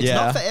 Oh, It's Yeah.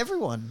 not for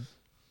everyone.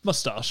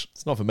 Mustache.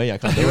 It's not for me. I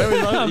can't do it.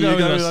 I'm You going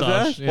go with with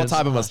mustache. that? Yeah, What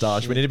type of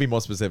mustache? We need to be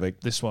more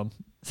specific. This one.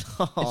 It's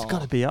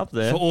got to be up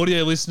there. For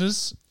audio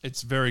listeners,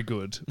 it's very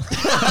good.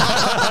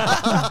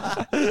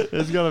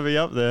 It's got to be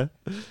up there.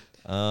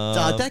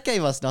 That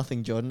gave us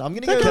nothing, Jordan. I'm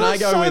going to go. Can I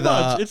go with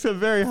It's a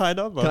very high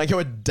number. Can I go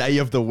a day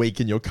of the week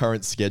in your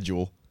current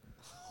schedule?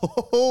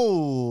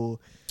 Oh,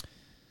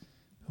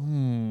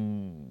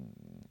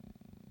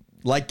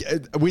 Like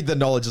with the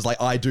knowledge, is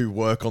like I do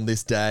work on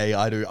this day.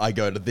 I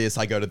go to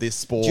this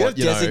sport. do you have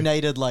know.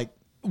 designated like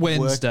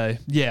Wednesday.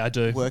 Yeah, I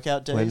do.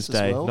 workout days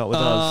Wednesday, as well? not with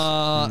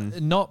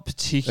us. Not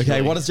particularly.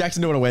 Okay, what does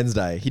Jackson do on a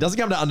Wednesday? He doesn't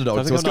come to underdog,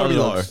 Doesn't so it's come got to to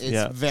be low. underdogs. It's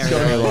Yeah. very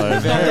low.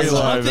 Very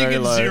low. I'm Very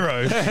thinking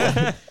low.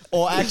 0.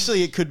 Or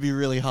actually, it could be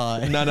really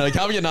high. No, it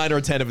can't be a 9 or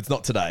a 10 if it's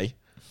not today.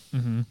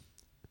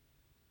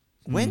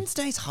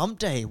 Wednesday's hump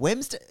day.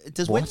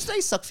 Does What? Wednesday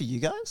suck for you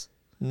guys?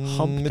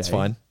 Hump It's day.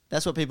 fine.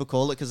 That's what people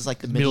call it because it's like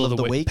the middle of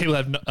the week. People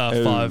have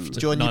 5 to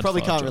Jordan, 9 you to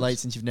probably 5 can't jobs. relate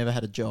since you've never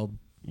had a job.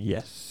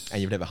 Yes.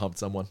 And you've never humped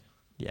someone.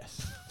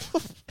 Yes.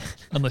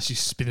 Unless you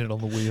spin it on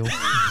the wheel.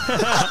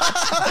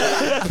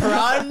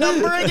 Prime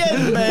number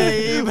again,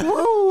 babe.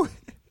 Woo.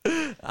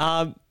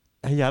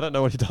 Yeah, I don't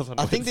know what he does on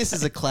I think this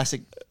is a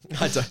classic.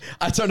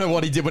 I don't know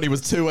what he did when he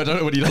was 2. I don't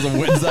know what he does on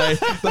Wednesday.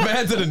 The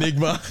man's an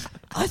enigma.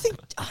 I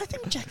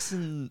think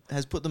Jackson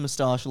has put the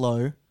moustache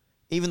low,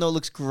 even though it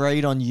looks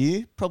great on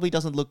you. Probably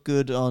doesn't look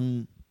good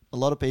on a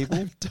lot of people.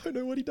 I don't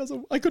know what he does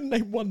on. I couldn't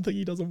name one thing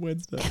he does on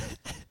Wednesday.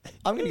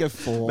 I'm gonna go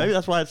 4. Maybe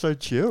that's why it's so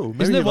chill.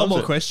 Maybe Isn't there he one loves more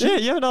it. question? Yeah,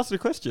 you haven't asked a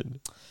question.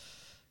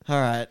 All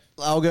right,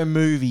 I'll go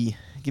movie.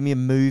 Give me a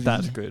movie.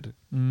 That's good.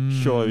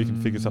 Surely we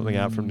can figure something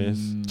out from this.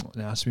 Now,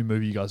 it has to be a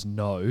movie you guys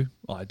know,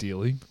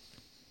 ideally.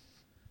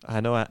 I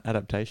know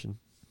adaptation.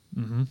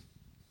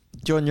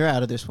 Jordan, you're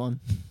out of this one.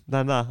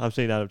 No, I've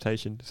seen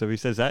adaptation. So if he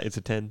says that, it's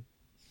a 10.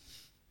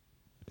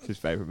 It's his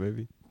favourite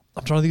movie.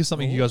 I'm trying to think of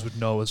something you guys would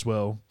know as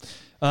well.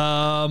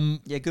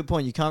 Yeah, good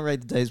point. You can't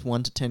rate the days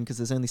 1 to 10 because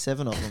there's only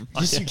 7 of them.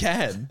 Yes, you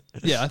can.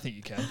 Yeah, I think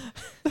you can.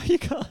 No, you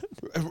can't.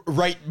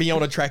 Rate me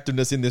on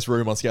attractiveness in this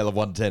room on a scale of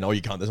 1 to 10. Oh,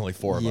 you can't. There's only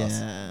 4 of us.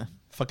 Yeah.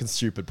 Fucking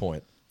stupid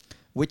point.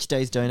 Which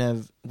days don't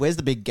have? Where's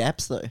the big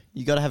gaps though?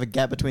 You got to have a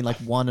gap between like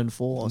 1 and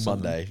 4 or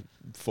something. Monday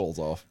falls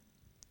off.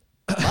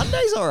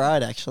 Monday's all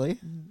right actually.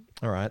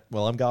 All right.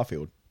 Well, I'm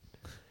Garfield.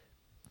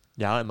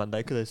 Yeah, I like Monday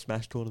because there's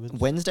Smash tournaments.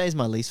 Wednesday's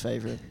my least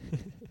favorite.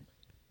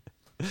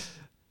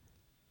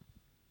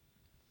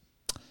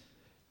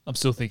 I'm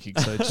still thinking,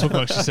 so just talk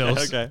amongst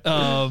yourselves. Okay.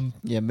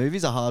 Yeah,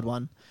 movie's a hard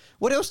one.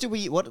 What else did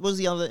we? What was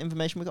the other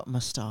information we got?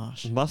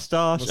 Mustache.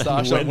 Mustache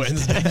Mustache on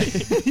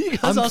Wednesday. You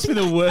guys asked me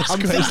the worst I'm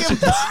question.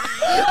 thinking.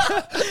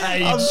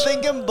 Age. I'm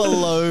thinking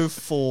below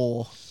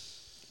 4.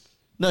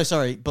 No,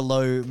 sorry,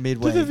 below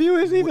midway. Do the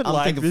viewers even I'm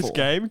like thinking this 4.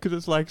 game? Because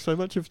it's like so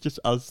much of just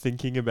us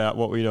thinking about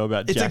what we know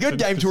about It's Jackson a good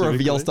game to reveal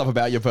specifically. stuff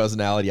about your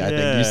personality, I think.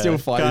 You Yeah. still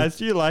fight. Guys,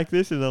 do you like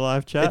this in the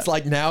live chat? It's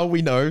like now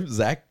we know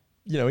Zach,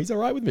 he's all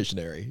right with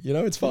missionary.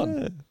 It's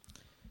fun.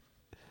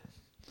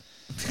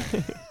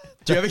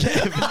 Do you ever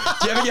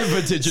get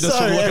vertiginous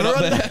from looking up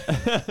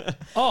there?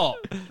 Oh,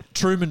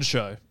 Truman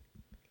Show.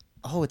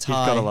 Oh, it's You've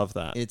high. gotta love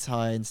that. It's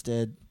high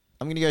instead.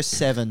 I'm gonna go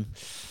 7.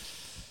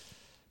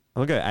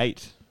 I'm going to go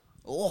 8.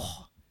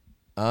 Oh,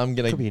 I'm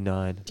going Could to... be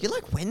 9. do you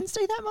like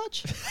Wednesday that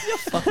much? You're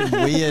fucking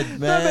weird,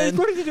 No, man. but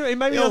what did you do? Maybe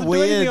You're he doesn't do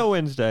anything weird. on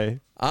Wednesday.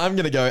 I'm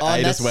going to go Oh, 8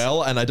 as that's-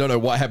 well, and I don't know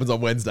what happens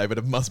on Wednesday, but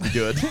it must be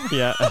good.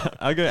 Yeah,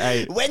 I'll go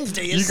 8.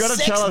 Wednesday You is got to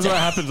sex tell us day. what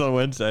happens on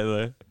Wednesday,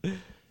 though.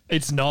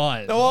 It's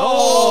 9.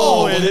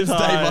 Oh, it is Wednesday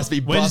high. must be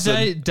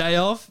Wednesday, bussin'. day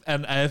off,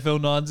 and AFL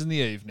 9s in the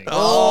evening.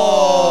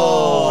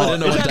 Oh, I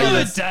don't know Is what that day not it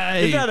a is.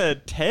 day? Is that a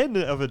 10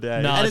 of a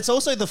day? No. And it's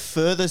also the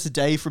furthest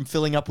day from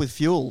filling up with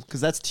fuel because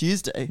that's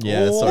Tuesday.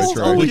 Yeah, it's so It's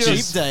true. on the Which cheap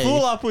is day.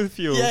 full up with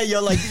fuel. Yeah,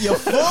 you're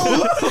full.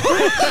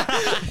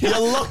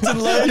 You're locked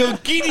and loaded. You're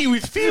giddy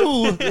with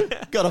fuel.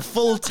 Got a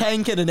full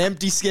tank and an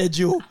empty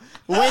schedule.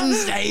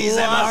 Wednesdays,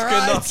 am I Life could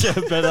right? not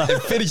get better.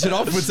 Finish it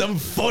off with some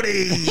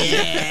footy.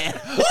 Yeah.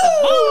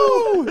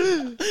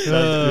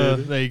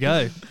 There you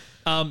go.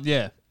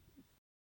 Yeah,